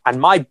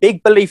 And my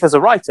big belief as a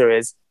writer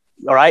is,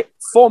 all right,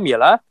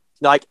 formula,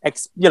 like,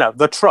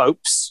 the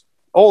tropes,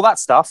 all that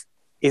stuff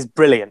is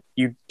brilliant.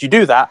 You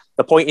do that.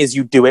 The point is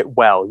you do it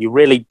well. You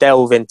really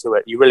delve into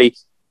it. You really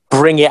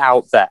bring it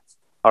out there.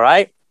 All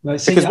right?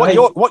 Because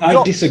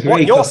I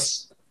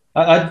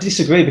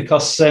disagree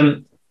because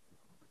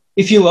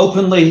if you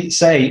openly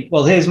say,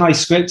 well, here's my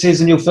script,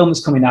 here's a new film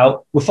that's coming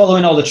out, we're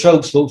following all the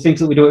tropes, but we think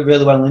that we do it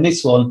really well in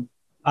this one,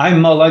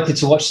 I'm more likely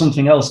to watch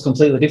something else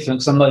completely different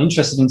because I'm not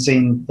interested in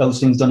seeing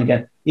those things done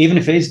again, even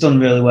if it is done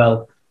really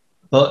well.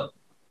 But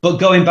But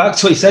going back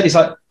to what he said, it's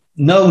like,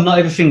 no, not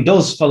everything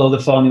does follow the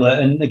formula.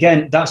 And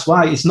again, that's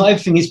why it's not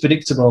everything is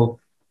predictable.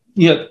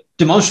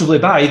 Demonstrably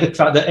by the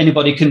fact that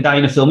anybody can die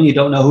in a film and you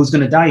don't know who's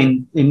going to die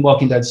in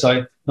Walking Dead,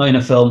 sorry, not in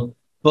a film.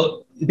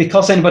 But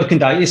because anybody can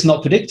die, it's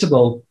not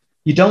predictable.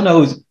 You don't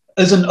know,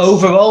 as an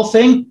overall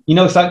thing,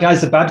 if that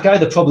guy's the bad guy,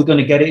 they're probably going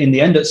to get it in the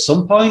end at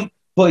some point,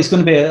 but it's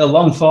going to be a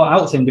long thought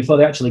out thing before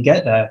they actually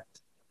get there.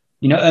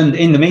 And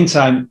in the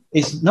meantime,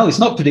 it's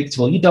not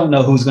predictable. You don't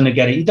know who's going to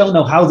get it. You don't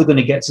know how they're going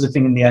to get to the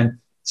thing in the end.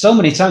 So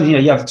many times,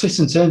 you have twists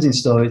and turns in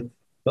stories.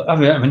 But I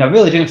mean, I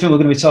really didn't think we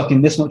were going to be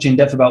talking this much in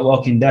depth about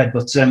Walking Dead.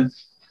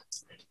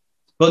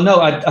 But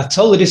no, I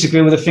totally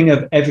disagree with the thing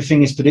of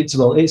everything is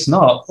predictable. It's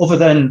not, other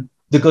than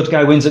the good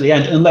guy wins at the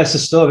end, unless the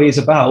story is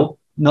about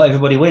not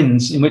everybody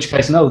wins, in which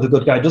case, no, the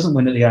good guy doesn't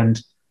win at the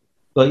end.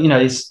 But,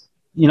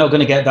 you're not going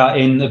to get that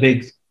in a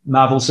big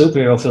Marvel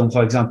superhero film,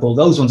 for example.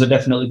 Those ones are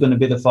definitely going to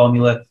be the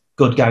formula,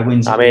 good guy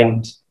wins at the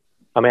end.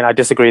 I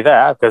disagree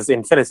there, because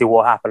Infinity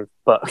War happened,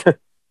 but...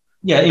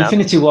 Yeah,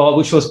 Infinity War,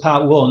 which was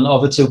part one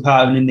of a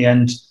two-part, and in the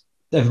end,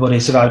 everybody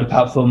survived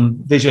apart from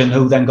Vision,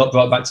 who then got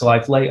brought back to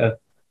life later.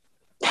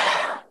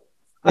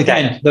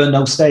 Again, there are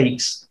no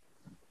stakes.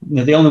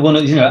 The only one,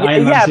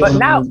 Iron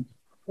Man.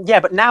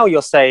 But now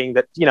you're saying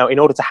that, in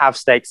order to have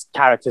stakes,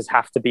 characters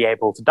have to be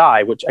able to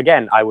die, which,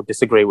 again, I would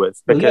disagree with.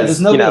 Because,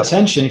 there's no real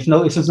tension if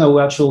there's no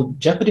actual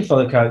jeopardy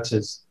for the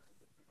characters.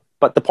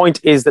 But the point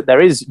is that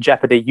there is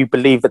jeopardy. You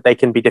believe that they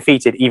can be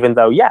defeated, even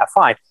though,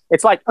 fine.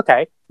 It's like,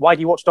 okay, why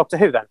do you watch Doctor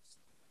Who then?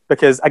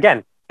 Because,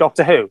 again,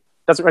 Doctor Who,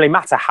 doesn't really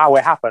matter how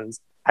it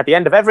happens. At the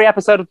end of every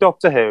episode of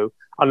Doctor Who,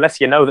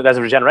 unless you know that there's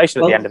a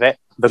regeneration at the end of it,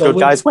 the good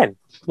guys win.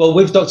 Well,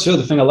 with Doctor Who,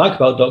 the thing I like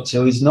about Doctor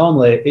Who is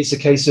normally it's a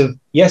case of,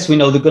 yes, we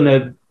know they're going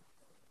to,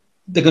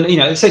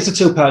 say it's a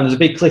two-part and there's a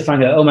big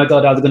cliffhanger, oh my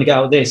God, how are they going to get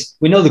out of this?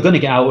 We know they're going to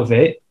get out of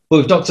it, but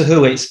with Doctor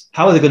Who, it's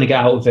how are they going to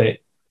get out of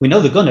it? We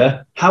know they're going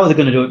to, how are they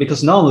going to do it?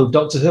 Because normally with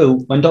Doctor Who,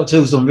 when Doctor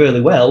Who's done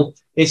really well,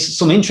 it's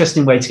some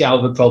interesting way to get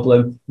out of a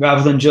problem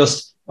rather than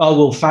just,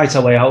 we'll fight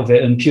our way out of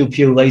it and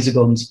pew laser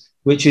guns,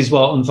 which is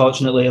what,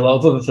 unfortunately, a lot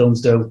of other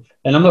films do.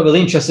 And I'm not really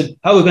interested,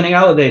 how are we going to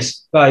get out of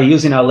this? By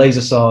using our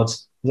laser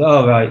swords.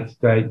 All right,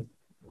 great.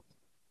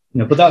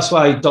 But that's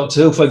why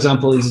Doctor Who, for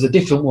example, is a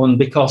different one,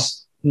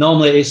 because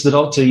normally it's the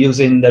Doctor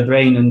using their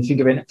brain and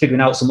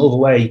figuring out some other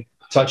way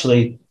to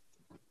actually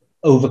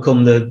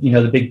overcome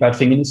the big bad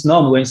thing. And it's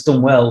normally when it's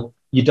done well,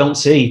 you don't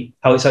see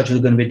how it's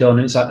actually going to be done.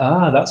 And it's like,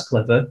 that's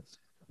clever.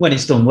 When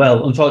it's done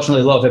well,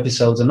 unfortunately, a lot of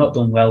episodes are not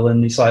done well.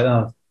 And it's like,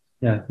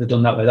 they're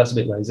done that way. That's a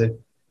bit lazy.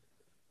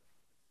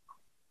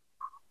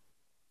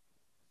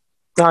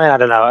 I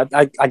don't know.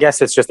 I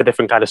guess it's just a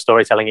different kind of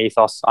storytelling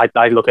ethos. I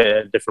look at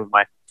it a different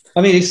way.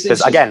 I mean, it's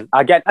again,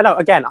 I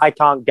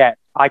can't get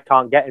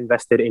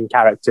invested in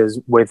characters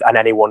with an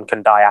anyone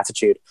can die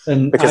attitude.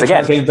 And because I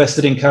can't get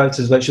invested in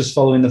characters that's just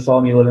following the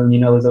formula and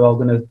they're all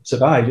going to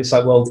survive. It's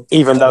like, well,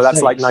 even though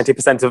that's like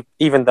 90% of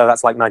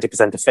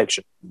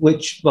fiction.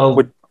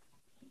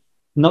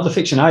 Not the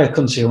fiction I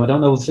consume. I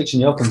don't know the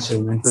fiction you're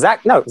consuming.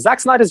 Zack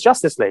Snyder's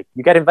Justice League.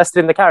 You get invested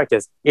in the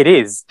characters.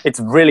 It's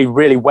really,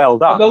 really well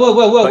done.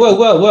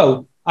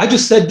 Whoa. I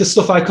just said the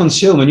stuff I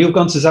consume, and you've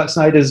gone to Zack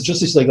Snyder's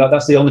Justice League like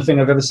that's the only thing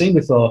I've ever seen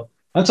before.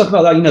 I'm talking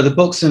about the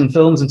books and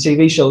films and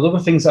TV shows, other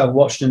things that I've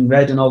watched and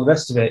read and all the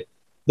rest of it.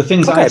 The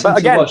things I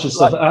tend to watch and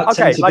stuff.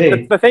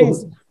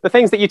 The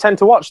things that you tend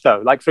to watch,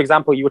 though, like, for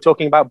example, you were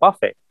talking about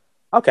Buffy.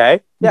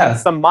 Okay,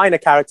 some minor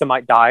character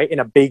might die in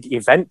a big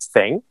event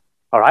thing.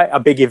 All right, a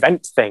big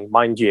event thing,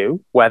 mind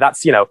you, where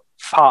that's,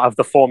 part of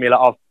the formula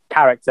of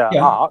character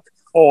arc.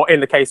 Or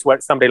in the case where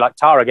it's somebody like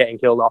Tara getting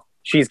killed off,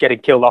 she's getting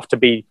killed off to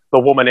be the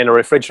woman in a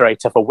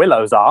refrigerator for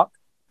Willow's arc,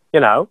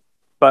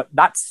 But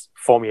that's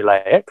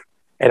formulaic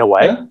in a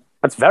way. Yeah.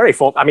 That's very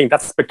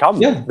that's become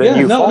the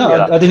new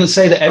formula. No, I didn't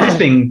say that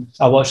everything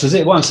I watch does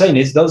it. What I'm saying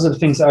is those are the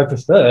things that I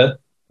prefer,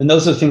 and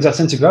those are the things I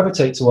tend to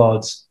gravitate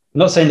towards. I'm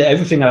not saying that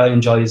everything I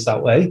enjoy is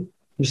that way.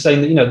 I'm just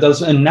saying that,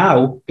 those, and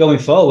now going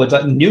forward,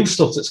 like new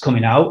stuff that's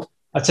coming out,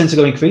 I tend to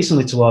go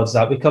increasingly towards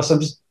that because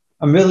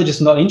I'm really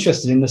just not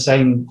interested in the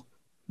same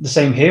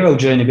hero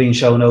journey being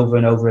shown over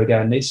and over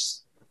again.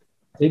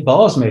 It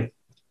bores me.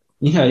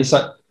 It's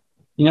like,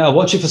 I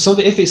watch it for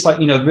something. If it's like,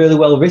 really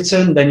well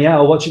written, then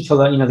I'll watch it for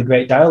that, the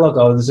great dialogue,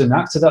 or there's an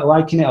actor that I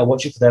like in it, I'll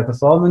watch it for their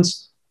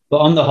performance. But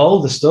on the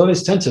whole, the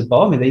stories tend to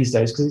bore me these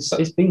days because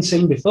it's been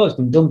seen before, it's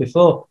been done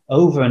before,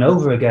 over and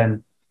over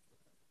again.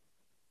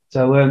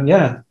 So,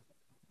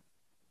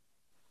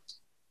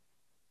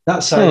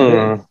 that side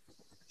of it.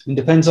 It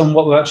depends on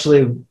what we're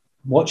actually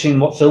watching,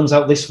 what films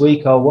out this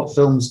week, or what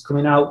films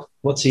coming out,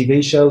 what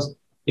TV shows.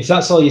 If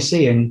that's all you're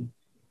seeing,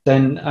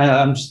 then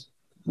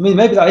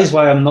maybe that is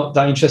why I'm not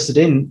that interested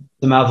in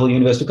the Marvel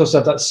universe, because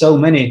I've got so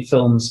many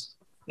films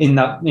in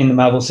the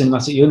Marvel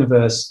Cinematic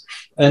Universe,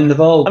 and they've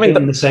all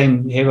been the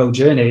same hero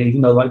journey,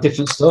 even though like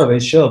different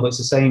stories, sure, but it's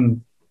the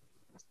same.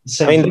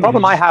 The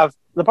problem I have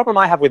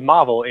with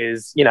Marvel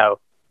is, the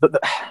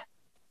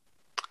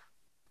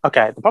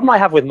problem I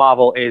have with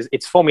Marvel is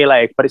it's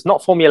formulaic, but it's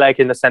not formulaic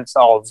in the sense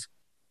of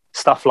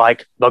stuff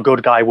like the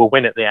good guy will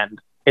win at the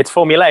end. It's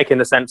formulaic in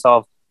the sense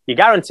of You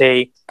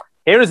guarantee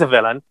here is a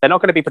villain. They're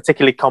not going to be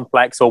particularly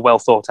complex or well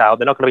thought out.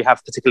 They're not going to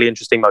have particularly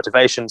interesting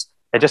motivations.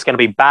 They're just going to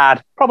be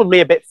bad, probably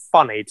a bit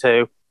funny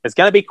too. There's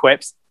going to be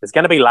quips. There's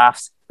going to be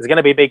laughs. There's going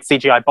to be a big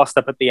CGI bust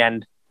up at the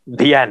end.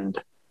 The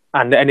end.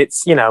 And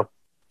it's, you know,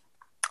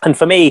 and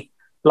for me,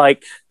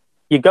 like,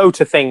 you go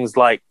to things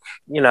like,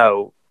 you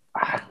know,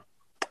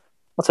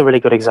 what's a really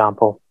good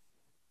example?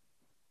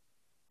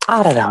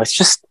 I don't know. It's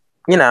just,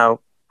 you know,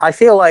 I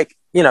feel like,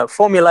 you know,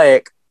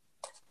 formulaic.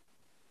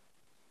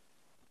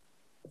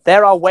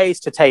 There are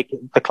ways to take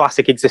the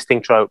classic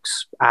existing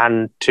tropes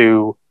and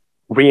to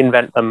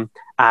reinvent them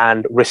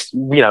and,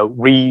 you know,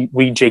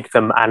 rejig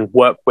them and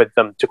work with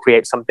them to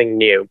create something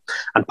new.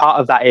 And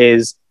part of that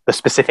is the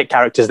specific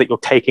characters that you're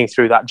taking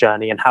through that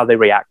journey and how they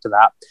react to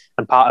that.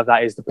 And part of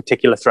that is the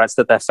particular threats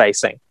that they're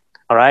facing.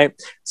 All right.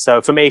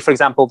 So for me, for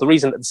example, the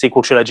reason that the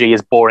sequel trilogy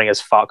is boring as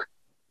fuck,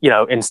 you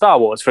know, in Star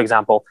Wars, for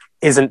example,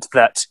 isn't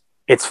that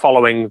it's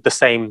following the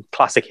same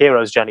classic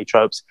hero's journey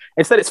tropes.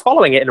 It's that it's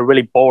following it in a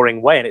really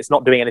boring way and it's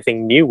not doing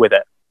anything new with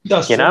it.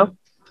 That's you true. know?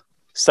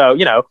 So,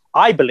 you know,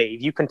 I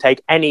believe you can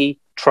take any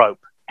trope,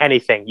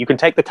 anything. You can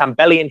take the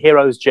Campbellian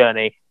hero's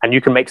journey and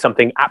you can make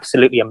something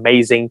absolutely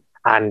amazing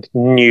and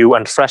new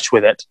and fresh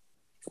with it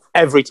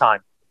every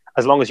time,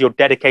 as long as you're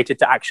dedicated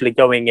to actually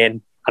going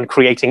in and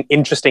creating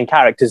interesting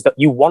characters that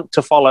you want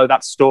to follow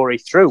that story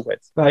through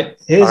with. Right.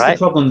 Here's the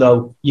problem,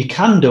 though. You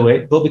can do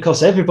it, but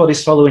because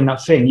everybody's following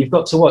that thing, you've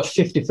got to watch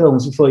 50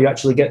 films before you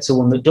actually get to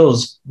one that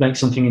does make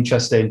something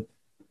interesting.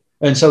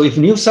 And so if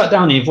you've sat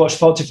down and you've watched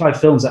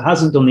 45 films that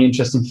hasn't done the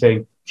interesting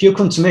thing, if you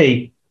come to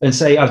me and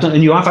say, I've done,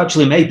 and you have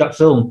actually made that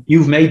film,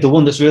 you've made the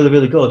one that's really,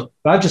 really good,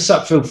 but I've just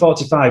sat through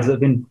 45 that have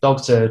been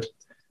dog-turd,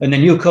 and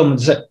then you come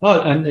and say, oh,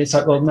 and it's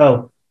like, well,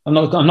 no, I'm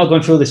not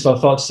going through this for a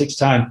 46th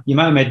time. You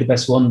might have made the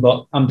best one,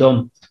 but I'm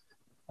done.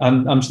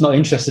 I'm just not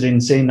interested in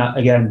seeing that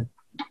again.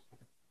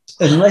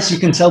 Unless you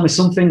can tell me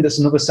something that's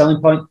another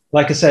selling point.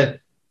 Like I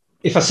said,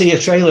 if I see a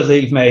trailer that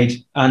you've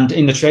made and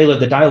in the trailer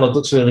the dialogue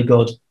looks really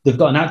good, they've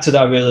got an actor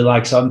that I really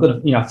like, so I'm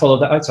going to follow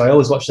that actor. I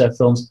always watch their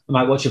films. I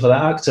might watch it for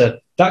that actor.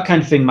 That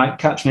kind of thing might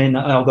catch me and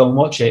I'll go and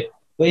watch it.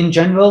 But in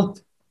general,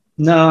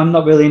 no, I'm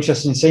not really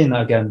interested in seeing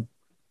that again.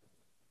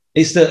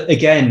 It's the,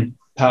 again,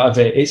 part of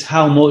it. It's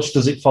how much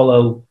does it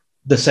follow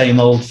the same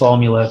old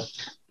formula,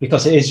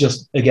 because it is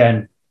just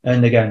again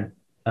and again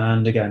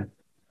and again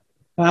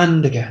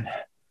and again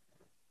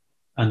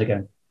and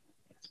again.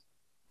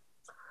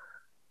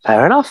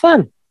 Fair enough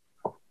then.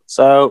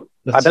 So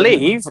I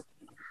believe,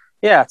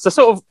 yeah, so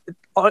sort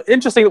of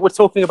interesting that we're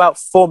talking about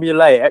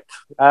formulaic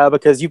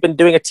because you've been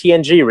doing a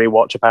TNG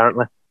rewatch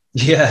apparently.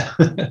 Yeah.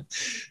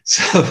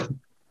 So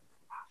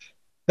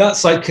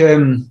that's like...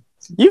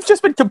 You've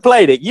just been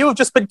complaining. You've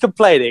just been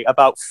complaining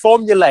about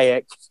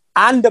formulaic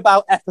and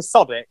about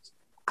episodic,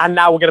 and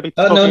now we're going to be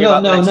talking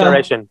about the next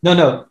generation.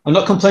 No. I'm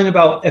not complaining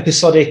about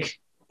episodic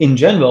in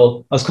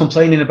general. I was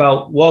complaining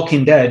about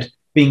Walking Dead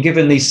being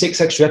given these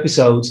 6 extra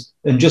episodes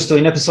and just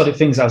doing episodic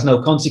things that has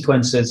no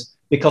consequences,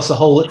 because the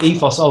whole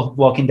ethos of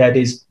Walking Dead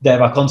is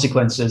there are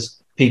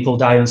consequences. People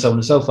die and so on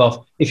and so forth.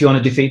 If you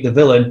want to defeat the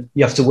villain,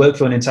 you have to work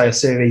for an entire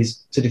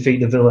series to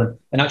defeat the villain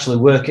and actually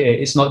work at it.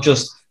 It's not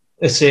just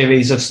a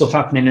series of stuff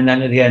happening and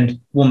then at the end,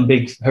 one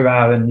big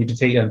hurrah and you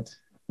defeat them.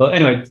 But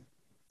anyway,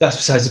 that's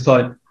besides the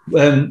point.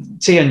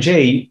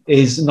 TNG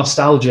is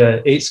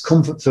nostalgia. It's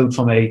comfort food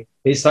for me.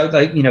 It's like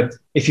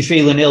if you're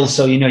feeling ill,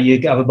 so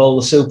you have a bowl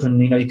of soup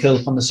and you curl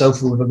up on the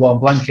sofa with a warm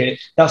blanket.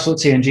 That's what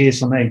TNG is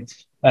for me,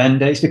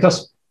 and it's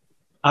because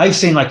I've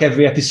seen like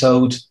every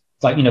episode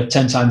 10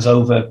 times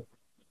over.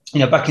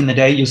 Back in the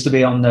day, it used to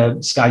be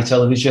on Sky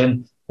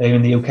Television here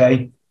in the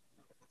UK,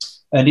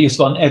 and it used to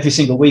go on every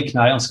single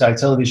weeknight on Sky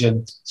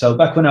Television. So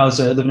back when I was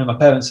living at my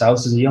parents'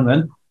 house as a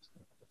young'un,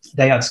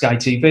 they had Sky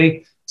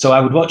TV. So I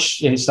would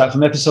watch it start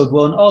from episode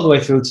 1 all the way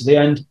through to the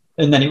end,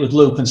 and then it would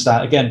loop and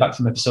start again back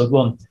from episode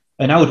 1.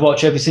 And I would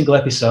watch every single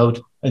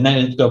episode, and then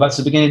it'd go back to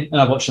the beginning, and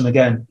I'd watch them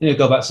again. And it'd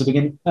go back to the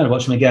beginning, and I'd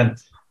watch them again.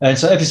 And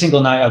so every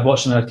single night I'd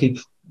watch them, and I'd keep,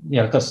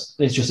 because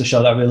it's just a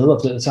show that I really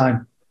loved at the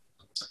time.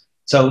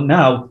 So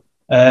now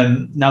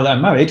that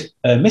I'm married,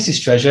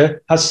 Mrs.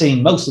 Treasure has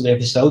seen most of the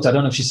episodes. I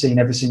don't know if she's seen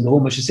every single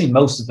one, but she's seen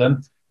most of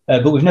them.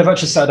 But we've never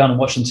actually sat down and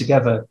watched them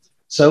together.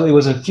 So it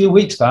was a few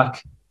weeks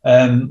back.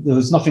 There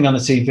was nothing on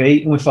the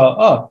TV, and we thought,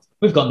 oh,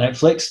 we've got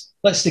Netflix.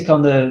 Let's stick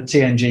on the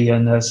TNG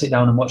and sit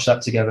down and watch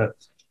that together.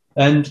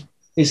 And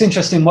it's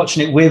interesting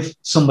watching it with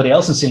somebody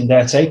else and seeing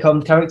their take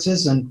on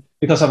characters. And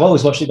because I've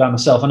always watched it by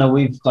myself, I know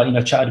we've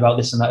chatted about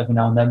this and that every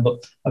now and then,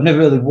 but I've never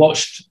really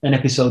watched an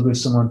episode with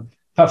someone.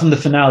 Apart from the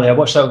finale, I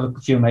watched that with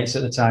a few mates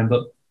at the time.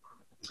 But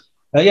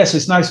so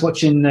it's nice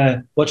watching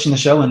the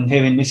show and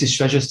hearing Mrs.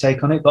 Treasure's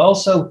take on it. But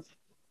also,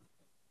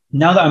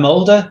 now that I'm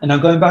older and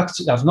I'm going back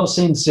to, I've not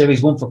seen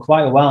series 1 for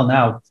quite a while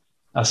now.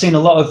 I've seen a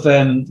lot of,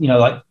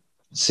 like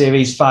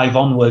series 5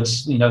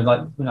 onwards,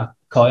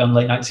 caught it on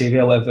late night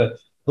TV or whatever.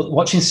 But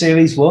watching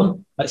series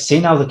 1, like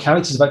seeing how the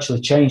characters have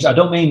actually changed. I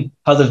don't mean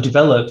how they've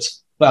developed,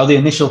 but how the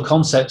initial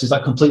concept is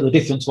like completely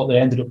different to what they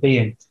ended up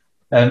being.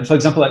 For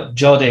example, like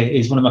Geordie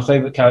is one of my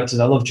favorite characters.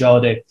 I love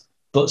Geordie,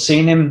 but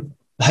seeing him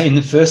in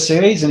the first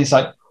series, and he's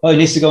like, oh, he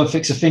needs to go and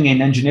fix a thing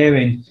in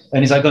engineering,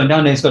 and he's like going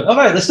down there, he's going, all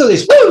right, let's do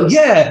this, woo,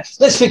 yeah,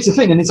 let's fix a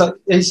thing, and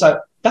he's like,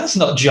 that's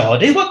not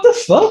Geordie, what the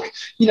fuck?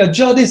 You know,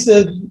 Geordie's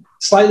the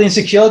slightly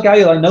insecure guy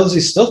who like knows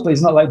his stuff, but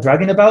he's not like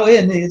bragging about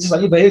it, and he's just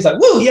like, but he's like,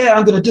 woo, yeah,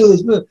 I'm going to do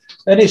this, woo.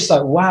 And it's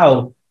like,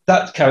 wow,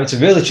 that character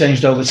really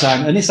changed over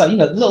time, and it's like, you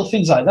know, little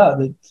things like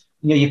that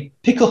you know, you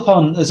pick up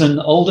on as an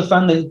older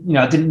fan that, you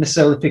know, I didn't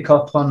necessarily pick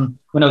up on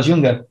when I was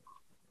younger.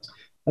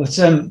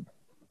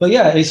 But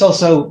yeah, it's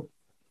also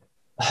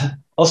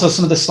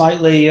some of the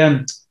slightly,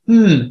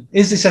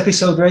 is this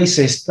episode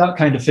racist? That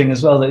kind of thing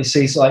as well that you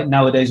see like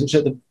nowadays, which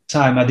at the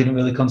time I didn't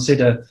really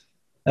consider.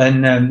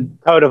 And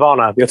Code of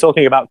Honor. You're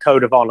talking about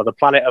Code of Honor, the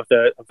planet of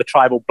the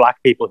tribal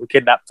black people who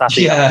kidnapped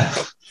Tati. Yeah,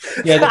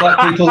 the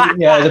black people.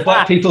 Yeah, the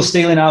black people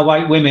stealing our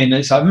white women.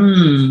 It's like,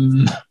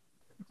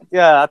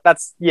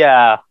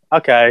 Yeah,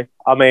 okay.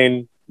 I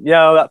mean,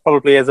 yeah, that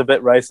probably is a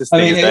bit racist.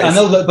 I mean, I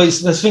know that, but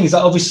the thing is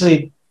that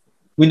obviously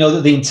we know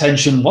that the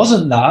intention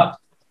wasn't that,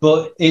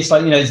 but it's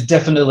like, you know, it's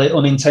definitely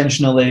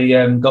unintentionally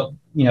got,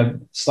 you know,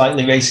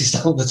 slightly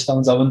racist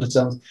overtones or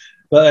undertones.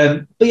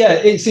 But yeah,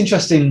 it's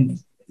interesting.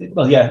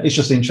 Well, yeah, it's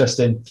just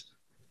interesting.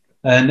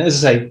 And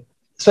as I say,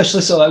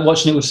 especially sort of like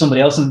watching it with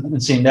somebody else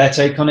and seeing their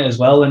take on it as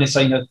well. And it's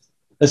like, you know,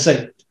 let's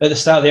say at the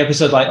start of the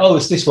episode, like, oh,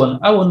 it's this one.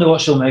 I wonder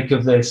what she'll make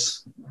of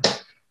this.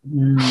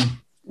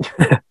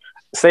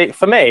 See,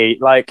 for me,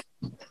 like,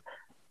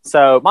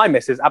 so my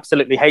missus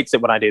absolutely hates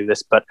it when I do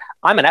this, but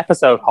I'm an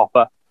episode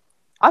hopper.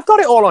 I've got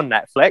it all on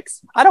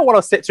Netflix. I don't want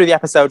to sit through the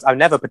episodes I've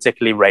never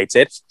particularly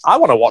rated. I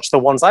want to watch the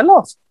ones I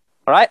love.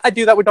 All right? I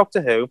do that with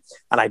Doctor Who,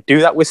 and I do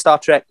that with Star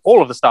Trek,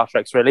 all of the Star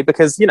Treks, really,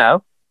 because, you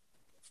know,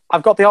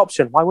 I've got the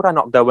option. Why would I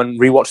not go and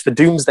rewatch The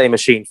Doomsday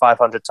Machine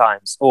 500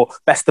 times or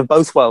Best of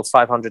Both Worlds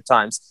 500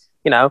 times?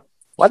 You know,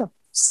 why the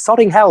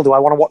sodding hell do I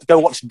want to go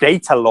watch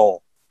Data Law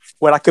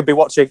when I could be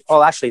watching?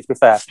 Well, actually, to be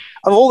fair,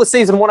 of all the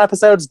season 1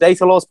 episodes,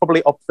 Data Law is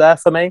probably up there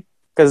for me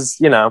because,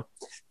 you know,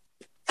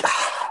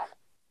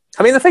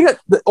 I mean, the thing that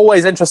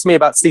always interests me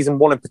about season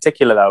 1 in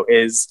particular, though,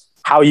 is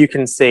how you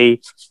can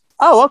see,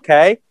 oh,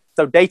 okay,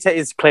 so Data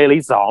is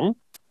clearly Zon,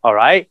 all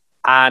right,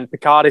 and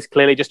Picard is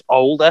clearly just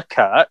older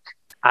Kirk,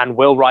 and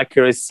Will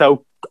Riker is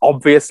so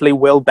obviously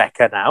Will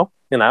Becker now,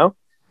 you know?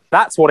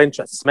 That's what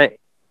interests me.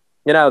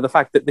 You know, the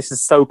fact that this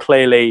is so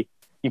clearly,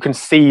 you can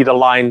see the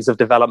lines of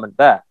development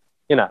there,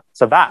 you know?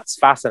 So that's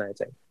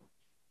fascinating.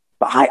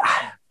 But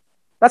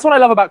that's what I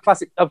love about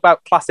classic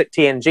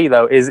TNG,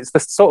 though, is it's the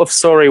sort of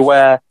story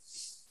where,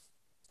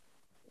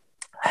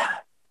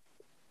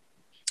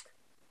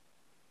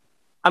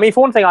 I mean,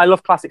 for one thing, I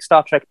love classic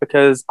Star Trek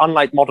because,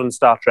 unlike modern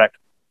Star Trek,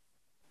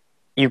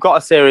 you've got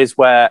a series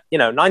where, you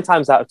know, 9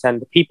 times out of 10,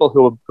 the people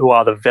who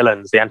are the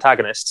villains, the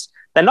antagonists,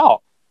 they're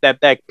not.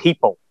 They're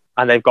people,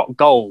 and they've got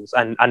goals.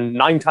 And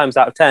 9 times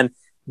out of 10,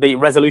 the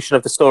resolution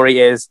of the story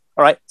is,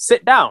 all right,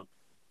 sit down,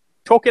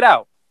 talk it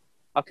out.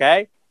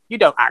 Okay, you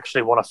don't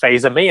actually want to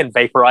phaser me and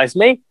vaporize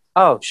me.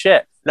 Oh,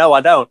 shit. No,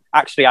 I don't.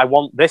 Actually, I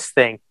want this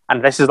thing,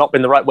 and this has not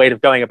been the right way of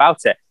going about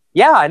it.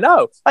 Yeah, I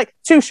know. Like,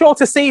 Too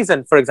Short a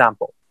Season, for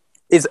example,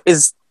 is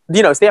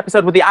you know, it's the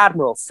episode with the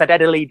Admiral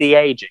steadily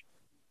de-aging,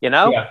 you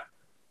know? Yeah.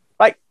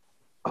 Like,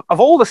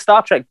 of all the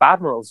Star Trek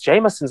Badmirals,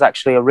 Jameson's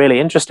actually a really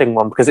interesting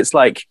one because it's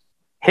like,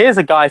 here's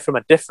a guy from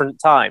a different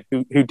time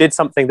who did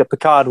something that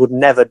Picard would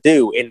never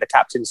do in the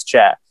captain's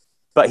chair,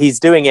 but he's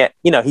doing it,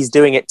 you know, he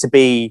did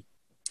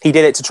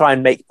it to try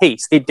and make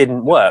peace. It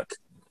didn't work,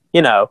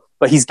 you know,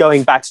 but he's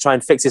going back to try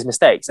and fix his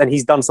mistakes. And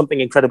he's done something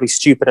incredibly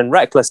stupid and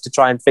reckless to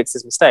try and fix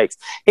his mistakes.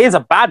 Here's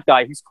a bad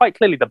guy who's quite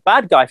clearly the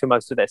bad guy for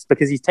most of this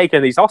because he's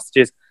taken these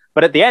hostages.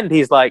 But at the end,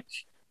 he's like,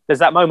 there's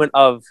that moment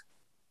of,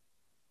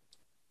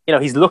 you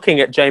know, he's looking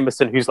at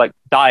Jameson, who's like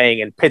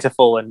dying and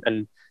pitiful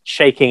and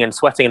shaking and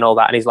sweating and all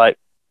that. And he's like,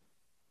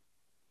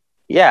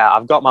 yeah,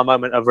 I've got my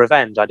moment of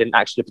revenge. I didn't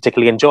actually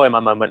particularly enjoy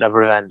my moment of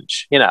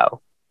revenge. You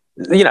know,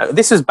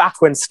 this is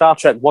back when Star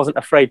Trek wasn't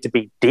afraid to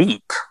be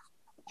deep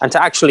and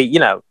to actually, you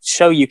know,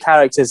 show you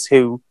characters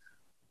who,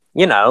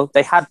 you know,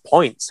 they had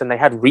points and they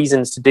had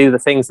reasons to do the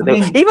things that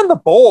even the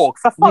Borg,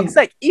 for fuck's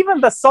sake, even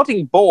the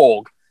sodding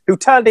Borg who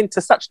turned into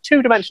such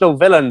two-dimensional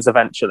villains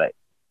eventually.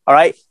 All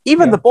right.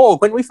 Even the Borg,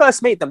 when we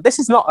first meet them, this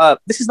is not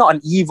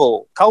an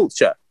evil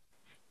culture.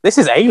 This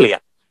is alien.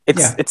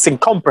 It's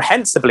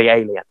incomprehensibly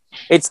alien.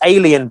 It's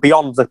alien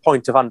beyond the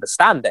point of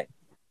understanding.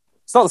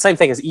 It's not the same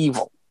thing as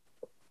evil,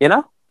 you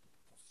know?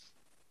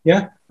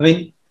 Yeah. I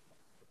mean,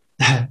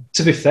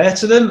 to be fair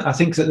to them, I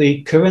think that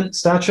the current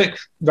Star Trek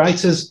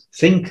writers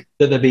think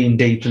that they're being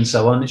deep and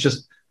so on. It's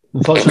just,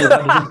 unfortunately,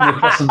 that doesn't come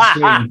across on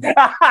screen.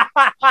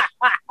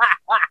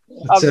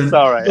 I'm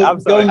sorry.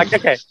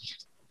 Okay.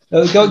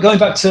 Going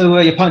back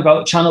to your point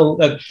about channel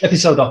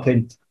episode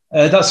hopping,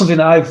 that's something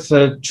that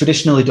I've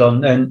traditionally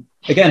done. And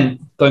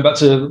again, going back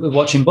to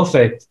watching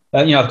Buffy,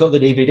 you know, I've got the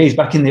DVDs.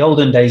 Back in the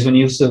olden days, when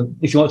you used to,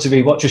 if you wanted to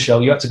rewatch a show,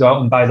 you had to go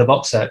out and buy the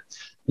box set.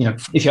 You know,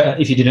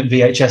 if you didn't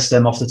VHS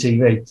them off the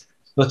TV.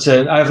 But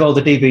I have all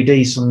the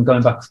DVDs from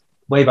going back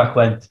way back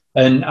when,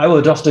 and I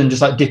would often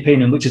just like dip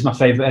in and which is my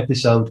favourite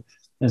episode,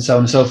 and so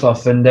on and so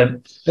forth. And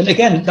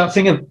again, that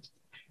thing of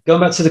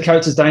going back to the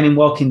characters dying in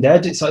Walking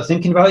Dead, it's like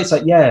thinking about it, it's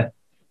like, yeah,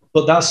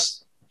 but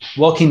that's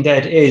Walking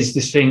Dead is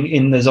this thing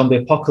in the zombie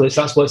apocalypse.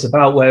 That's what it's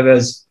about.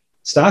 Whereas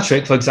Star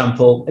Trek, for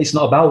example, it's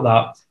not about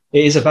that.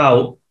 It is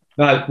about,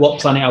 right, what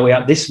planet are we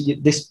at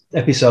this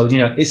episode? You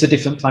know, it's a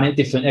different planet,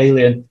 different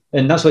alien,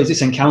 and that's what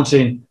it's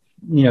encountering,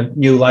 you know,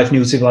 new life,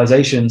 new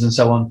civilizations, and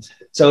so on.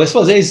 So I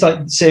suppose it is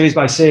like series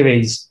by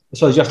series. I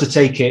suppose you have to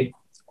take it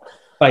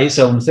by its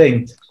own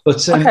thing. But,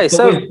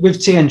 with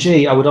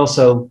TNG, I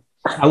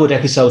would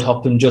episode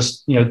hop and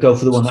just, you know, go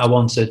for the one that I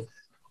wanted.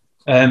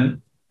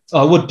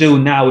 I would do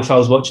now if I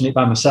was watching it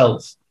by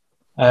myself.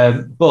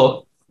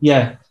 But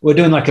yeah, we're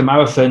doing like a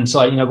marathon, so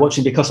like, you know,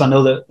 watching, because I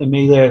know that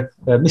Amelia,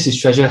 Mrs.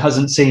 Treasure,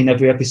 hasn't seen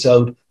every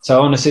episode. So I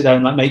want to sit there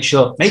and like make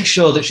sure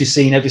that she's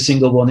seen every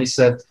single one. It's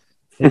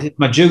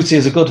my duty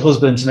as a good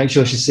husband to make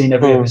sure she's seen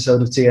every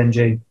episode of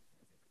TNG.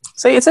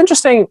 See, it's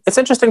interesting. It's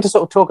interesting to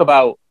sort of talk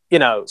about, you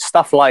know,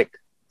 stuff like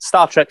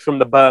Star Trek from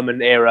the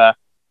Berman era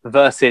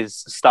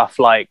versus stuff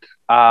like,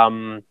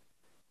 I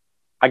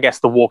guess,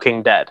 The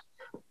Walking Dead.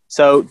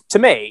 So to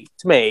me,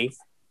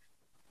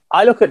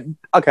 I look at,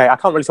 okay, I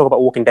can't really talk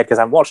about Walking Dead because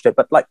I haven't watched it,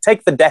 but like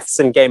take the deaths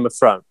in Game of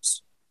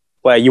Thrones,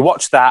 where you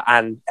watch that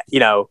and, you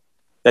know,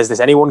 there's this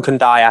anyone can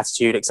die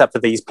attitude, except for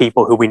these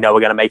people who we know are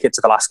going to make it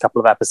to the last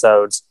couple of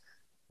episodes.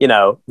 You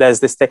know,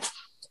 there's this thing.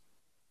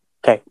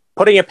 Okay,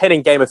 putting a pin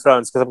in Game of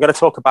Thrones, because I'm going to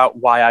talk about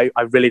why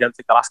I really don't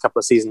think the last couple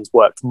of seasons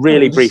worked,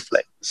 really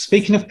briefly.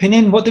 Speaking of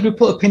pinning, what did we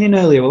put a pin in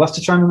earlier? We'll have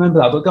to try and remember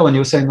that, but go on, you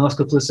were saying the last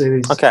couple of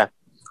series. Okay,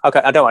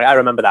 don't worry, I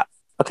remember that.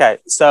 Okay,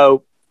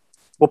 so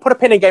we'll put a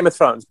pin in Game of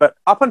Thrones, but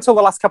up until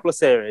the last couple of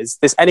series,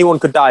 this anyone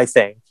could die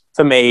thing,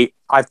 for me,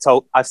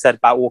 I've said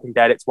about Walking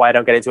Dead, it's why I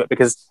don't get into it,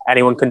 because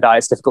anyone can die,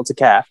 it's difficult to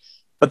care.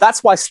 But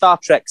that's why Star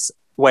Trek's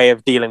way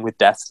of dealing with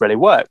death really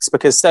works,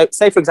 because say,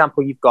 for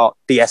example, you've got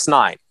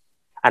DS9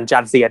 and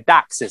Jadzia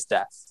Dax's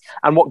death.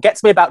 And what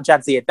gets me about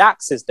Jadzia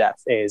Dax's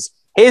death is,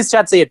 here's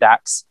Jadzia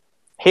Dax,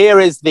 here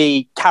is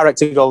the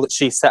character goal that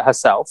she set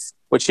herself,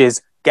 which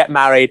is get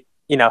married,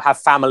 you know, have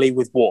family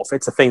with Worf.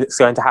 It's a thing that's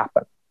going to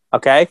happen,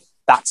 okay?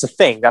 That's a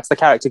thing. That's the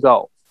character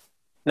goal.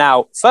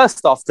 Now,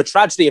 first off, the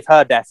tragedy of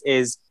her death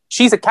is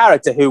she's a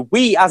character who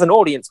we, as an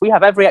audience, we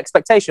have every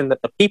expectation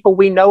that the people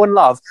we know and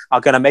love are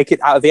going to make it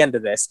out of the end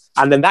of this.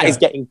 And then that is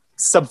getting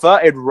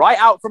subverted right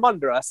out from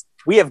under us.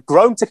 We have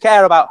grown to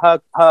care about her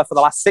for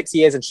the last 6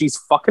 years, and she's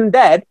fucking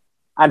dead.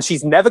 And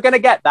she's never going to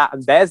get that.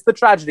 And there's the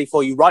tragedy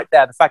for you right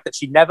there. The fact that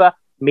she never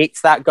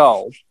meets that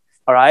goal.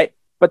 All right.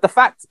 But the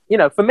fact, you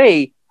know, for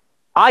me,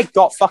 I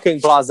got fucking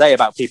blasé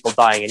about people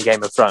dying in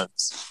Game of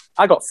Thrones.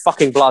 I got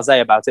fucking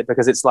blasé about it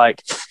because it's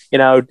like, you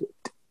know,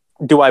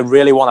 do I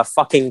really want to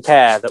fucking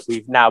care that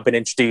we've now been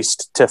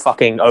introduced to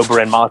fucking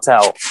Oberyn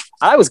Martell?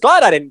 And I was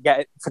glad I didn't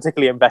get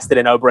particularly invested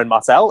in Oberyn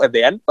Martell at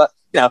the end, but,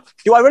 you know,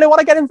 do I really want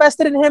to get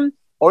invested in him?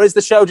 Or is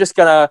the show just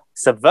going to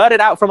subvert it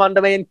out from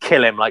under me and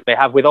kill him like they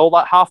have with all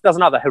that half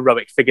dozen other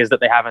heroic figures that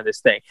they have in this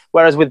thing?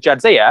 Whereas with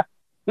Jadzia,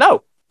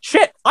 no,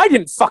 shit, I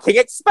didn't fucking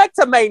expect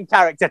a main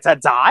character to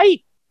die.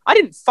 I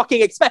didn't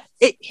fucking expect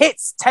it.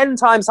 Hits 10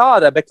 times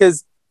harder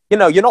because, you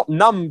know, you're not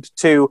numbed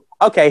to,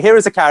 okay, here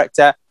is a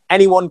character,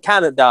 anyone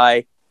can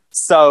die.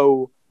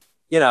 So,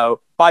 you know,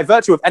 by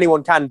virtue of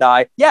anyone can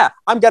die, yeah,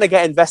 I'm going to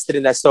get invested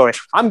in their story.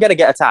 I'm going to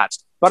get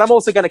attached. But I'm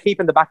also going to keep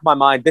in the back of my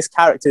mind, this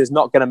character is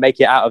not going to make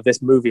it out of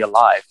this movie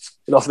alive.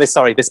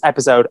 This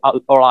episode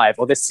alive,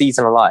 or this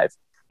season alive.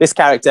 This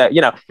character,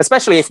 you know,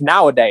 especially if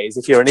nowadays,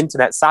 if you're an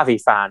internet savvy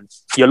fan,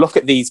 you look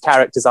at these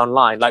characters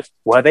online, like,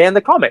 were they in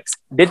the comics?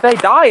 Did they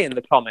die in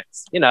the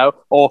comics? You know,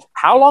 or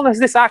how long has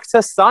this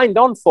actor signed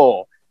on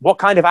for? What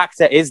kind of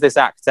actor is this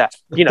actor?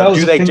 You know,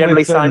 do they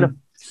generally sign up?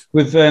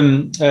 With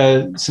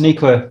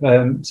Sonequa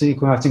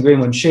Martin Green,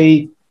 when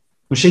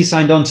she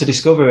signed on to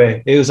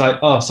Discovery, it was like,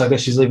 oh, so I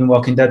guess she's leaving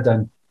Walking Dead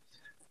then.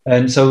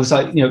 And so it was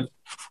like, you know,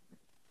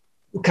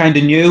 we kind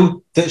of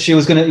knew that she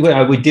was going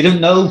to, we didn't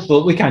know,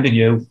 but we kind of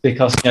knew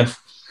because, you know,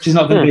 she's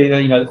not going to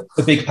be, you know,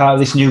 a big part of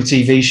this new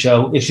TV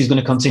show if she's going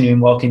to continue in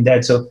Walking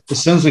Dead. So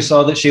as soon as we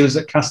saw that she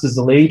was cast as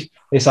the lead,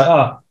 it's like,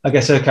 oh, I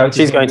guess her character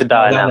she's going to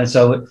die now. And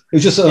so it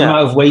was just a matter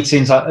of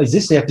waiting. It's like, is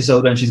this the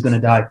episode when she's going to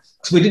die?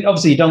 Because we didn't,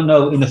 obviously, you don't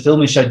know in the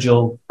filming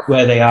schedule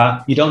where they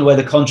are. You don't know where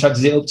the contract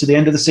is. It up to the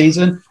end of the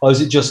season, or is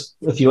it just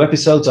a few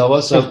episodes or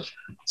what? So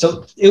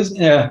it was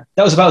that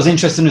was about as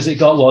interesting as it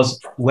got. Was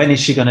when is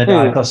she going to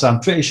die? Because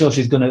I'm pretty sure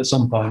she's going to at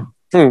some point.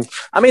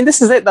 I mean,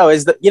 this is it, though,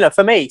 is that, you know,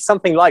 for me,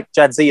 something like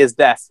Jadzia's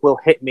death will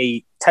hit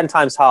me 10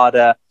 times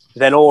harder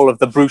than all of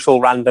the brutal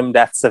random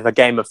deaths of a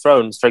Game of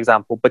Thrones, for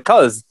example,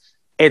 because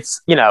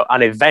it's, you know,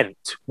 an event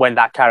when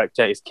that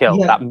character is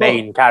killed, that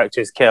main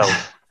character is killed.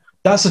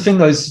 That's the thing,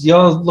 though, is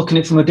you're looking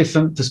at it from a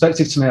different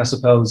perspective to me, I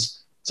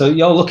suppose. So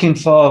you're looking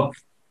for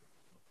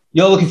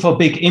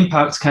big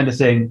impact kind of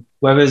thing,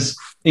 whereas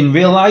in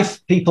real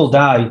life, people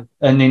die,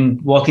 and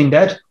in Walking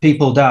Dead,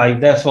 people die.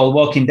 Therefore,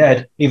 Walking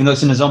Dead, even though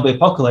it's in a zombie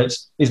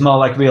apocalypse, is more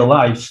like real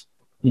life.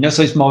 You know,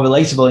 so it's more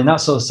relatable in that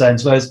sort of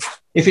sense. Whereas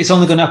if it's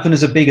only going to happen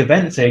as a big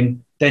event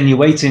thing, then you're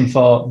waiting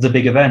for the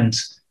big event.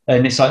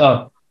 And it's like,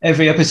 oh,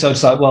 every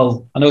episode's like,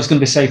 well, I know it's going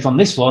to be safe on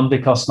this one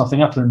because nothing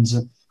happens.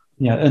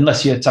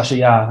 unless you're Tasha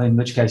Yar, in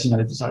which case,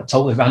 it's like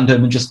totally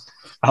random and just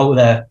out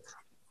there.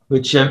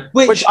 Which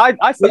this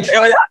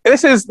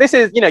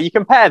is you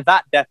compare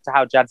that death to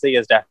how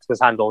Jadzia's death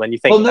was handled, and you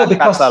think,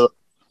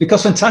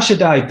 because when Tasha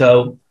died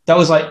though, that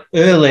was like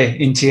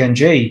early in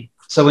TNG.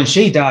 So when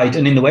she died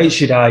and in the way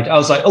she died, I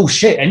was like, oh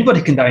shit,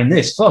 anybody can die in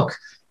this. Fuck,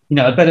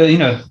 I better,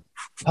 I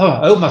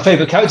hope my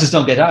favorite characters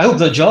don't get that. I hope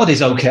that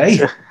Geordie's okay.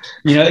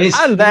 They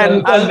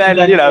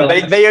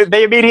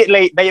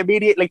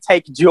immediately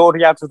take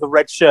Geordie out of the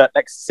red shirt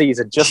next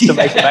season just to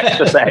make him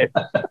extra safe.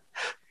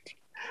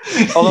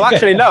 Although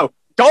actually no.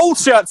 Gold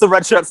shirts and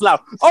red shirts now.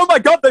 Oh my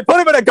God, they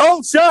put him in a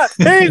gold shirt.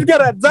 He's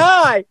gonna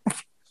die.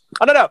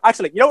 I don't know.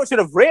 Actually, what should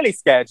have really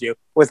scared you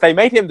was they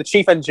made him the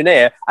chief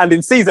engineer, and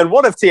in season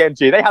 1 of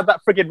TNG, they had that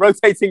friggin'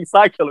 rotating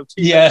cycle of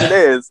chief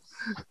engineers.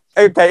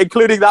 Okay,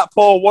 including that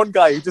poor one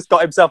guy who just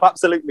got himself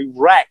absolutely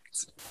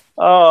wrecked.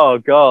 Oh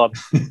God.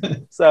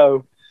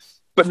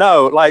 But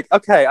no,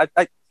 okay,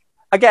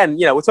 again,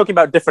 we're talking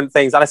about different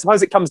things, and I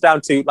suppose it comes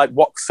down to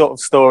what sort of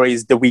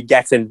stories do we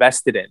get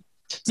invested in.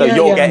 So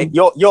getting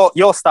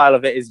your style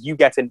of it is you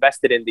get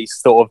invested in these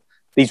sort of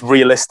these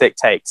realistic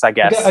takes, I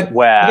guess. I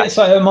guess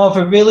more of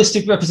a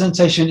realistic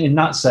representation in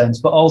that sense,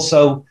 but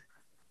also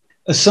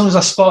as soon as I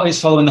spot it's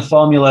following the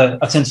formula,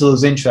 I tend to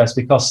lose interest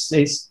because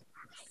it's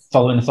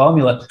following the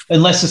formula.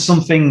 Unless there's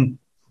something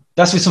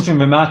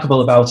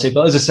remarkable about it.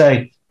 But as I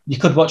say, you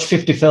could watch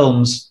 50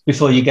 films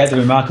before you get the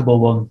remarkable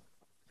one.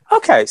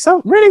 Okay,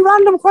 so really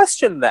random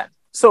question then.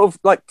 Sort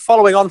of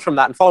following on from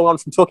that and following on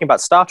from talking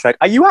about Star Trek,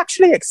 are you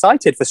actually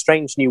excited for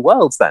Strange New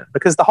Worlds then?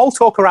 Because the whole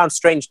talk around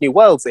Strange New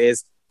Worlds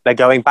is they're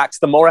going back to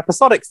the more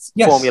episodic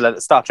formula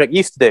that Star Trek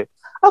used to do.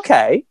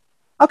 Okay,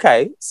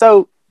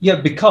 so... Yeah,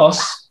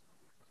 because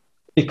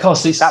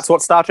it's... That's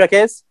what Star Trek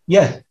is?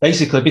 Yeah,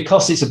 basically,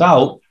 because it's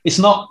not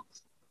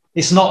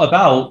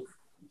about...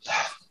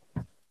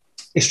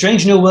 If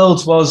Strange New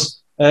Worlds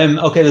was,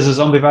 there's a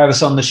zombie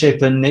virus on the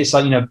ship and it's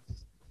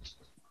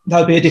that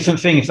would be a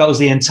different thing if that was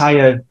the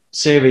entire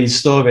series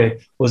story,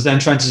 was them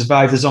trying to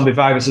survive the zombie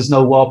virus, there's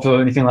no warp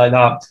or anything like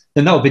that,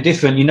 then that would be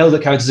different. The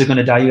characters are going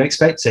to die, you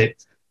expect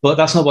it. But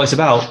that's not what it's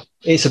about.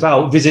 It's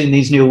about visiting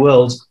these new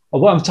worlds,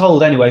 or what I'm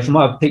told anyway, from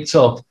what I've picked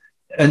up.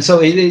 And so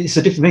it's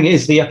a different thing. It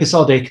is the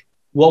episodic,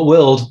 what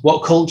world,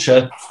 what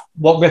culture,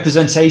 what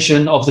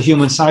representation of the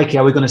human psyche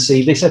are we going to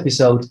see this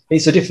episode?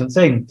 It's a different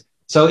thing.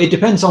 So it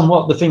depends on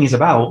what the thing is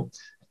about.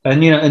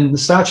 And, and the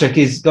Star Trek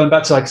is, going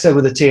back to, like I said,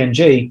 with the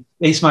TNG,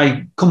 it's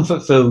my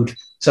comfort food.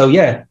 So,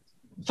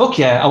 fuck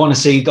yeah, I want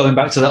to see going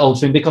back to that old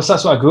thing because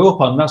that's what I grew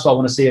up on. That's what I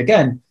want to see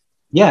again.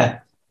 Yeah,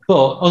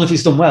 but only if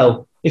it's done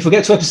well. If we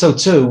get to episode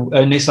 2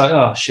 and it's like,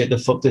 oh, shit, they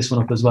fucked this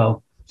one up as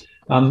well.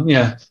 I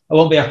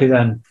won't be happy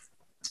then.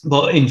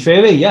 But in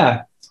theory,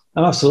 I'm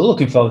absolutely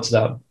looking forward to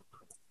that.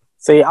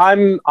 See,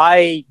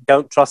 I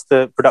don't trust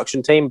the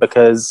production team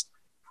because,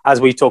 as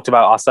we talked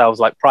about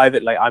ourselves,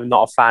 privately, I'm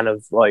not a fan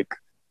of,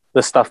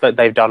 the stuff that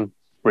they've done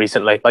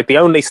recently. The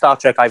only Star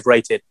Trek I've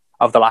rated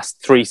of the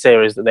last 3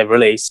 series that they've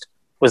released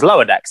was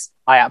Lower Decks.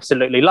 I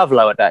absolutely love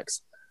Lower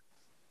Decks.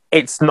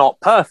 It's not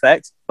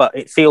perfect, but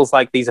it feels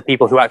like these are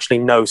people who actually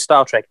know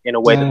Star Trek in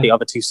a way that the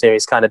other 2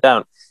 series kind of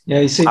don't. Yeah,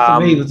 you see, for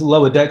me, with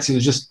Lower Decks, it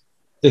was just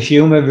the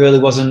humour really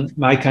wasn't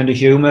my kind of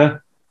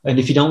humour. And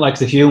if you don't like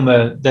the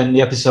humour, then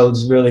the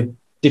episode's really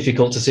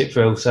difficult to sit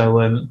through. So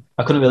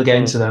I couldn't really get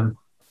into them.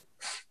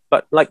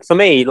 But for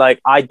me,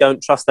 I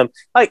don't trust them.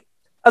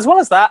 As well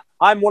as that,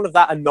 I'm one of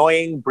that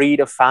annoying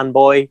breed of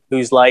fanboy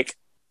who's 23rd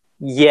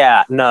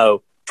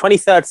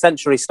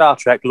century Star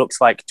Trek looks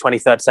like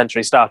 23rd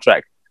century Star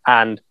Trek,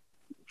 and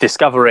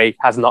Discovery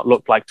has not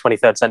looked like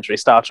 23rd century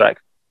Star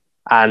Trek.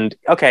 And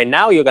okay,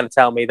 now you're going to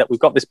tell me that we've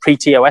got this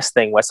pre-TOS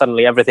thing where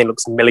suddenly everything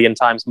looks a million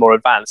times more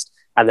advanced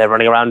and they're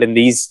running around in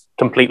these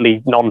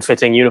completely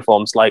non-fitting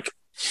uniforms.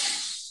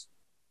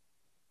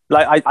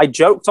 I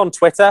joked on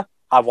Twitter,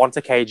 I want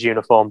a Cage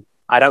uniform.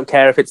 I don't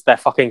care if it's their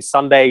fucking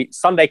Sunday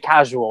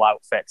casual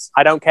outfits.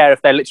 I don't care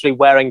if they're literally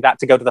wearing that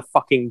to go to the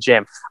fucking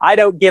gym. I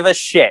don't give a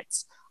shit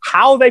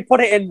how they put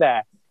it in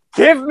there.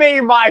 Give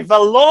me my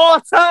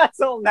velour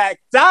turtleneck,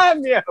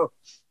 damn you!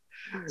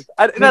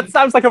 That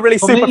sounds like a really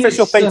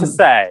superficial thing to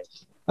say.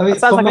 I mean, that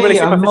sounds like a really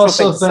superficial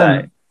thing to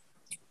say.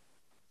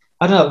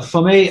 I don't know.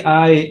 For me,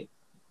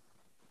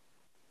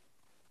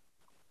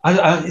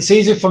 it's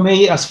easier for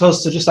me, I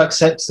suppose, to just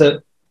accept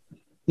that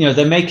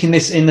they're making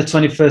this in the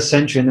 21st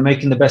century and they're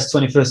making the best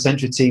 21st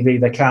century TV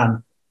they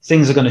can.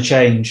 Things are going to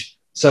change.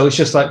 So it's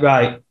just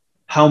right,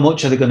 how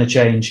much are they going to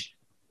change?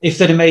 If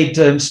they'd have made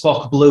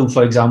Spock blue,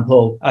 for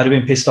example, I'd have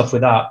been pissed off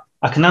with that.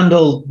 I can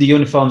handle the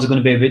uniforms are going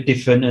to be a bit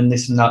different and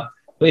this and that.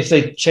 But if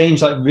they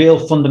change real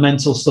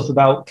fundamental stuff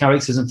about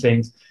characters and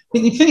things,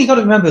 the thing you got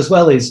to remember as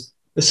well is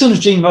as soon as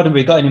Gene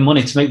Roddenberry got any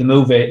money to make the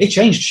movie, it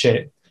changed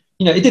shit.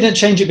 He didn't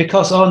change it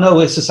because, oh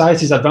no,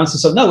 society's advanced and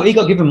so. No, he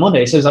got given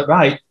money. So he's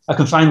right, I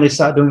can finally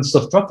start doing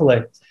stuff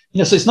properly.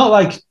 So it's not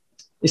like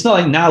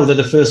now they're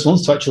the first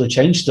ones to actually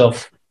change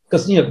stuff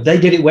because, they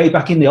did it way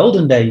back in the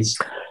olden days.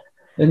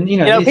 And,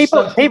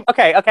 people,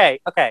 okay.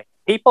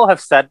 People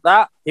have said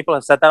that. People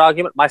have said that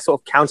argument. My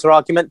sort of counter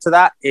argument to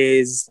that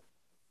is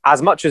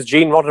as much as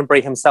Gene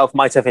Roddenberry himself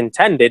might have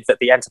intended that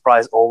the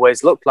Enterprise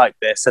always looked like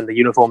this and the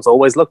uniforms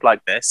always look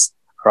like this,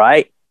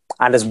 right?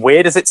 And as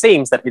weird as it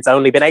seems that it's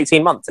only been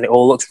 18 months and it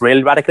all looks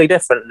really radically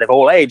different and they've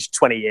all aged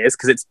 20 years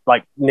because it's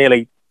like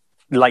nearly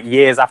like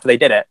years after they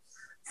did it.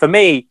 For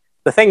me,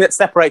 the thing that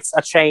separates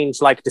a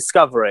change like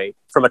Discovery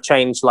from a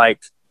change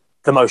like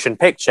the motion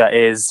picture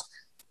is,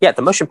 yeah,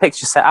 the motion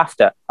picture set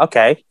after.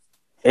 Okay,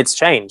 it's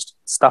changed.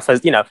 Stuff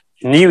has,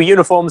 new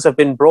uniforms have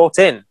been brought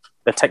in.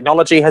 The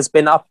technology has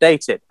been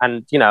updated.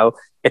 And,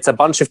 it's a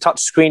bunch of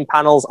touchscreen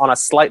panels on a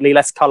slightly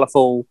less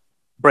colorful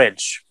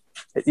bridge.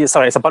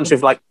 Sorry, it's a bunch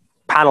of like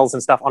panels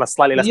and stuff on a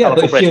slightly less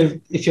colorful bridge. Yeah,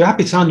 but if you're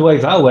happy to hand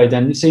wave that way,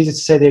 then it's easy to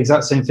say the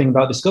exact same thing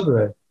about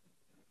Discovery.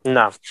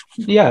 No.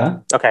 Yeah.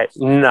 Okay,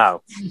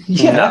 no.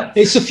 Yeah, no.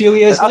 It's a few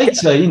years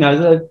later.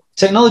 The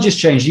technology's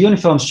changed, the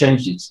uniform's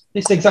changed.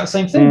 It's the exact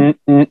same thing.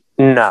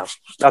 No.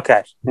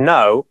 Okay,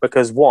 no,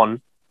 because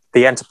one,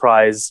 the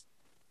Enterprise,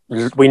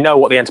 we know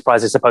what the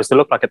Enterprise is supposed to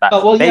look like at that.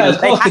 Oh, well, yeah, of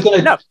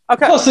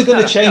course they're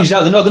going to change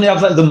that. They're not going to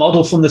have like the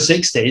model from the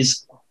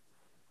 60s.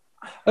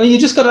 I mean, you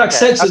just got to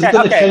accept that they're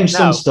going to change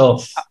some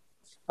stuff.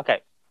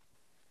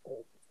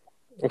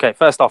 Okay,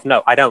 first off,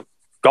 no, I don't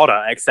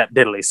gotta accept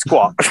diddly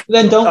squat.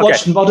 Then don't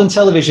watch modern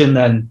television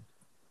then.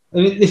 I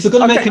mean, if they're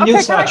going to make a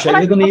new Star Trek,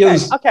 they're going to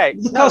use... Okay.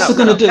 Of course they're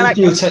going to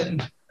do new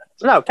tech.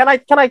 No, can I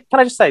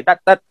just say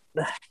that...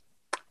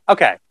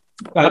 Okay.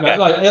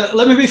 Right.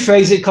 Let me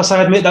rephrase it because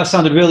I admit that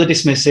sounded really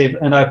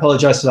dismissive and I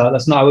apologise for that.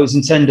 That's not how it was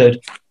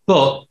intended.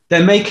 But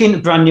they're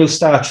making brand new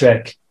Star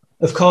Trek.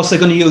 Of course, they're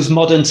going to use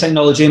modern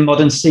technology and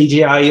modern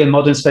CGI and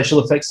modern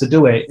special effects to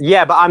do it.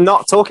 Yeah, but I'm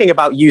not talking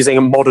about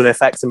using modern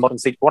effects and modern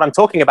CGI. What I'm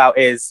talking about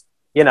is,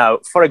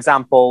 for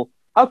example,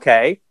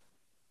 I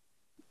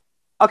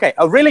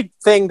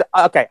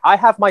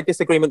have my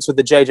disagreements with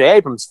the J.J.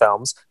 Abrams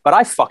films, but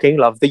I fucking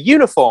love the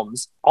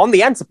uniforms on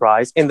the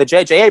Enterprise in the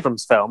J.J.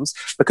 Abrams films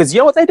because you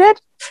know what they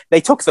did?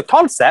 They took the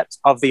concept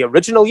of the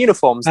original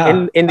uniforms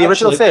in the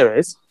original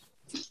series.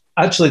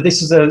 Actually,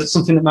 this is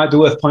something that might be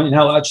worth pointing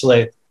out,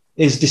 actually,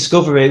 is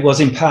Discovery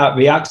was in part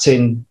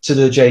reacting to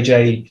the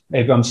J.J.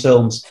 Abrams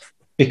films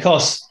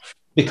because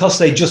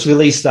they just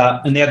released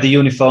that and they had the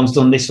uniforms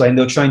done this way and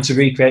they were trying to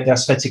recreate the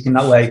aesthetic in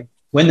that way.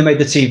 When they made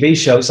the TV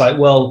show, it's like,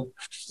 well,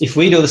 if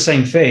we do the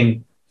same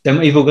thing,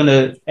 then either we're going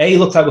to,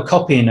 look like we're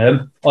copying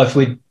them, or if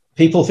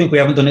people think we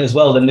haven't done it as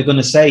well, then they're going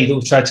to say that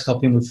we've tried to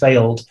copy and we've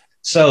failed.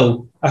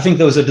 So I think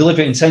there was a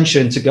deliberate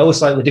intention to go a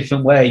slightly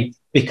different way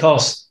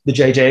because the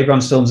J.J.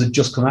 Abrams films had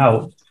just come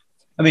out.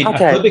 I mean, I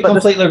could be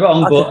completely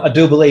wrong, but I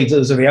do believe there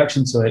was a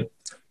reaction to it.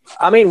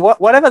 I mean,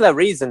 whatever their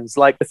reasons,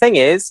 like the thing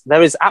is,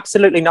 there is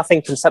absolutely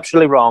nothing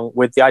conceptually wrong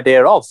with the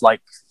idea of like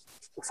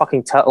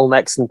fucking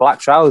turtlenecks and black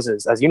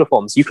trousers as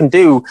uniforms. You can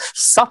do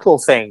subtle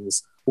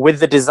things with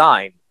the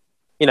design,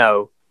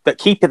 that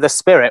keep the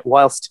spirit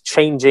whilst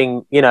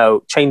changing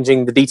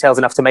the details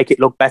enough to make it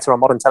look better on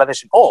modern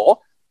television. Or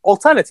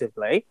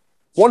alternatively,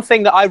 one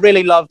thing that I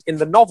really loved in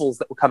the novels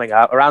that were coming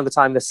out around the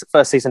time this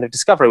first season of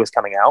Discovery was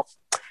coming out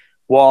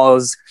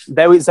was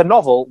there was a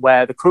novel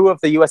where the crew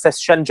of the USS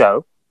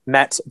Shenzhou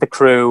met the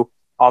crew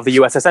of the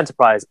USS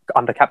Enterprise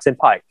under Captain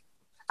Pike.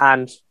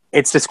 And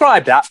it's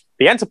described that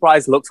the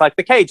Enterprise looks like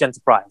the Cage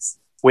Enterprise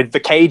with the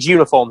Cage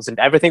uniforms and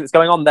everything that's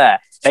going on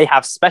there. They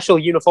have special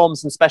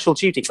uniforms and special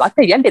duties like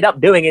they ended up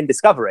doing in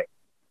Discovery.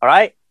 All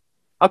right?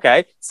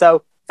 Okay,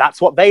 so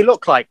that's what they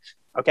look like.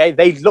 Okay,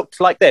 they looked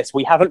like this.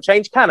 We haven't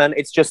changed canon.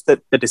 It's just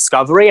that the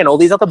Discovery and all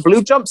these other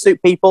blue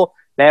jumpsuit people,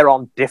 they're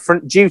on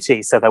different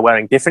duties. So they're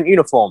wearing different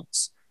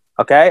uniforms.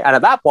 Okay, and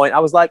at that point, I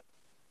was like,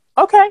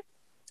 okay,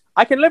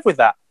 I can live with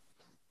that.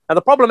 And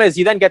the problem is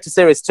you then get to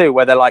series 2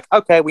 where they're like,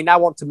 okay, we now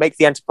want to make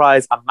the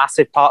Enterprise a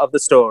massive part of the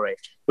story.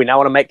 We now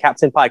want to make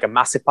Captain Pike a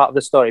massive part of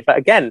the story. But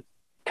again,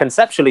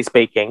 conceptually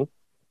speaking,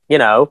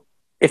 for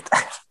a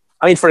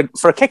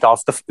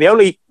kickoff, the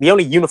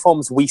only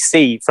uniforms we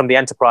see from the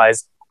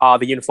Enterprise are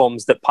the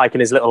uniforms that Pike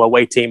and his little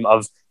away team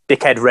of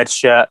dickhead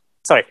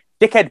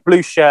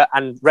blue shirt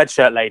and red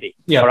shirt lady.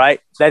 Yeah. All right.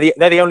 They're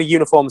the only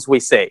uniforms we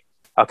see.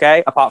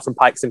 Okay. Apart from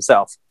Pike's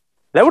himself.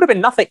 There would have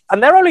been nothing,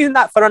 and they're only in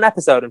that for an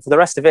episode, and for the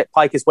rest of it,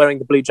 Pike is wearing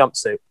the blue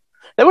jumpsuit.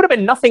 There would have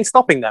been nothing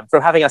stopping them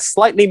from having a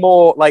slightly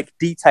more like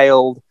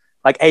detailed,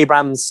 like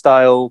Abrams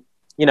style,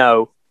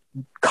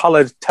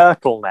 colored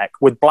turtleneck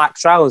with black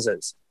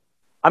trousers.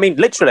 I mean,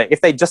 literally, if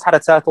they just had a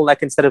turtleneck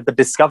instead of the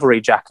Discovery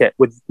jacket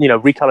with,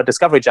 recolored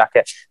Discovery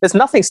jacket, there's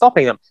nothing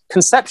stopping them.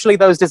 Conceptually,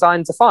 those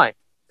designs are fine.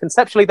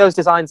 Conceptually, those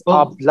designs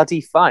are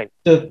bloody fine.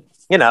 The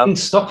thing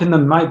stopping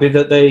them might be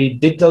that they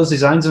did those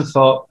designs and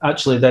thought,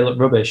 actually, they look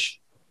rubbish.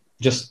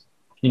 Just,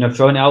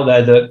 throwing it out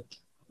there that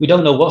we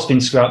don't know what's been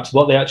scrapped,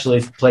 what they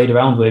actually played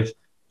around with.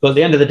 But at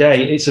the end of the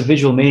day, it's a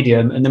visual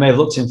medium, and they may have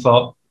looked and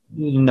thought,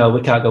 no,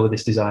 we can't go with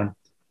this design.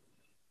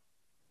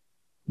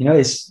 We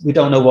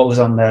don't know what was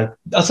on there.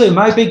 I'll tell you,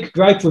 my big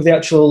gripe with the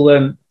actual,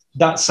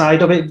 that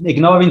side of it,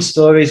 ignoring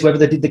stories, whether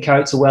they did the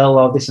character well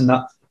or this and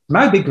that,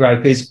 my big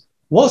gripe is,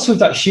 what's with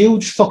that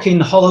huge fucking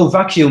hollow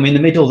vacuum in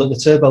the middle that the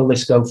turbo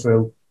lifts go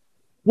through?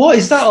 What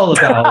is that all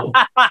about?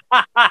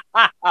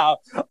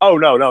 Oh,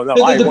 no.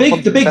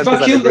 The big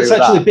vacuum that's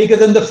actually bigger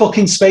than the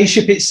fucking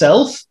spaceship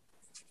itself.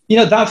 You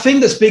know, that thing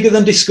that's bigger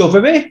than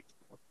Discovery.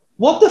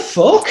 What the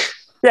fuck?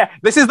 Yeah,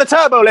 this is the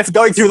turbo lift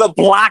going through the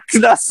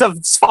blackness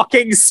of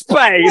fucking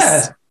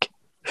space.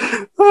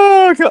 Yeah.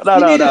 Oh,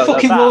 God. You need a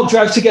fucking warp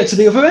drive to get to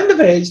the other end of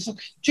it. It's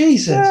fucking,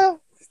 Jesus. Yeah.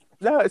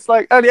 No, it's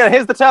like, oh yeah,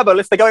 here's the turbo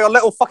lift. They're going on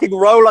little fucking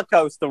roller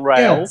coaster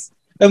rails.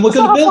 Yeah. And we're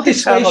going to build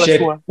this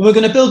spaceship, and we're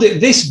going to build it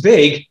this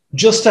big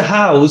just to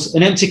house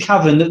an empty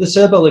cavern that the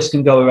turbo lift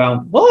can go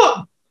around.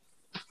 What?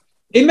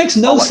 It makes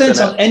no sense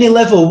on any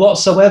level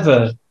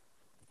whatsoever.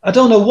 I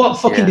don't know what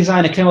fucking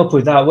designer came up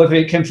with that, whether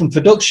it came from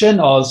production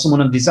or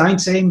someone on the design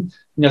team.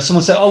 You know,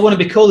 someone said, oh,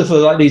 wouldn't it be cool if there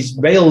were like these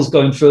rails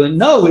going through? And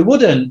no, it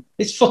wouldn't.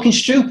 It's fucking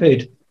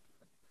stupid.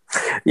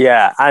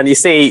 Yeah, and you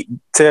see,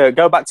 to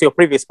go back to your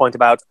previous point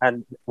about,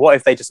 and what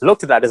if they just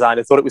looked at that design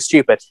and thought it was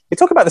stupid? You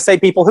talk about the same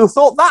people who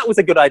thought that was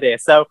a good idea.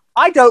 So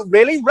I don't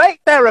really rate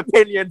their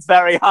opinions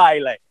very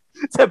highly,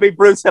 to be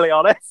brutally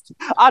honest.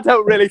 I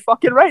don't really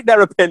fucking rate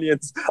their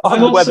opinions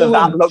on whether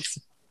that looks...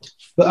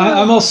 But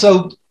I'm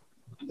also...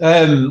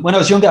 when I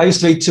was younger, I used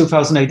to read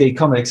 2000 AD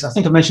comics. I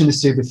think I mentioned this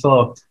to you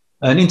before.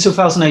 And in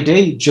 2000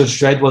 AD, Judge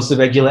Dredd was the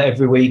regular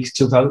every week.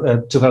 2000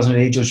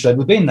 AD, Judge Dredd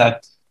would be in there.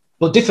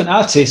 But different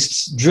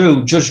artists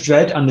drew Judge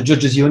Dredd and the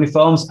judges'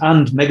 uniforms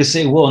and Mega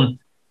City 1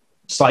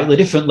 slightly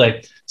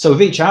differently. So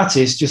with each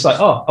artist, just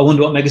like, oh, I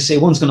wonder what Mega City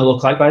 1's going to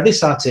look like by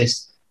this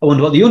artist. I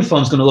wonder what the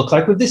uniform's going to look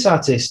like with this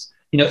artist.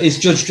 You know, is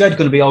Judge Dredd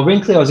going to be all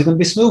wrinkly or is it going to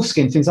be smooth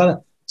skin? Things like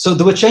that. So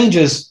there were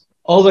changes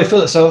all the way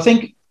through. So I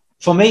think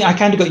for me, I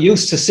kind of got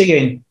used to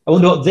seeing, I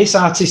wonder what this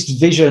artist's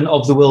vision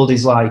of the world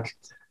is like.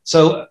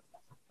 So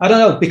I don't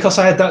know, because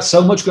I had that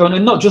so much going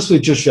on, not just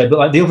with Judge Dredd, but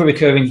like the other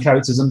recurring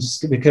characters and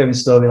recurring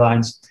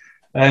storylines.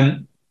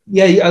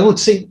 I would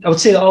see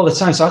it all the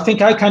time. So I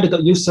think I kind of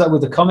got used to that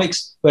with the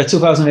comics, where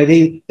 2000 AD,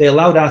 they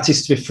allowed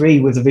artists to be free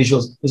with the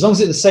visuals. As long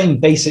as it's the same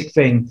basic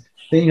thing,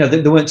 they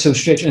weren't too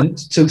strict. And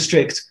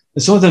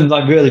some of them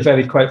like really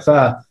varied quite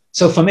far.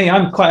 So for me,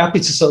 I'm quite happy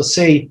to sort of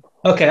see,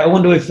 okay, I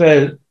wonder if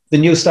the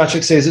new Star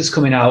Trek series that's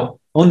coming out,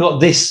 I wonder what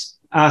this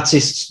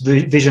artist's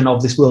vision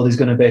of this world is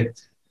going to be.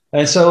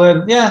 And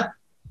so,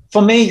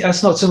 for me,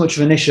 that's not too much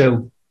of an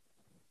issue.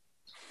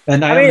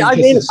 And I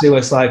mean, to see what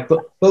it's like.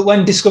 But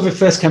when Discovery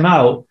first came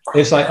out,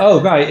 it's like, oh,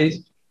 right, it's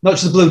not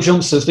just the blue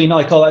jumpsuits, but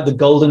I call it the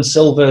gold and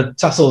silver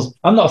tassels.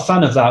 I'm not a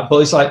fan of that, but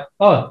it's like,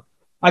 oh,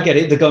 I get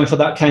it. They're going for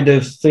that kind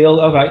of feel.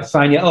 All right,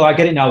 fine. Yeah. Oh, I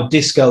get it now.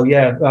 Disco.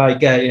 Yeah.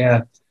 Right.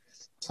 Yeah.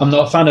 I'm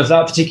not a fan of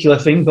that particular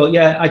thing, but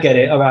yeah, I get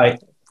it. All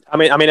right. I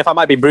mean, if I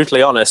might be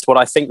brutally honest, what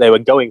I think they were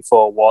going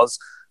for was,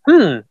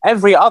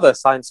 every other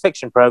science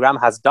fiction program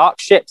has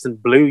dark ships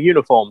and blue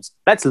uniforms.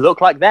 Let's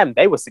look like them.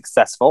 They were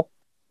successful.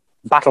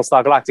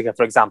 Battlestar Galactica,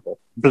 for example,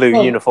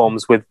 blue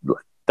uniforms with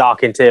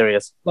dark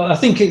interiors. Well, I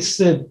think it's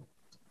I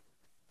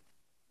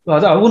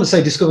wouldn't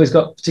say Discovery's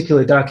got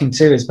particularly dark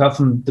interiors, apart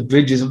from the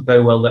bridge isn't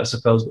very well lit, I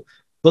suppose.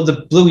 But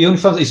the blue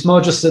uniforms, it's more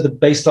just that they're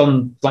based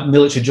on like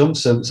military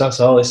jumpsuits.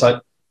 That's all. It's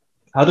like,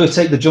 how do we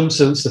take the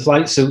jumpsuits, the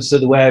flight suits that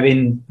they wear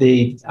in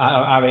the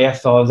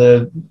RAF or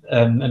the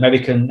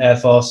American Air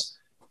Force?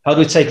 How do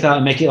we take that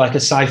and make it like a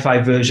sci-fi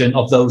version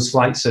of those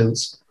flight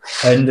suits?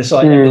 And they're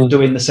sort of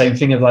doing the same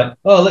thing of like,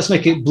 oh, let's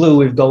make it blue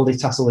with goldy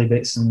tassely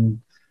bits.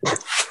 And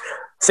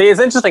see, it's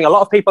interesting. A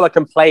lot of people are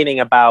complaining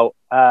about.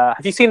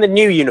 Have you seen the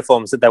new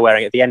uniforms that they're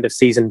wearing at the end of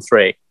season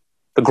 3,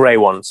 the grey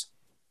ones?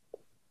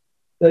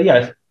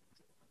 Yeah.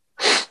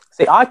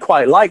 See, I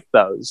quite like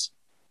those.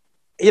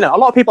 You know, a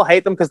lot of people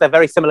hate them because they're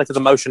very similar to the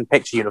motion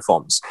picture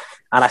uniforms,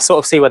 and I sort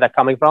of see where they're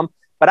coming from.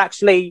 But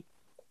actually,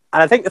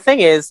 and I think the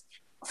thing is,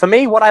 for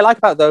me, what I like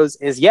about those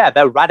is,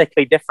 they're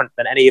radically different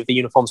than any of the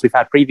uniforms we've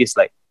had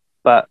previously.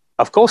 But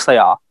of course they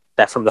are.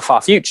 They're from the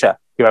far future.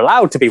 You're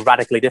allowed to be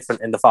radically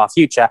different in the far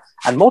future.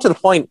 And more to the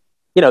point,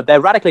 they're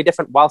radically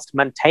different whilst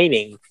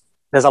maintaining.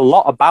 There's a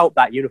lot about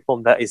that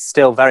uniform that is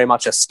still very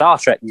much a Star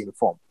Trek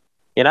uniform,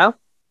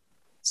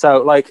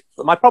 So, like,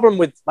 my problem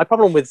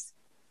with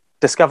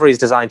Discovery's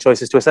design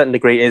choices to a certain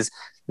degree is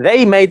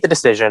they made the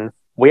decision,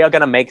 we are going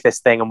to make this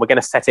thing and we're going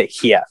to set it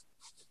here.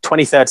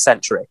 23rd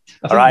century.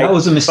 I think that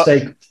was a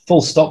mistake,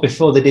 full stop,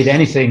 before they did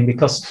anything,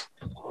 because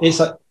it's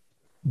like,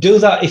 do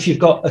that if you've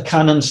got a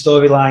canon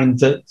storyline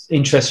that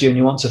interests you and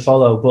you want to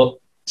follow, but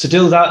to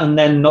do that and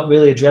then not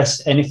really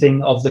address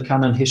anything of the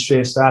canon history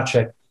of Star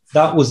Trek,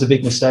 that was the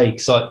big mistake.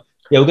 So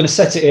we're going to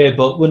set it here,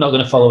 but we're not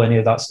going to follow any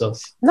of that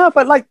stuff. No,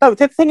 but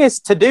the thing is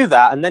to do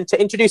that and then to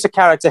introduce a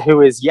character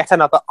who is yet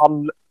another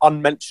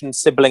unmentioned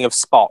sibling of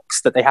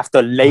Spock's that they have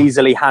to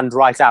lazily hand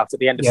write out at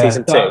the end of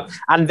season 2.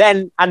 And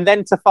then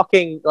to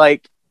fucking we're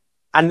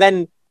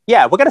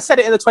going to set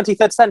it in the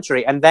 23rd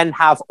century and then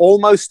have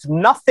almost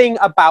nothing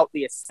about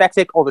the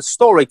aesthetic or the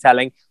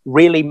storytelling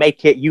really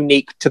make it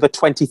unique to the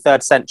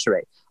 23rd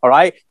century. All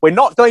right. We're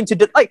not going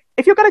to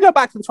if you're going to go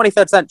back to the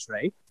 23rd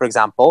century, for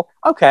example,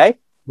 okay,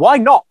 why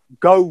not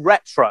go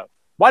retro?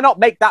 Why not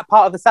make that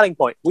part of the selling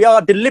point? We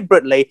are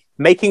deliberately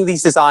making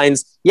these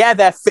designs. Yeah,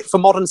 they're fit for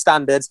modern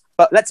standards,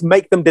 but let's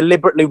make them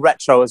deliberately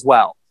retro as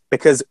well,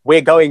 because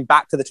we're going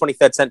back to the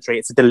 23rd century.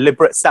 It's a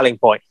deliberate selling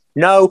point.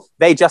 No,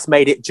 they just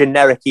made it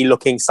generic-y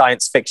looking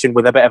science fiction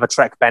with a bit of a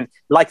Trek bent.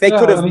 Like they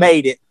could have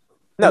made it.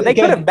 No, they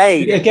could have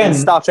made it in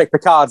Star Trek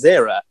Picard's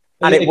era,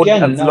 and it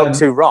wouldn't have looked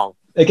too wrong.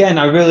 Again,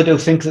 I really do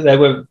think that they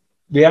were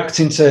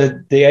reacting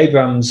to the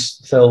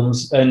Abrams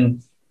films,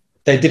 and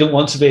they didn't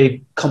want to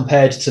be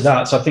compared to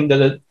that. So I think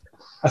that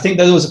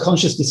there was a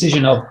conscious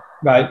decision of,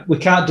 right, we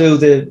can't do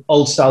the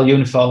old style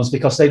uniforms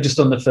because they've just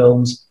done the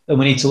films, and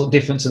we need to look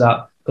different to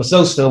that. Because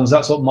those films,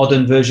 that's what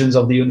modern versions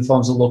of the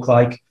uniforms will look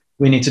like.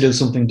 We need to do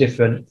something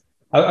different.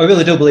 I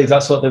really do believe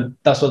that's what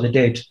they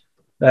did.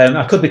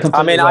 I could be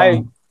completely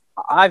wrong.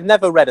 I've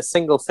never read a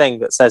single thing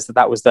that says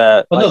that was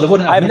the. Well, no, they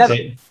wouldn't admit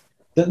it.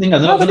 They're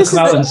not going to come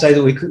out and say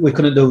that we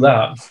couldn't do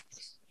that.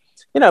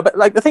 But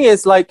like the thing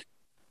is, like,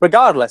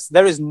 regardless,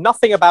 there is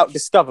nothing about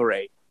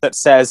Discovery that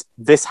says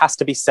this has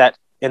to be set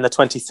in the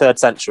 23rd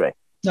century.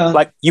 No.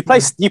 Like you play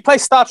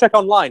Star Trek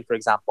Online, for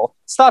example.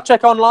 Star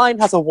Trek Online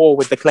has a war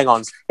with the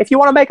Klingons. If you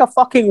want to make a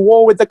fucking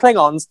war with the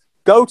Klingons,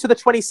 go to the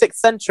 26th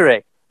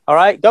century. All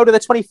right, go to the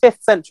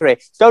 25th century.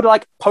 Go to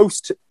like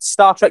post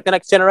Star Trek: The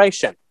Next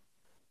Generation.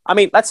 I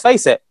mean, let's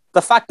face it.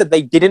 The fact that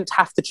they didn't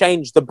have to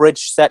change the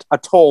bridge set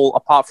at all,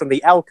 apart from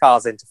the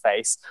LCARS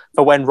interface,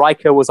 for when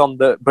Riker was on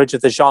the bridge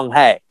of the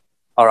Zhonghe,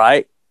 all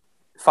right,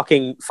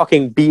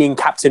 fucking being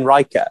Captain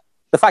Riker.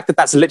 The fact that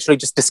that's literally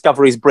just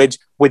Discovery's bridge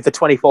with the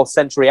 24th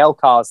century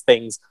LCARS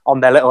things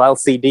on their little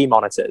LCD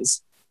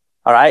monitors,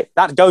 all right,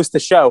 that goes to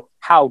show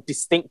how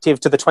distinctive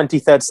to the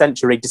 23rd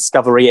century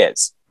Discovery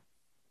is,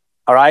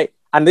 all right.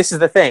 And this is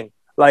the thing,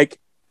 like,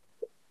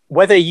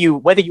 whether you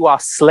are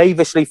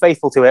slavishly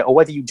faithful to it or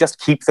whether you just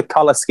keep the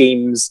color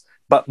schemes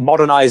but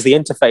modernize the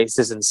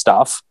interfaces and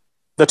stuff,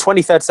 the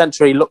 23rd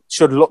century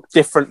should look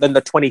different than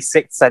the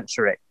 26th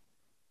century.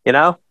 You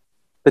know,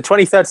 the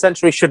 23rd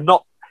century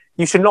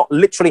you should not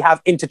literally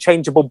have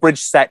interchangeable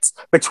bridge sets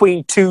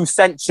between two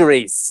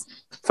centuries,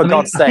 for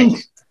God's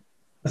sake.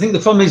 I think the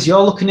problem is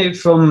you're looking at it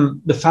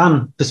from the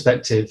fan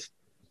perspective,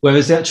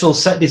 whereas the actual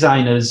set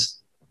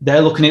designers,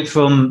 they're looking at it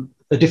from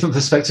a different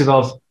perspective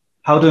of,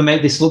 how do we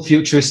make this look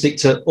futuristic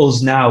to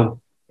us now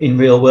in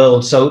real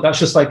world? So that's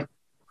just like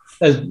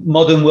a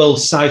modern world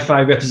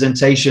sci-fi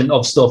representation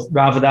of stuff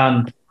rather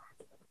than,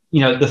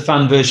 the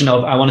fan version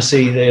of, I want to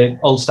see the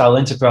old style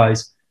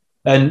Enterprise.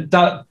 And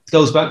that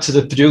goes back to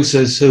the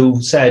producers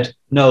who said,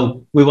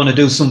 no, we want to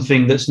do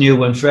something that's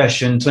new and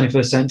fresh and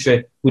 21st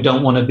century. We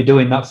don't want to be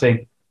doing that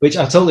thing, which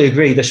I totally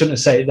agree. They shouldn't have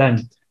said it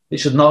then. It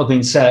should not have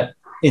been set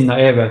in that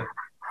era.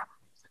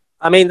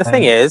 I mean, the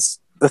thing is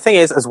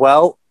as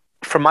well,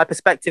 from my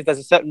perspective, there's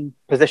a certain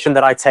position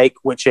that I take,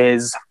 which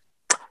is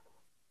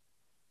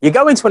you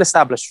go into an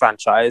established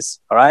franchise,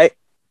 all right,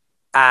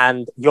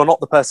 and you're not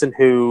the person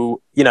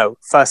who,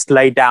 first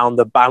laid down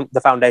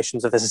the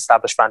foundations of this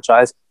established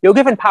franchise. You're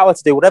given power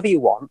to do whatever you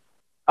want.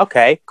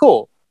 Okay,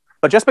 cool.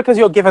 But just because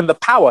you're given the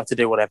power to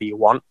do whatever you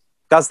want,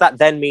 does that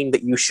then mean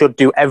that you should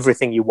do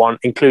everything you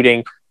want,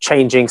 including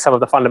changing some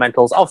of the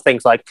fundamentals of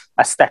things like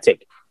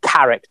aesthetic,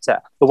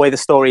 character, the way the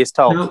story is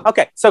told? No.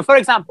 Okay, so for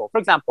example,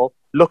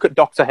 look at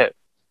Doctor Who.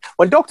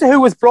 When Doctor Who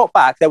was brought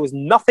back, there was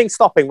nothing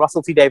stopping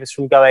Russell T Davies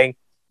from going,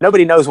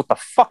 nobody knows what the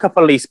fuck a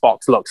police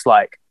box looks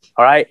like,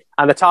 all right?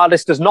 And the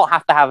TARDIS does not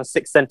have to have a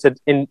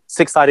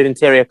six-sided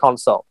interior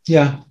console.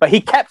 Yeah. But he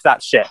kept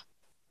that shit.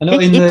 I know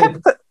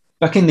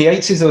back in the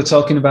 80s, they were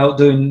talking about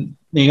doing,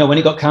 when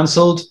it got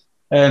cancelled.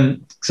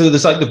 So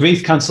there's like the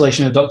brief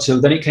cancellation of Doctor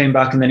Who, then it came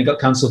back and then it got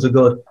cancelled for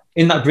good.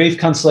 In that brief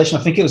cancellation,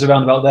 I think it was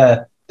around about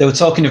there, they were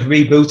talking of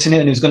rebooting it,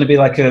 and it was going to be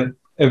like a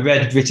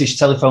red British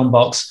telephone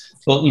box,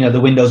 but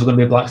the windows were going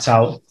to be blacked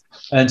out.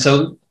 And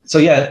so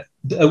yeah,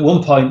 at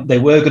one point they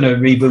were going to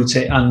reboot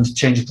it and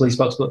change the police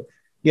box. But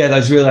yeah, that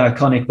was really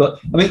iconic. But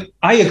I mean,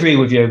 I agree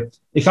with you.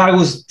 If I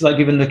was like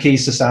given the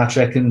keys to Star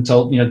Trek and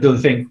told, do the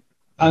thing,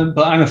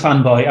 but I'm a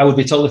fanboy, I would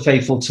be totally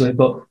faithful to it.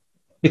 But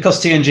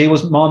because TNG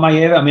was more my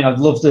era, I mean, I've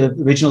loved the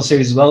original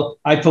series as well.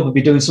 I'd probably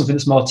be doing something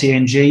that's more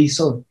TNG,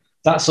 sort of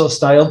that sort of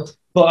style.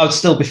 But I'd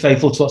still be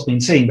faithful to what's been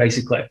seen,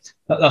 basically.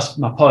 That's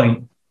my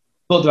point.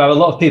 But there are a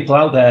lot of people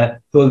out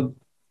there who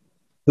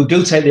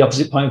do take the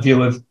opposite point of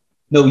view of,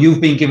 no, you've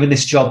been given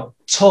this job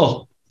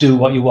to do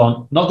what you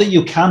want. Not that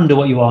you can do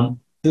what you want.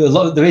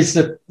 There is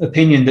the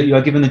opinion that you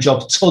are given the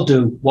job to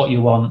do what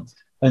you want.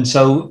 And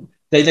so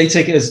they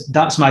take it as,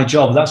 that's my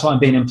job. That's what I'm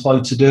being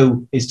employed to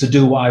do, is to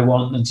do what I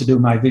want and to do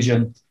my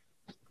vision.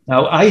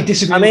 Now, I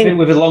disagree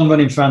with a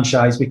long-running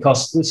franchise,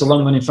 because it's a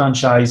long-running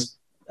franchise.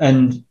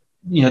 And,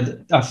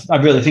 I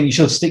really think you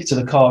should stick to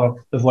the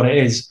core of what it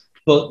is.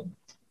 But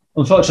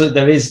unfortunately,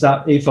 there is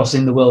that ethos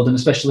in the world, and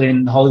especially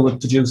in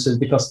Hollywood producers,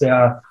 because they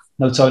are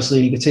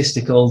notoriously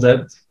egotistical,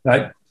 that,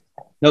 right,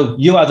 no,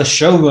 you are the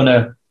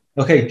showrunner.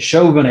 Okay,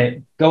 showrun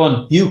it. Go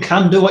on. You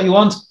can do what you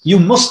want. You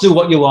must do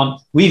what you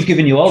want. We've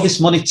given you all this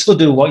money to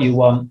do what you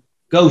want.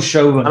 Go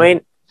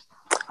showrun.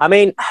 I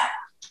mean,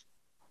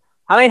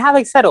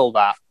 having said all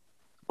that,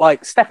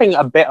 like stepping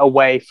a bit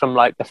away from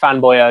like the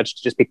fanboy urge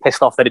to just be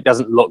pissed off that it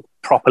doesn't look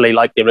properly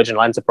like the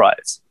original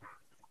Enterprise.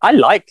 I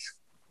like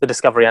the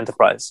Discovery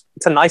Enterprise.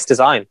 It's a nice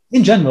design.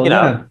 In general,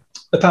 yeah.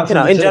 Apart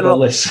from in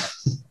general,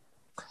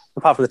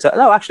 Apart from the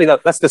no, actually,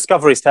 that's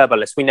Discovery's turbo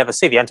list. We never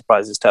see the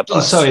Enterprise's turbo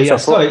list. Sorry, yeah,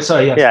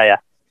 sorry, yeah.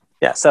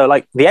 Yeah, so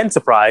like the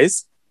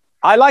Enterprise,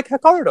 I like her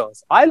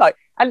corridors.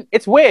 And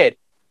it's weird.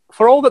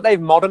 For all that they've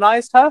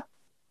modernized her,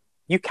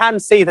 you can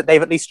see that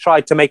they've at least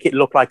tried to make it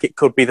look like it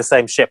could be the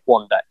same ship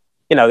one day.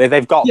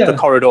 They've got the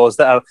corridors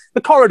the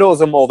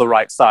corridors are more the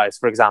right size,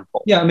 for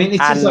example. Yeah, I mean,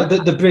 it's like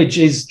the bridge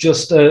is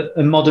just a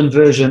modern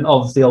version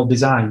of the old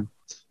design.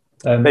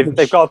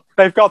 They've got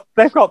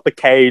the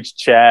cage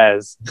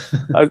chairs.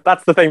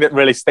 That's the thing that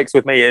really sticks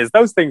with me is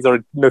those things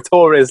are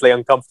notoriously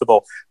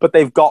uncomfortable, but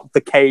they've got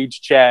the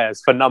cage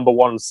chairs for number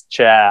one's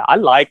chair. I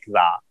like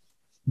that.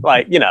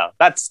 Like,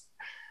 that's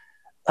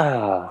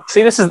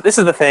see, this is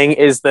the thing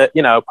is that,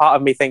 part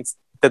of me thinks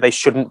that they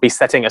shouldn't be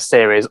setting a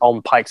series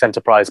on Pike's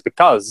Enterprise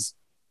because,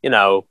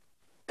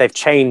 they've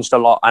changed a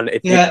lot and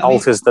it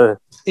alters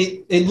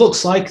it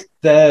looks like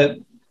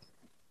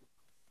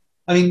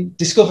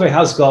Discovery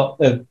has got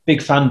a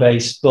big fan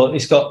base, but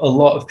it's got a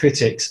lot of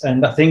critics.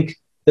 And I think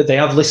that they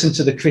have listened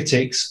to the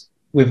critics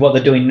with what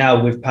they're doing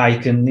now with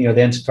Pike and, the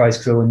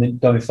Enterprise crew and then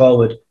going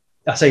forward.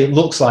 I say it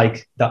looks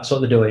like that's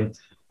what they're doing.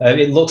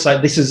 It looks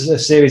like this is a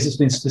series that's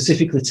been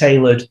specifically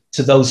tailored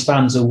to those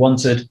fans who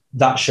wanted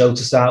that show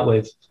to start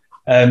with.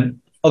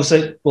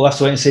 Obviously, we'll have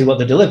to wait and see what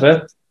they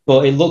deliver,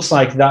 but it looks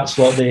like that's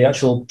what the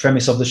actual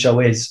premise of the show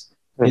is.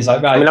 It's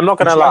like, right, I'm not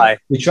going to lie.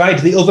 We tried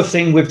the other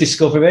thing with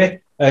Discovery,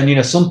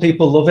 and, some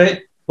people love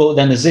it, but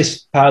then there's this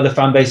part of the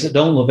fan base that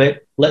don't love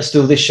it. Let's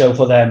do this show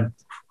for them.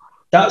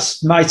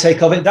 That's my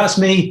take of it. That's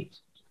me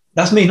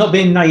not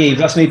being naive.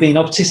 That's me being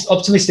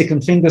optimistic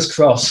and fingers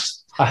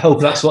crossed. I hope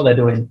that's what they're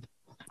doing.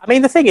 I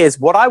mean, the thing is,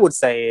 what I would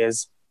say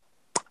is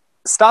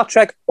Star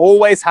Trek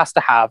always has to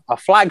have a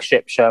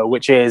flagship show,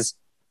 which is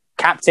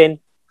captain,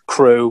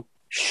 crew,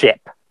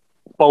 ship,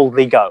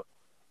 boldly go.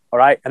 All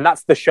right. And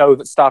that's the show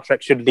that Star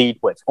Trek should lead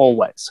with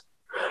always.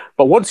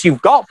 But once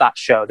you've got that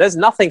show, there's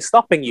nothing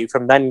stopping you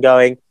from then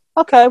going,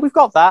 okay, we've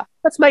got that.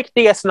 Let's make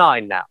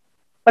DS9 now.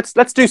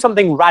 Let's do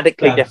something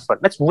radically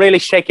different. Let's really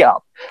shake it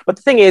up. But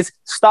the thing is,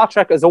 Star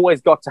Trek has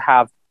always got to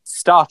have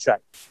Star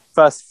Trek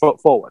first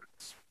foot forward,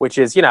 which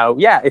is,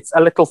 it's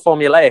a little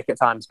formulaic at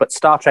times, but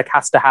Star Trek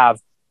has to have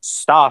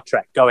Star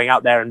Trek going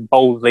out there and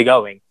boldly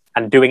going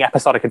and doing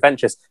episodic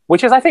adventures,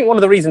 which is, I think, one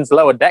of the reasons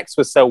Lower Decks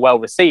was so well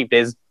received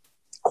is,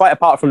 quite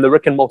apart from the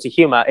Rick and Morty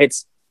humor,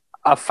 it's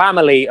a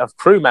family of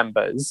crew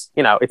members,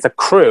 it's a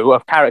crew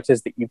of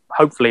characters that you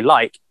hopefully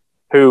like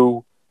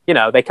who,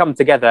 they come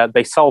together,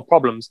 they solve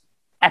problems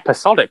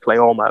episodically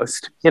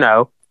almost,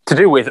 to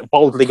do with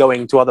boldly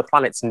going to other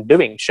planets and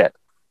doing shit,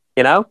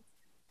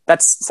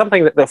 That's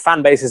something that the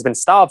fan base has been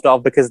starved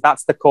of because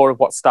that's the core of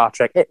what Star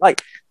Trek is.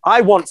 Like,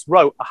 I once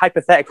wrote a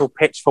hypothetical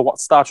pitch for what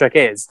Star Trek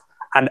is.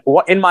 And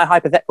what in my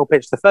hypothetical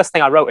pitch, the first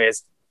thing I wrote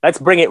is, let's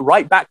bring it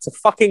right back to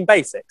fucking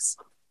basics.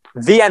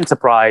 The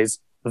Enterprise,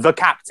 the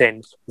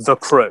captain, the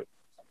crew.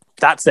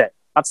 That's it.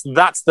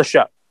 That's the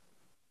show.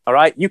 All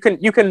right? You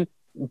can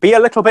be a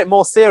little bit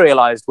more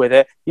serialized with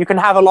it. You can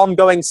have an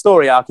ongoing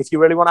story arc if you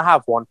really want to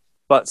have one.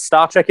 But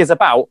Star Trek is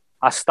about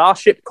a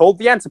starship called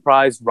the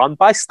Enterprise, run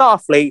by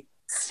Starfleet,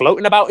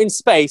 floating about in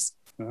space,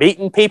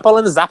 meeting people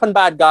and zapping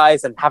bad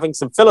guys and having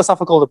some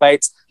philosophical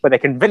debates where they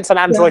convince an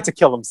android to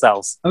kill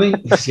themselves. I mean,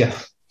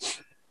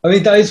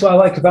 that is what I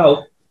like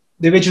about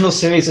the original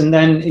series. And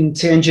then in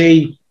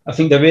TNG, I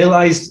think they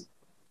realized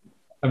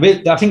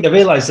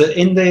that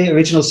in the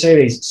original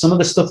series, some of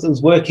the stuff that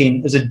was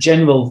working as a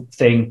general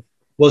thing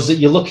was that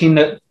you're looking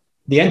at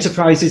the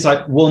Enterprise is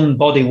like one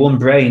body, one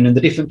brain, and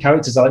the different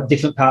characters are like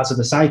different parts of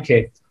the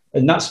psyche.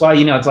 And that's why,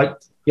 you have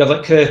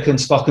like Kirk and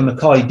Spock and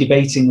McCoy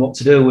debating what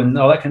to do and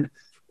all that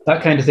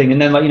kind of thing.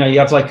 And then you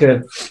have like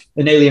an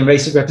alien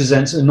race that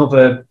represents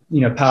another,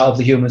 part of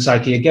the human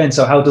psyche again.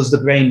 So how does the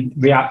brain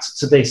react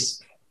to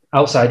this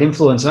outside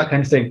influence and that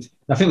kind of thing?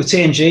 I think with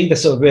TNG, they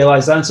sort of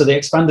realized that. And so they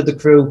expanded the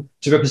crew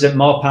to represent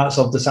more parts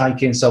of the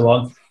psyche and so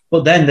on.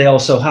 But then they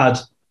also had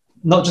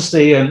not just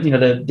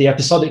the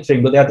episodic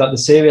thing, but they had like the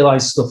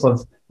serialized stuff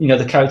of,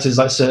 the characters,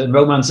 like certain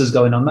romances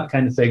going on, that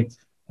kind of thing.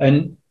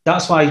 And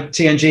that's why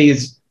TNG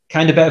is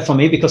kind of better for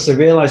me because they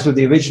realized with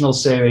the original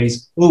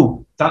series,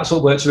 that's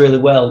what works really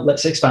well.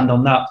 Let's expand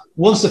on that.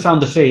 Once they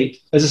found the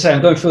feet, as I say,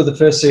 I'm going through the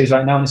first series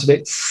right now and it's a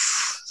bit,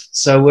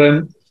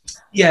 so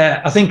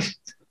I think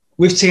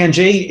with TNG,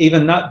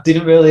 even that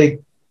didn't really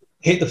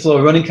hit the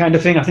floor running kind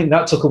of thing. I think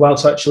that took a while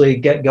to actually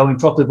get going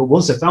properly. But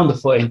once they found the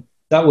footing,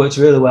 that worked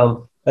really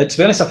well. To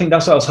be honest, I think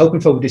that's what I was hoping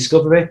for with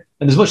Discovery.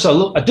 And as much as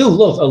I do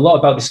love a lot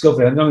about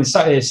Discovery, I'm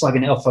sat here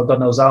slagging it off for God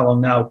knows how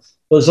long now,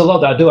 but there's a lot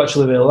that I do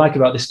actually really like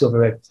about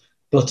Discovery.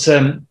 But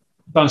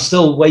I'm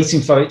still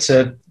waiting for it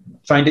to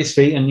find its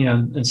feet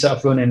and set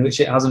off running, which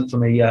it hasn't for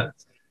me yet.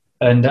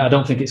 And I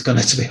don't think it's going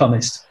to be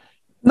honest.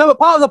 No, but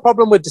part of the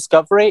problem with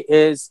Discovery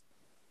is,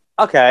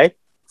 okay,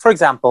 for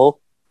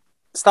example,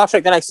 Star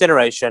Trek The Next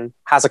Generation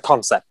has a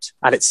concept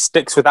and it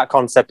sticks with that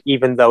concept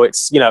even though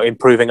it's,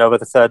 improving over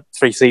the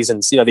three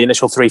seasons, the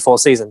initial 3-4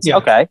 seasons. Yeah.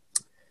 Okay.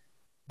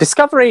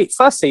 Discovery,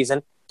 first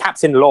season,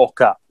 Captain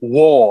Lorca,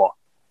 war.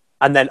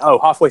 And then,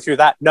 halfway through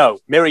that, no,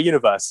 Mirror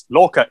Universe,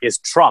 Lorca is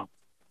Trump.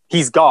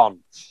 he's gone.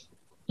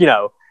 You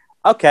know,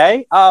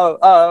 okay,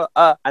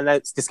 and then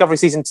it's Discovery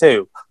Season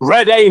 2.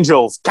 Red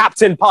Angels,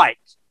 Captain Pike.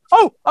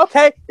 Oh,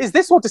 okay, is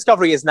this what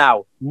Discovery is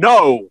now?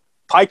 No,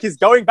 Pike is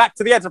going back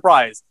to the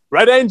Enterprise.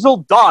 Red Angel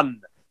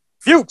done.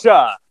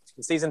 Future,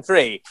 Season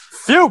 3.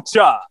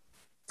 Future,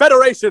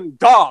 Federation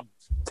gone.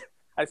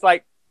 It's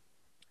like,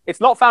 it's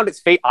not found its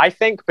feet, I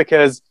think,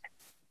 because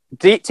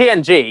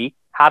TNG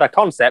had a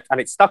concept and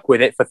it stuck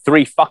with it for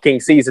 3 fucking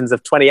seasons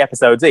of 20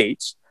 episodes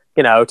each,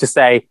 you know, to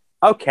say,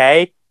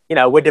 okay, you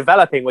know, we're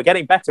developing, we're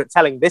getting better at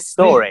telling this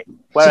story.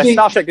 Whereas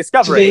Star Trek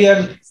Discovery...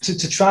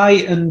 To try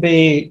and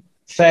be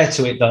fair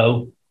to it,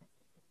 though,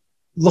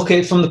 look at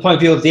it from the point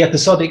of view of the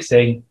episodic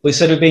thing.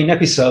 Instead of being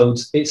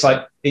episodes, it's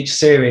like each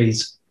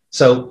series.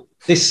 So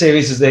this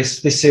series is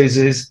this series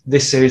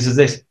is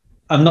this.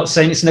 I'm not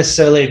saying it's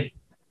necessarily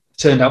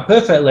turned out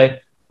perfectly,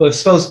 but I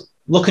suppose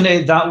looking at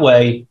it that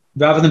way,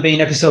 rather than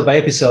being episode by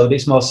episode,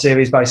 it's more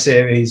series by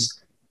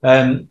series.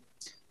 I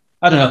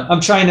don't know.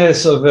 I'm trying to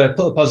sort of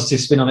put a positive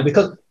spin on it,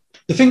 because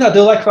the thing that I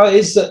do like about it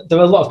is that there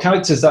are a lot of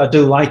characters that I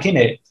do like in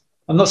it.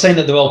 I'm not saying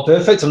that they're all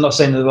perfect. I'm not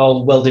saying that they're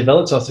all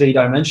well-developed or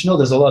 3-dimensional.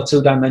 There's a lot of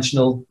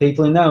 2-dimensional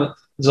people in there.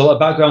 There's a lot of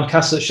background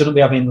cast that shouldn't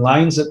be having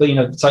lines. But, you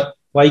know, it's like,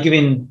 why are you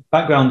giving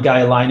background guy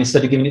a line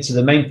instead of giving it to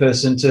the main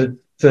person to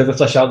further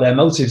flesh out their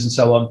motives and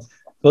so on?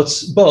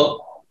 But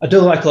I do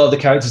like a lot of the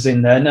characters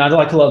in there, and I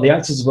like a lot of the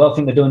actors as well. I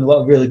think they're doing a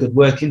lot of really good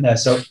work in there.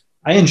 So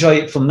I enjoy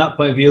it from that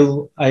point of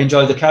view. I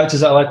enjoy the characters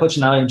that I like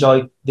watching. I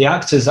enjoy the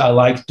actors that I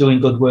like doing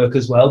good work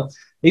as well.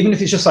 Even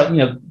if it's just like, you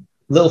know,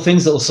 little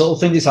things, little subtle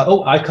things. It's like,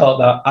 oh, I caught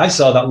that. I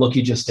saw that look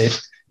you just did.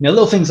 You know,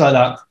 little things like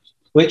that,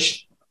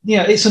 which, you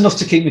know, it's enough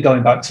to keep me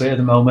going back to it at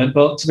the moment.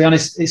 But to be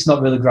honest, it's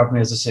not really grabbed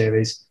me as a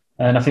series.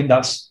 And I think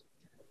that's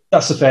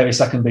the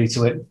fairest I can be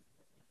to it.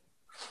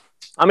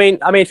 I mean,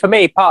 for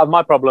me, part of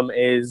my problem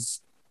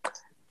is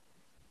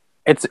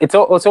it's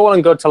all well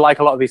and good to like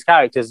a lot of these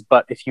characters,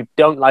 but if you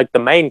don't like the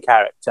main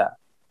character,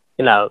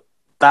 you know,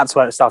 that's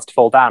where it starts to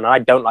fall down. And I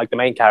don't like the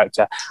main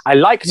character. I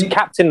liked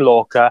Captain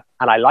Lorca,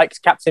 and I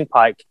liked Captain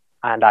Pike,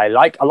 and I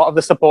like a lot of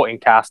the supporting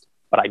cast,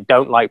 but I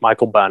don't like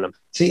Michael Burnham.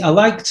 See,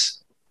 I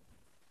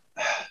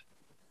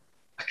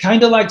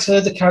kind of liked her,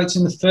 the character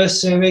in the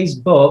first series,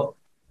 but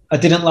I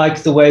didn't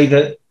like the way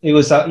that it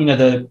was that, you know,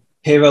 the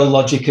hero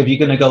logic of you're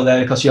going to go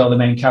there because you're the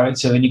main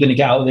character and you're going to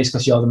get out of this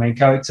because you're the main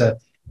character.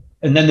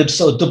 And then they've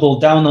sort of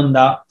doubled down on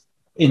that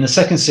in the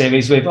second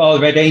series with, oh,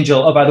 Red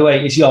Angel, oh, by the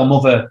way, it's your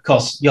mother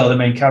because you're the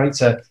main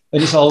character.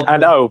 And it's all... I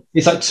know.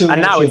 It's like two...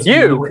 And now it's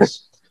you.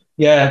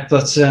 Yeah,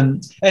 but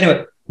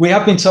anyway, we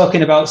have been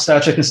talking about Star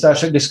Trek and Star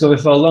Trek Discovery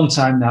for a long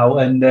time now.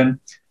 And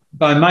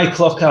by my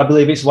clock, I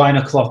believe it's wine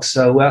o'clock.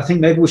 So I think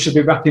maybe we should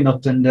be wrapping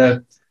up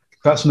and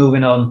perhaps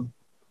moving on.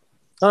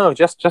 Oh,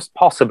 just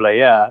possibly,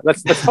 yeah.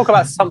 Let's talk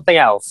about something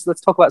else.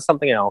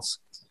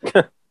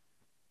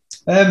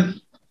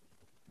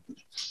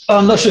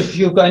 I'm not sure if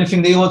you've got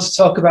anything that you want to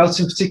talk about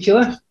in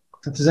particular.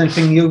 If there's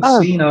anything you've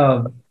seen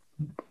or...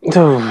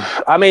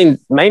 I mean,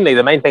 mainly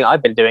the main thing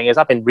I've been doing is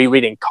I've been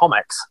rereading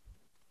comics.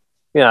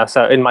 You know,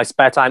 so in my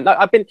spare time,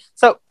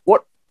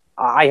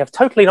 I have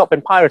totally not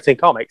been pirating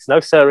comics. No,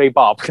 sirree,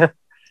 Bob.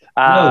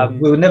 No,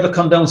 we would never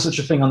condone such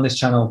a thing on this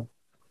channel.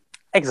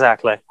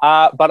 Exactly.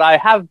 But I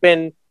have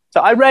been... So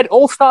I read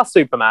All-Star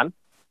Superman,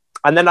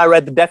 and then I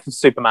read The Death of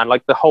Superman,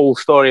 like the whole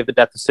story of the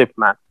death of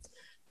Superman.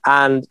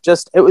 And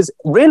it was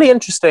really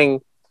interesting.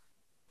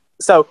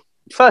 So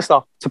first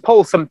off, to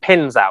pull some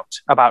pins out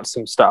about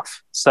some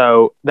stuff.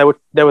 So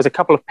there was a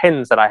couple of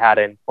pins that I had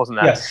in, wasn't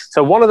there? Yes.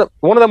 So one of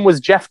them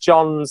was Jeff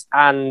Johns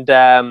and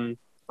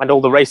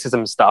all the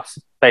racism stuff,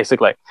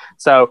 basically.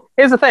 So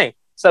here's the thing.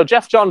 So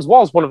Jeff Johns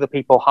was one of the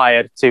people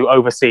hired to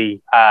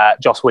oversee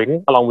Joss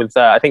Whedon, along with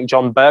I think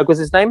John Berg was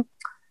his name.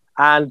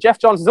 And Jeff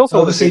Johns is also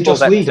oversee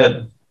Joss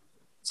Whedon.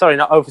 Sorry,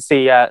 not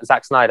oversee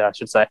Zack Snyder, I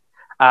should say.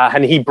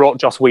 And he brought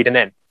Joss Whedon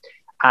in.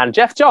 And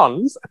Jeff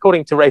Johns,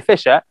 according to Ray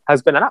Fisher,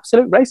 has been an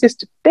absolute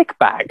racist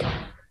dickbag.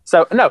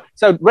 So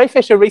Ray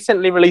Fisher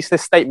recently released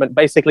this statement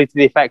basically to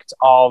the effect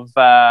of,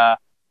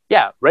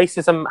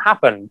 racism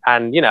happened.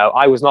 And, you know,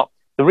 I was not...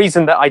 The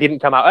reason that I didn't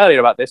come out earlier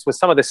about this was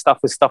some of this stuff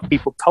was stuff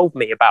people told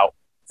me about.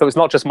 So it's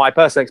not just my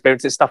personal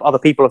experience, it's stuff other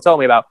people have told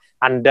me about.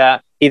 And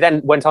he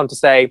then went on to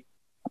say,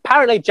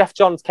 apparently Jeff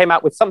Johns came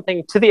out with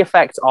something to the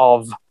effect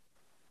of,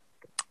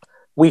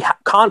 we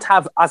can't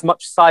have as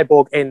much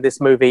cyborg in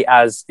this movie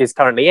as is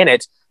currently in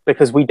it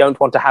because we don't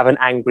want to have an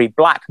angry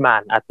black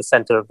man at the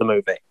center of the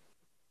movie.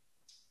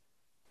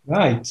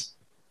 Right.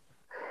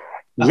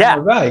 Yeah.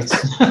 Right.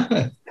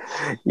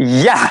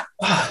 Yeah.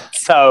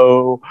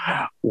 So,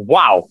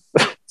 wow.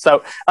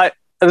 So,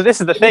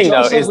 this is the thing,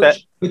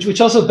 Which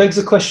also begs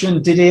the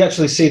question, did he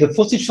actually see the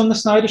footage from the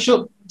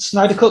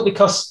Snyder Cut?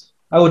 Because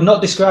I would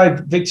not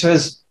describe Victor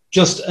as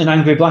just an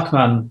angry black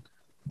man.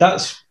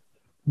 That's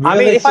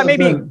really... I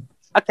mean,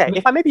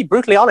 if I may be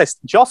brutally honest,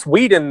 Joss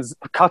Whedon's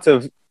cut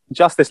of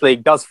Justice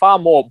League does far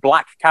more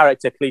black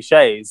character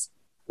cliches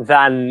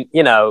than,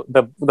 you know,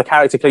 the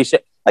character cliche.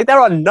 Like, there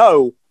are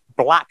no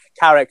black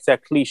character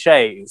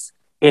cliches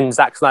in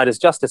Zack Snyder's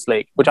Justice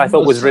League, which I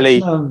thought was really,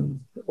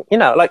 you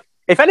know, like,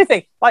 if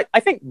anything, like I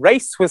think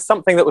race was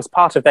something that was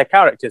part of their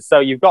characters. So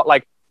you've got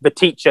like the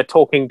teacher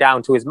talking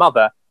down to his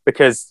mother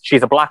because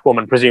she's a black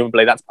woman,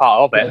 presumably that's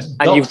part of it. Yes,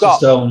 And Dr. you've got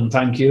Stone,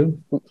 thank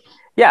you.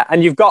 yeah,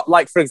 and you've got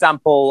like, for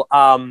example,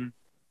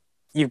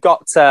 you've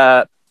got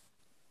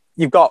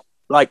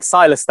like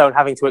Silas Stone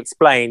having to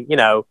explain, you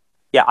know,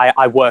 yeah,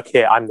 I work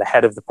here, I'm the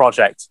head of the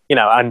project, you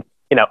know, and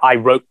you know, I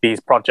wrote these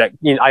project,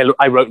 you know,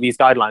 I wrote these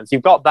guidelines.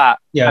 You've got that,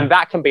 and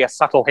that can be a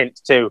subtle hint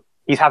too.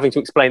 He's having to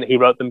explain that he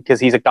wrote them because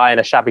he's a guy in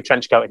a shabby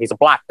trench coat and he's a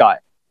black guy.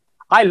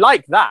 I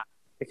like that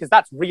because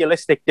that's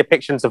realistic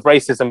depictions of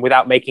racism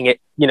without making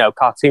it, you know,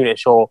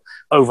 cartoonish or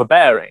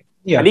overbearing.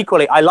 Yeah. And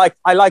equally, I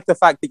like the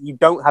fact that you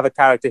don't have a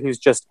character who's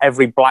just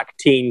every black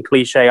teen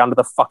cliche under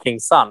the fucking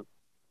sun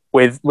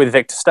with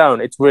Victor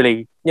Stone. It's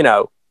really, you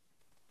know,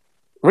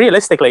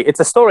 realistically, it's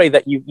a story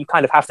that you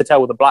kind of have to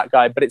tell with a black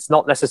guy, but it's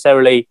not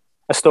necessarily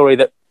a story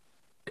that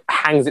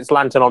hangs its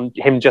lantern on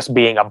him just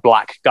being a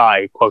black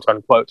guy, quote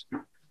unquote,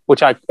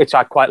 which I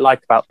quite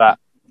like about that.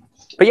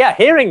 But yeah,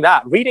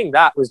 reading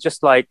that was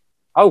just like,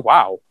 oh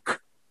wow,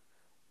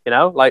 you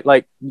know,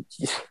 like you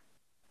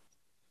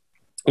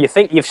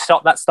think you've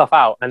shot that stuff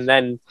out, and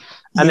then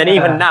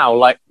even now,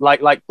 like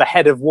the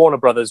head of Warner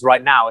Brothers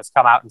right now has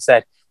come out and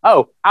said,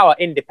 oh, our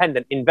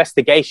independent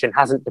investigation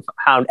hasn't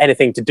found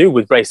anything to do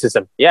with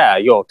racism. Yeah,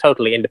 your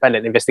totally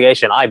independent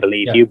investigation, I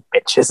believe you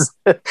bitches.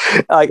 The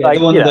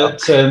one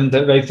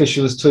that Ray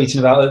Fisher was tweeting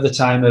about at the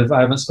time of, I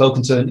haven't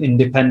spoken to an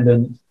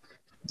independent,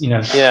 you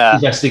know,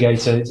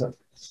 investigator.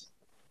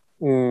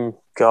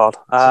 God.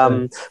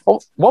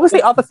 What was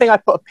the other thing I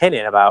put a pin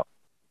in about?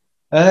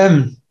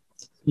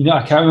 You know,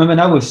 I can't remember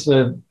now.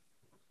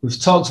 We've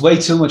talked way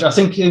too much. I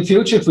think in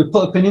future, if we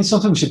put a pin in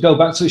something, we should go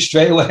back to it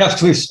straight away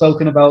after we've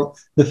spoken about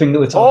the thing that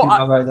we're talking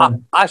about right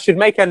then. I should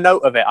make a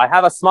note of it. I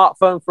have a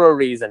smartphone for a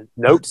reason.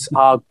 Notes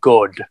are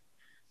good.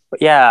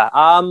 But yeah,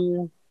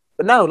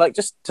 but no, like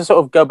just to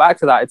sort of go back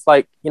to that, it's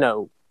like, you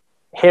know,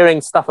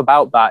 hearing stuff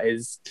about that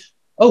is...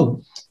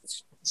 Oh,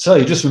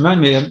 sorry, just remind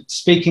me,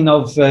 speaking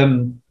of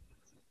Angry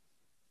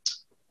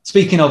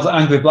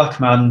Black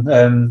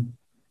Man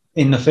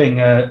in the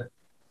thing...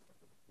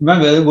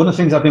 remember, one of the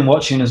things I've been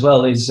watching as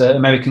well is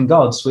American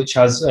Gods, which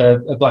has a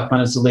black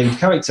man as the lead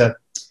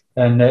character.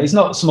 And he's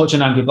not so much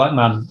an angry black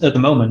man at the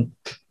moment.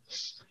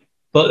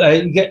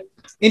 But you get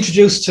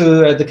introduced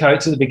to the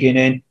character at the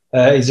beginning.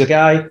 He's a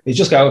guy, he's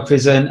just got out of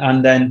prison,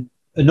 and then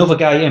another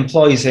guy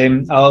employs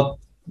him. I'll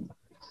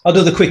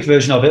do the quick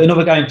version of it.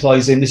 Another guy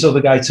employs him. This other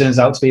guy turns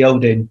out to be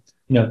Odin,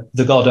 you know,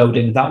 the god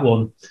Odin, that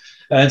one.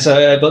 And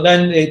so, but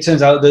then it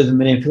turns out that the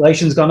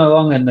manipulation's gone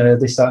along, and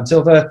this, that, and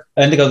silver,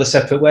 and they go their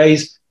separate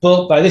ways.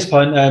 But by this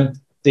point,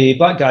 the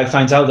black guy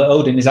finds out that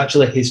Odin is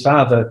actually his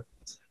father.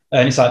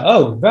 And it's like,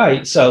 oh,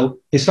 right. So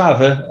his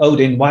father,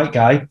 Odin, white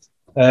guy,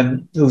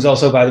 who's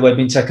also, by the way,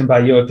 been taken by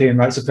European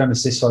white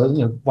supremacists,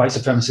 or white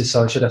supremacists,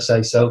 sorry, should I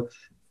say. So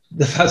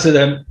the fact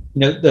that,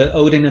 the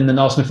Odin and the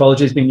Norse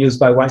mythology has been used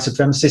by white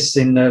supremacists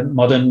in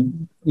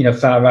modern,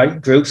 far-right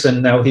groups.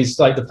 And now he's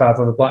like the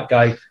father of a black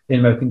guy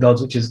in American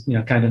Gods, which is,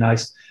 kind of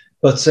nice.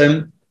 But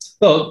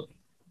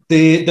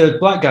the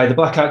black guy, the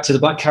black actor, the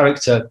black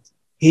character,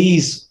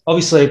 he's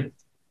obviously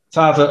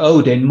father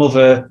Odin,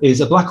 mother is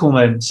a black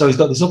woman. So he's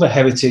got this other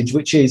heritage,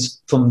 which is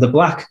from the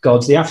black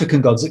gods, the African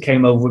gods that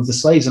came over with the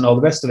slaves and all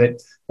the rest of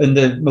it. And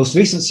the most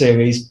recent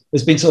series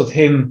has been sort of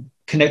him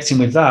connecting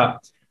with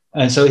that.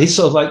 And so he's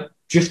sort of like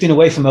drifting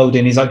away from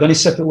Odin. He's like gone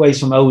his separate ways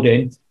from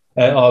Odin,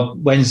 or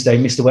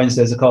Wednesday, Mr.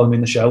 Wednesday, as I call him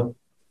in the show.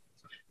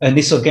 And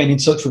he's sort of getting in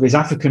touch with his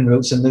African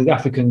roots and the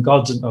African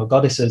gods or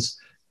goddesses.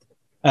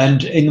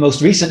 And in the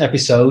most recent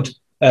episode,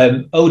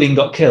 Odin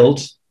got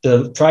killed,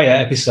 the prior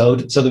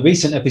episode. So the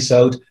recent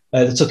episode,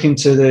 they took him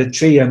to the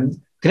tree, can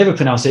never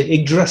pronounce it,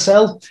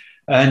 Yggdrasil,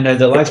 and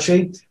the life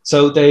tree.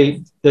 So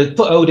they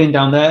put Odin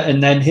down there,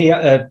 and then he,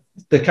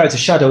 the character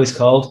Shadow is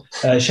called.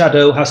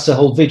 Shadow has to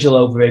hold vigil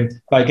over him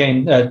by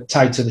getting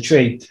tied to the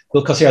tree.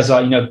 Because he has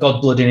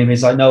God blood in him.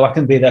 He's like, no, I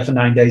can be there for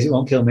 9 days. It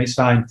won't kill me. It's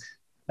fine.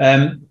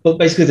 But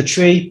basically the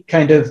tree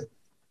kind of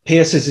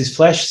pierces his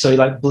flesh. So he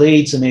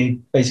bleeds and he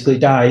basically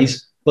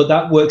dies. But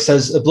that works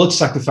as a blood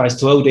sacrifice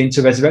to Odin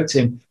to resurrect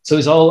him. So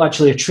it's all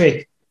actually a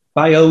trick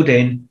by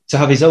Odin to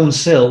have his own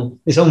son,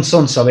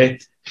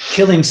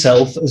 kill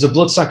himself as a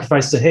blood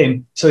sacrifice to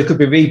him so he could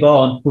be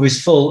reborn with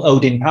his full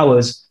Odin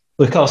powers,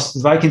 because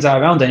the Vikings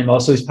aren't around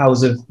anymore, so his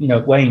powers have,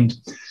 waned.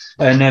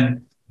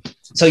 And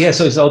so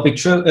it's all a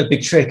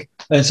big trick.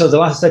 And so the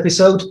last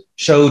episode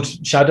showed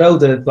Shadow,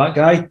 the black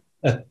guy,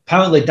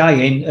 apparently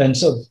dying and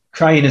sort of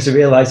crying as he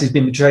realised he's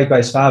been betrayed by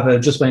his father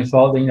just when he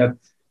thought that,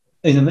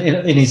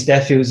 in his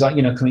death, he was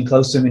coming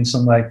close to him in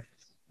some way.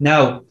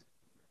 Now,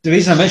 the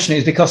reason I mention it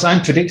is because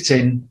I'm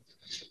predicting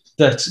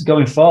that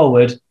going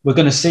forward, we're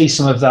going to see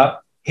some of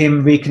that,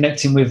 him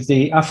reconnecting with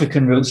the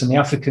African roots and the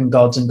African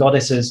gods and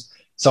goddesses.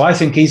 So I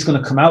think he's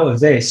going to come out of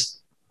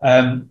this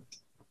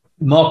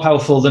more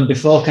powerful than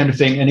before kind of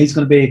thing. And he's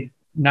going to be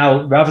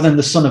now, rather than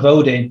the son of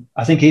Odin,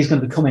 I think he's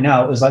going to be coming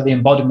out as the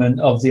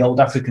embodiment of the old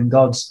African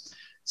gods.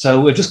 So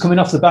we're just coming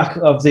off the back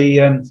of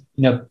the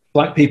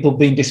black people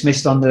being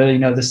dismissed on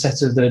the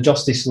set of the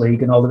Justice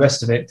League and all the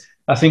rest of it.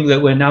 I think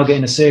that we're now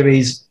getting a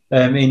series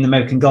in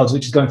American Gods,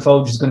 which is going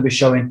forward, which is going to be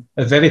showing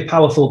a very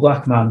powerful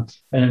black man.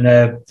 And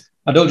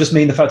I don't just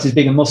mean the fact he's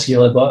big and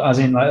muscular, but as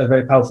in like a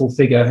very powerful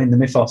figure in the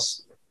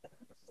mythos.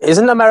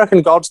 Isn't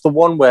American Gods the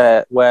one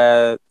where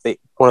one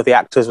of the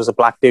actors was a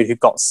black dude who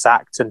got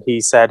sacked, and he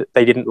said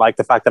they didn't like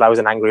the fact that I was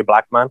an angry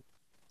black man?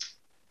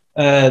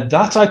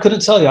 That I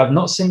couldn't tell you. I've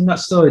not seen that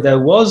story. There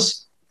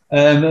was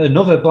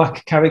another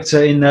black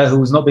character in there who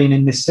was not being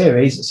in this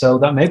series, so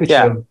that may be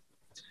true.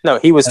 No,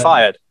 he was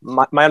fired.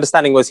 My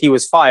understanding was he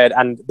was fired,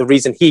 and the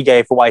reason he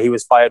gave for why he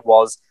was fired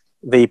was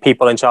the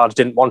people in charge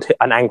didn't want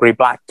an angry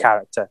black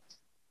character,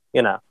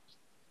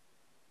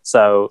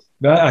 So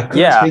right, I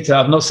couldn't speak to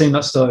that. I've not seen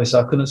that story,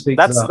 so I couldn't speak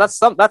to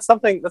that. That's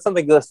something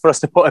for us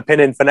to put a pin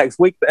in for next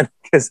week, then,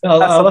 because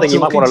that's something you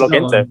might want to look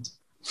into.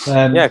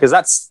 Because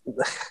that's.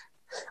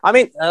 I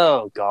mean,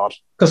 oh god.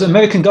 Because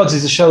American Gods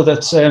is a show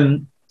that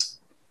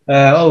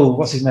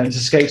what's his name? It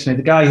escapes me.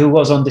 The guy who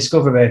was on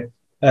Discovery,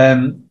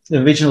 the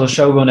original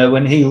showrunner,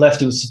 when he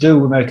left, it was to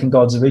do American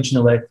Gods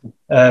originally.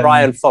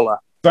 Brian Fuller.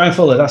 Brian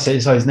Fuller, that's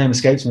it. So his name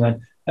escapes me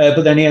then.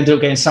 But then he ended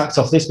up getting sacked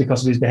off this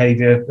because of his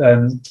behaviour,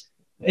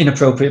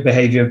 inappropriate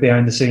behaviour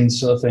behind the scenes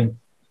sort of thing.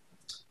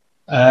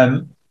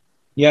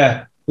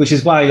 Which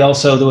is why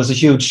also there was a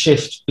huge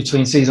shift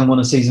between season 1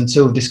 and season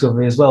 2 of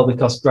Discovery as well,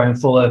 because Brian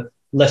Fuller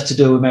left to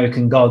do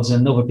American Gods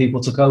and other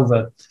people took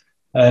over.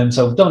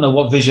 So don't know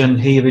what vision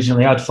he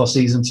originally had for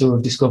season 2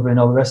 of Discovery and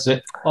all the rest of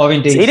it, or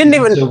indeed he didn't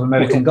even of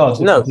American Gods.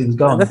 No, he was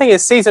gone. The thing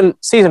is, season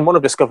 1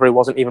 of Discovery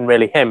wasn't even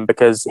really him,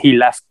 because he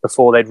left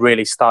before they'd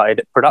really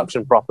started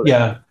production properly.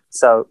 Yeah.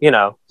 So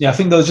Yeah, I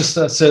think there was just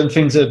certain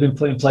things that have been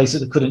put in place that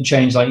they couldn't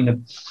change, like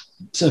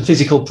certain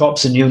physical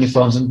props and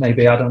uniforms, and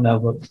maybe I don't know,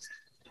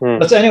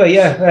 but anyway,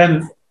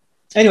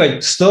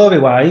 Anyway,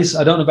 story-wise,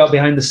 I don't know about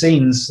behind the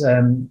scenes.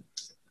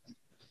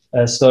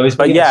 Stories,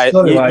 but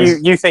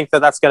you think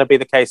that's going to be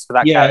the case for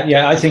that?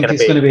 Yeah, I think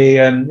it's going to be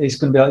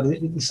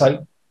it's like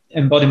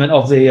embodiment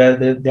of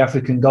the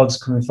African gods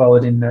coming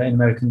forward in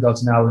American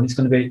Gods now, and it's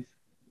going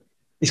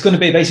to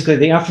be basically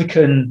the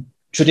African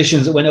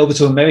traditions that went over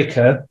to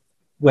America,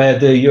 where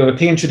the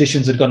European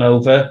traditions had gone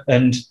over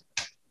and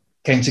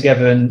came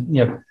together, and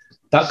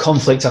that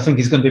conflict I think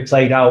is going to be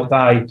played out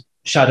by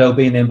Shadow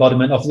being the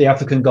embodiment of the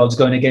African gods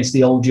going against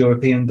the old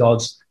European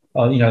gods,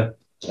 or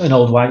an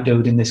old white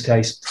dude in this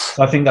case.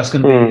 So I think that's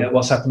going to be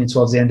what's happening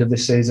towards the end of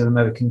this series of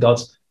American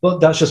Gods. But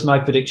that's just my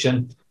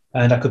prediction,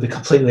 and I could be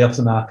completely off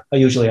the mark. I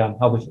usually am,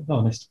 I'll be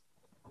honest.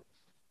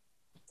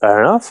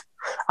 Fair enough.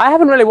 I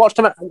haven't really watched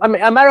them. I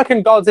mean,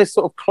 American Gods is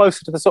sort of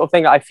closer to the sort of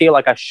thing that I feel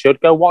like I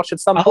should go watch at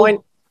some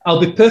point. I'll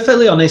be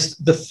perfectly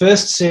honest. The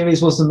first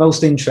series was the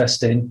most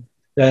interesting.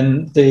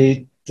 Then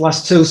the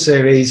last 2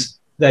 series,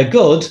 they're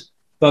good,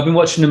 but I've been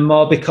watching them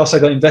more because I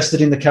got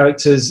invested in the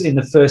characters in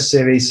the first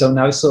series. So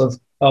now it's sort of,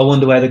 I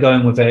wonder where they're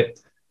going with it.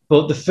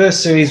 But the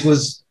first series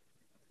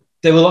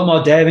they were a lot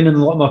more daring and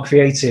a lot more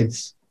creative.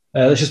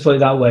 Let's just put it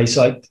that way.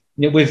 So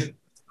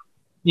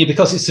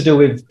because it's to do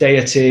with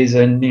deities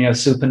and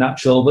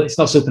supernatural, but it's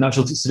not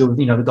supernatural. It's to do with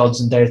the gods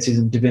and deities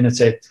and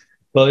divinity.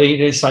 But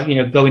it's like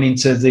going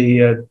into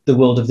the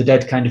world of the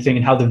dead kind of thing,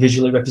 and how they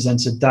visually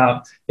represented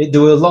that. They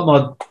were a lot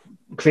more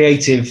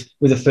creative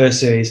with the first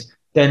series.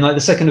 Then like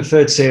the second and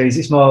third series,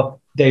 it's more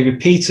they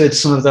repeated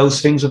some of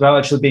those things without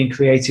actually being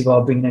creative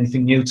or bringing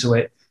anything new to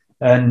it.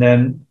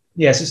 And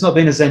yes, it's not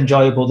been as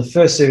enjoyable. The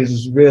first series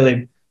was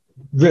really,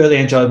 really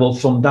enjoyable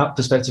from that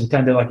perspective,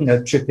 kind of like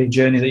trippy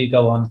journey that you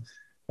go on.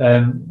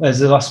 As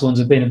the last ones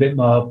have been a bit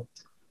more,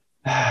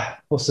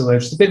 what's the word?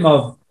 Just a bit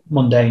more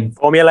mundane.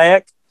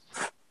 Formulaic?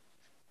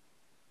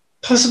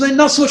 Possibly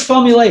not so much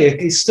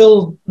formulaic. It's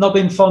still not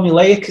been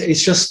formulaic.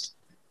 It's just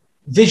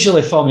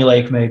visually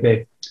formulaic,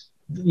 maybe.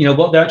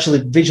 What they're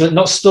actually visually,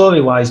 not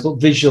story-wise, but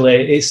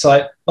visually, it's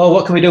like, oh,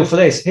 what can we do for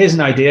this? Here's an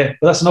idea.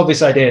 Well, that's an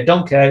obvious idea.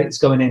 Don't care. It's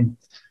going in.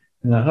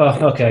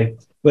 Oh, okay.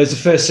 Whereas the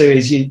first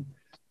series,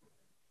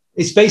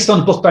 it's based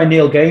on a book by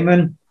Neil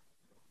Gaiman.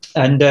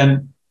 And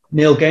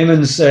Neil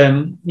Gaiman's,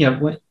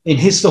 in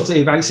his stuff that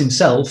he writes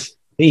himself,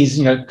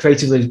 he's,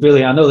 creatively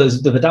brilliant. I know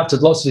they've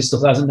adapted lots of his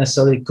stuff that hasn't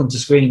necessarily come to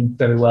screen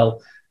very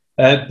well.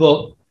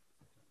 But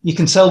you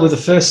can tell with the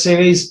first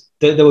series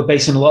that they were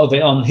basing a lot of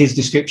it on his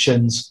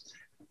descriptions.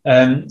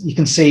 You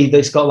can see that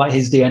it's got like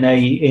his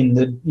DNA in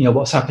the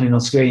what's happening on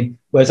screen.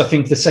 Whereas I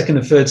think the second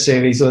and third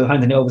series are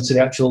handing it over to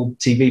the actual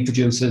TV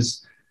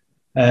producers.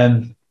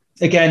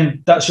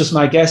 Again, that's just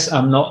my guess.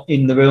 I'm not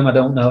in the room. I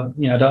don't know.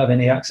 I don't have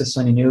any access to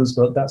any news,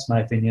 but that's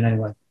my opinion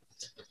anyway.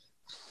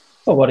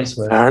 For what it's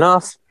worth.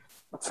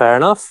 Fair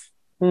enough.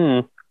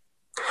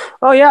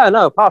 Oh yeah,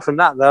 no. Apart from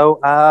that, though,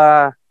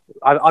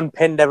 I've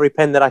unpinned every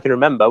pin that I can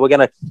remember. We're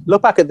going to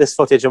look back at this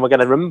footage and we're going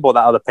to remember what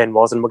that other pin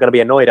was, and we're going to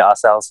be annoyed at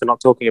ourselves for not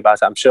talking about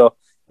it, I'm sure.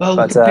 Well,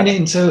 we can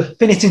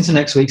pin it into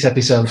next week's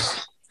episode.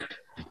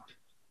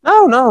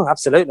 No,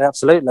 absolutely.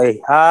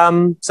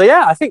 So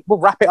yeah, I think we'll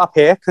wrap it up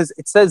here, because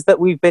it says that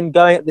we've been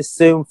going at this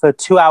Zoom for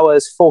 2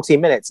 hours, 40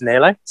 minutes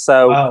nearly.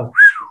 So wow.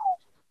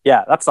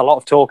 Yeah, that's a lot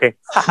of talking.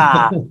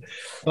 Well,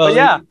 But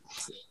yeah.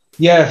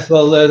 Yeah,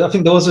 well, I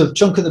think there was a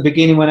chunk at the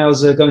beginning when I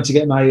was going to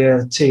get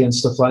my tea and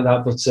stuff like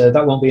that, but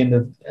that won't be in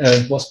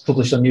the what's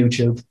published on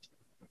YouTube.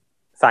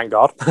 Thank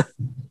God.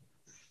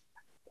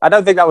 I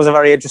don't think that was a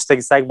very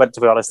interesting segment,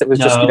 to be honest. It was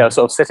just, sort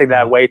of sitting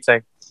there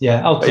waiting.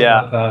 Yeah, I'll cut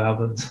that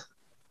out.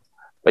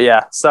 But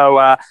yeah,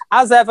 so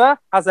as ever,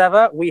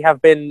 we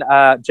have been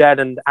Jed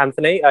and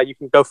Anthony. You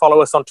can go follow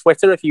us on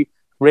Twitter if you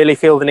really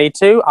feel the need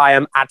to. I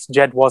am at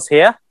Jed Was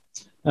Here.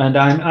 And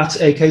I'm at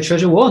AK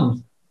Treasure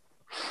One.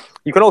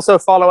 You can also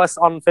follow us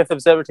on Fifth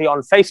Observatory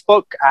on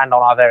Facebook and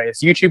on our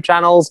various YouTube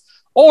channels.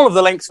 All of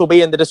the links will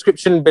be in the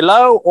description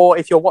below, or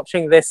if you're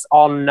watching this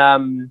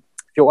on,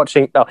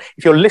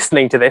 if you're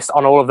listening to this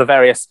on all of the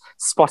various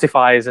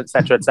Spotify's,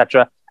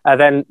 etc.,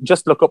 then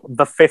just look up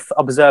the Fifth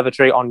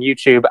Observatory on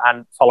YouTube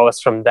and follow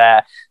us from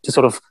there to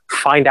sort of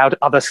find out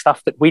other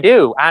stuff that we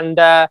do. And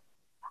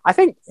I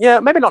think,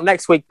 maybe not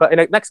next week, but in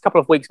the next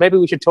couple of weeks, maybe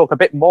we should talk a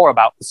bit more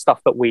about the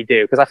stuff that we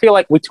do, because I feel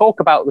like we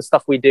talk about the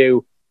stuff we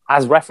do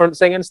as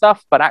referencing and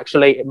stuff, but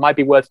actually it might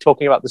be worth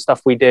talking about the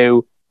stuff we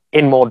do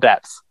in more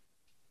depth.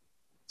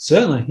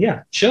 Certainly,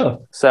 yeah,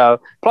 sure. So,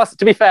 plus,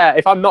 to be fair,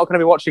 if I'm not going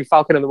to be watching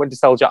Falcon and the Winter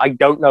Soldier, I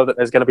don't know that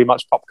there's going to be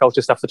much pop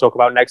culture stuff to talk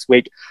about next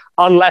week,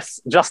 unless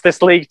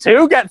Justice League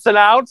 2 gets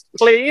announced,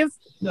 please.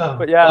 No,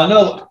 but yeah,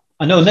 well,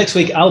 I know. Next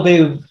week I'll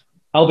be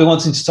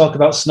wanting to talk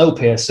about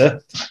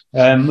Snowpiercer,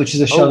 which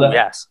is a show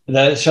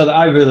the show that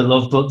I really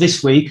love. But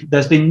this week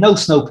there's been no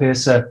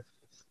Snowpiercer,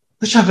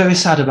 which I'm very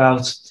sad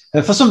about.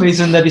 For some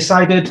reason, they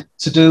decided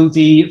to do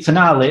the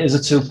finale as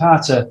a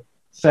two-parter.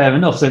 Fair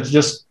enough. They've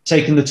just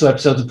taken the 2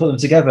 episodes and put them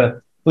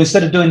together. But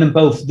instead of doing them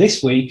both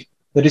this week,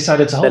 they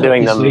decided to hold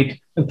it this week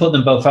and put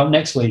them both out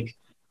next week.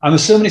 I'm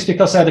assuming it's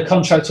because they had a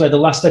contract where the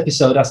last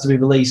episode has to be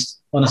released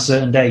on a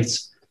certain date.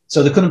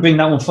 So they couldn't bring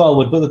that one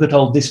forward, but they could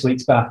hold this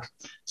week's back.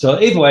 So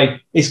either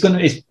way, it's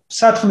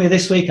sad for me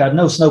this week. I had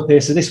no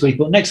Snowpiercer this week,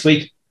 but next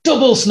week,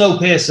 double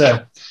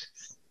Snowpiercer.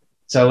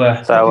 So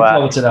looking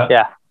forward to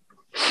that.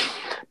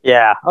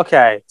 Yeah,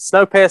 okay.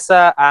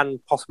 Snowpiercer and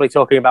possibly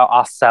talking about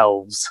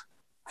ourselves.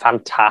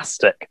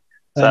 Fantastic.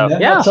 So,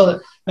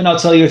 I'll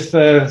tell you if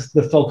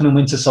the Falcon and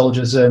Winter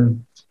Soldiers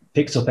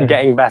picked up.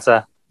 Getting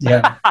better.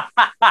 Yeah.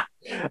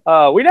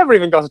 We never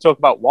even got to talk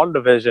about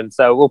WandaVision,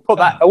 so we'll put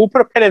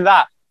a pin in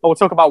that, and we'll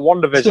talk about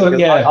WandaVision.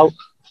 So,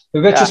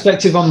 a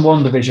retrospective on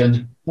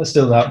WandaVision. Let's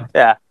do that.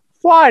 Yeah.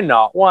 Why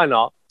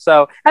not?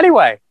 So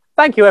anyway,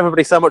 thank you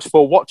everybody so much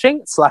for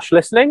watching /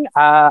 listening.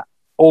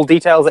 All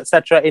details,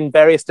 etc., in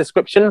various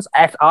descriptions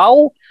et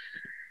al.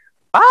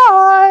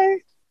 Bye.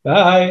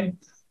 Bye.